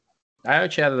cool too. I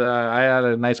actually had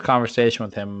a nice conversation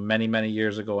with him many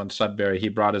years ago in Sudbury. He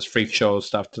brought his freak show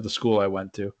stuff to the school I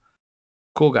went to.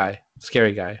 Cool guy,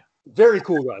 scary guy. Very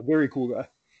cool guy.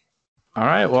 All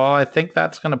right, well, I think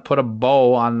that's going to put a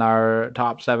bow on our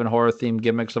top 7 horror-themed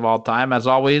gimmicks of all time. As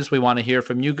always, we want to hear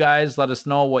from you guys. Let us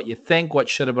know what you think, what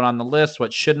should have been on the list,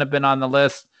 what shouldn't have been on the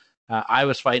list. I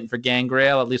was fighting for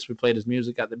Gangrel. At least we played his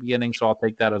music at the beginning, so I'll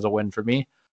take that as a win for me.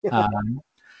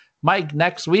 Mike,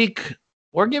 next week,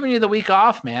 we're giving you the week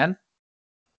off, man.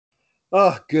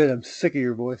 Oh, good. I'm sick of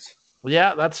your voice.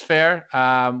 Yeah, that's fair.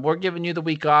 We're giving you the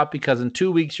week off because in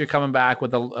 2 weeks you're coming back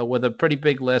with a pretty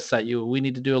big list that we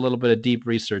need to do a little bit of deep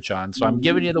research on. So I'm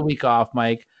giving you the week off,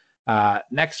 Mike.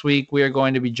 Next week we are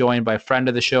going to be joined by friend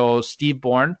of the show, Steve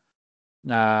Bourne.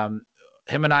 Him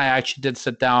and I actually did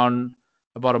sit down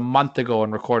about a month ago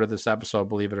and recorded this episode,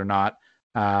 believe it or not.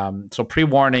 So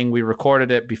pre-warning, we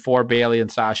recorded it before Bailey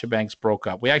and Sasha Banks broke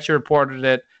up. We actually reported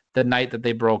it the night that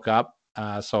they broke up.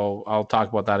 So I'll talk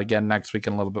about that again next week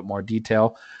in a little bit more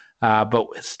detail. But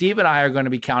Steve and I are going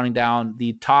to be counting down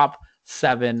the top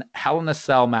 7 Hell in a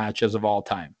Cell matches of all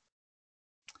time.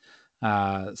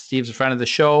 Steve's a friend of the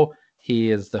show.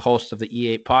 He is the host of the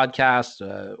E8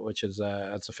 podcast, which is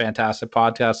it's a fantastic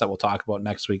podcast that we'll talk about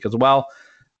next week as well.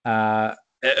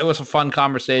 It was a fun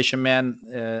conversation,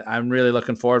 man. I'm really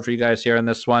looking forward for you guys hearing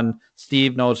this one.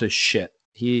 Steve knows his shit.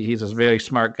 He's a very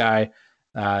smart guy.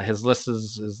 His list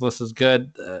is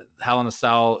good. Hell in a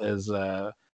Cell is,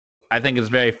 I think, is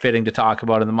very fitting to talk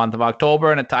about in the month of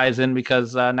October, and it ties in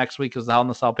because next week is the Hell in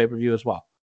a Cell pay-per-view as well.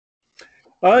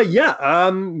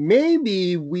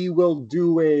 Maybe we will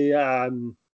do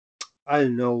an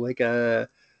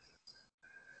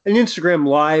Instagram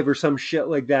live or some shit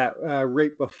like that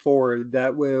right before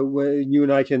that, where you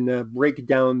and I can break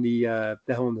down the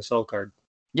Hell in a Cell card.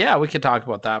 Yeah, we could talk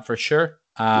about that for sure.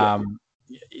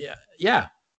 Yeah.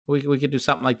 We could do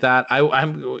something like that.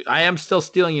 I am still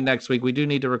stealing you next week. We do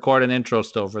need to record an intro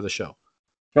still for the show.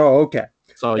 Oh, okay.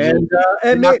 So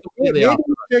maybe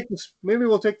maybe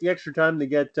we'll take the extra time to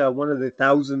get one of the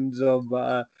thousands of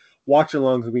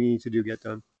watch-alongs we need to get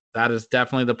done. That is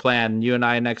definitely the plan. You and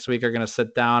I next week are going to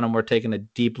sit down and we're taking a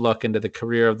deep look into the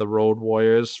career of the Road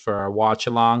Warriors for our watch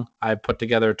along. I put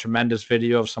together a tremendous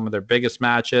video of some of their biggest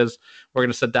matches. We're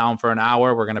going to sit down for an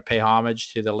hour. We're going to pay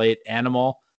homage to the late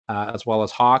Animal as well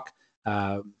as Hawk.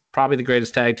 Probably the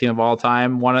greatest tag team of all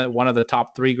time. One of the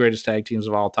top 3 greatest tag teams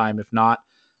of all time, if not.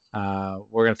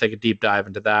 We're going to take a deep dive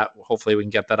into that. Hopefully we can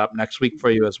get that up next week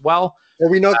for you as well. Are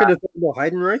we not going to talk about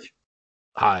Heidenreich?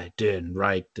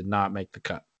 Heidenreich did not make the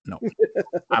cut. No,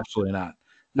 absolutely not.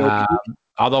 No,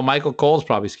 although Michael Cole's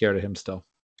probably scared of him still.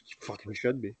 He fucking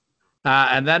should be.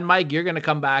 And then, Mike, you're going to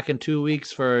come back in 2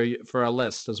 weeks for a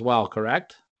list as well,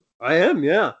 correct? I am,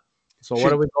 yeah. So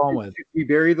what are we going with? Should we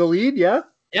bury the lead, yeah?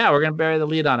 Yeah, we're going to bury the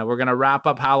lead on it. We're going to wrap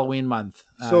up Halloween month.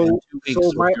 So 2 weeks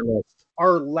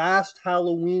our last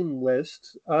Halloween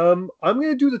list, I'm going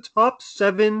to do the top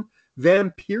 7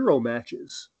 Vampiro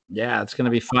matches. Yeah, it's going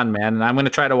to be fun, man. And I'm going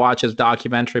to try to watch his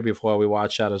documentary before we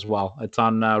watch that as well. It's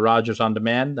on Rogers On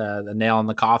Demand, The Nail in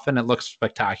the Coffin. It looks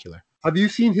spectacular. Have you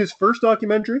seen his first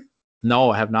documentary?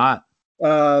 No, I have not.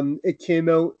 It came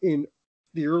out in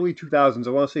the early 2000s. I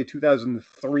want to say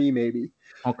 2003, maybe.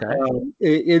 Okay.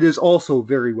 It is also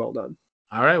very well done.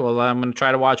 All right. Well, I'm going to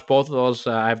try to watch both of those.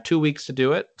 I have 2 weeks to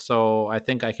do it, so I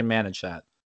think I can manage that.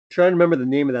 Try to remember the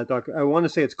name of that doc. I want to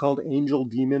say it's called Angel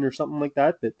Demon or something like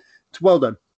that, but it's well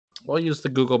done. We'll use the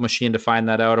Google machine to find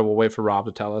that out, or we'll wait for Rob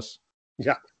to tell us.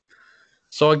 Yeah.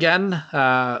 So again,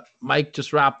 Mike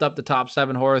just wrapped up the top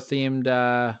 7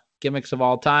 horror-themed gimmicks of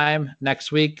all time.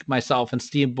 Next week, myself and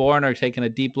Steve Bourne are taking a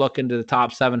deep look into the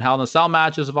top 7 Hell in a Cell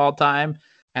matches of all time.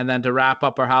 And then to wrap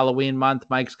up our Halloween month,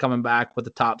 Mike's coming back with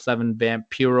the top 7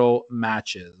 Vampiro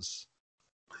matches.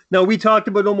 Now, we talked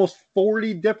about almost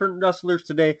 40 different wrestlers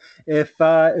today.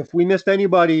 If we missed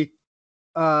anybody,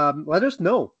 let us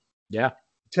know. Yeah.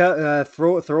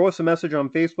 Throw us a message on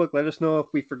Facebook. Let us know if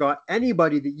we forgot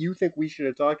anybody that you think we should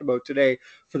have talked about today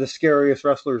for the scariest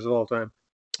wrestlers of all time.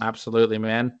 Absolutely,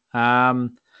 man. I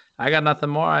got nothing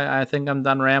more. I think I'm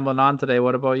done rambling on today.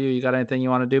 What about you? You got anything you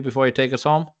want to do before you take us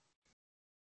home?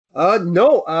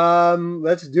 No.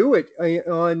 Let's do it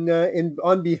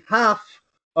on behalf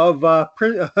of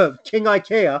King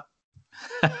Ikea.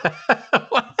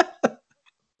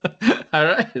 All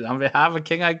right, on behalf of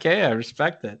King Ikea, I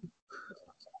respect it.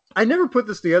 I never put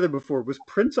this together before. Was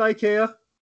Prince Ikea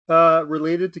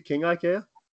related to King Ikea?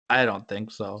 I don't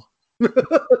think so.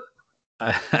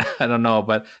 I don't know,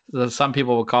 but some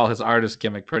people will call his artist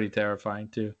gimmick pretty terrifying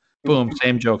too. Boom,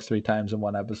 same joke 3 times in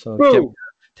one episode.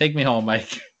 Take me home,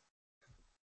 Mike.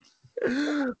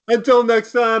 Until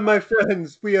next time, my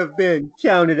friends, we have been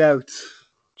counted out.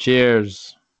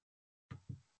 Cheers.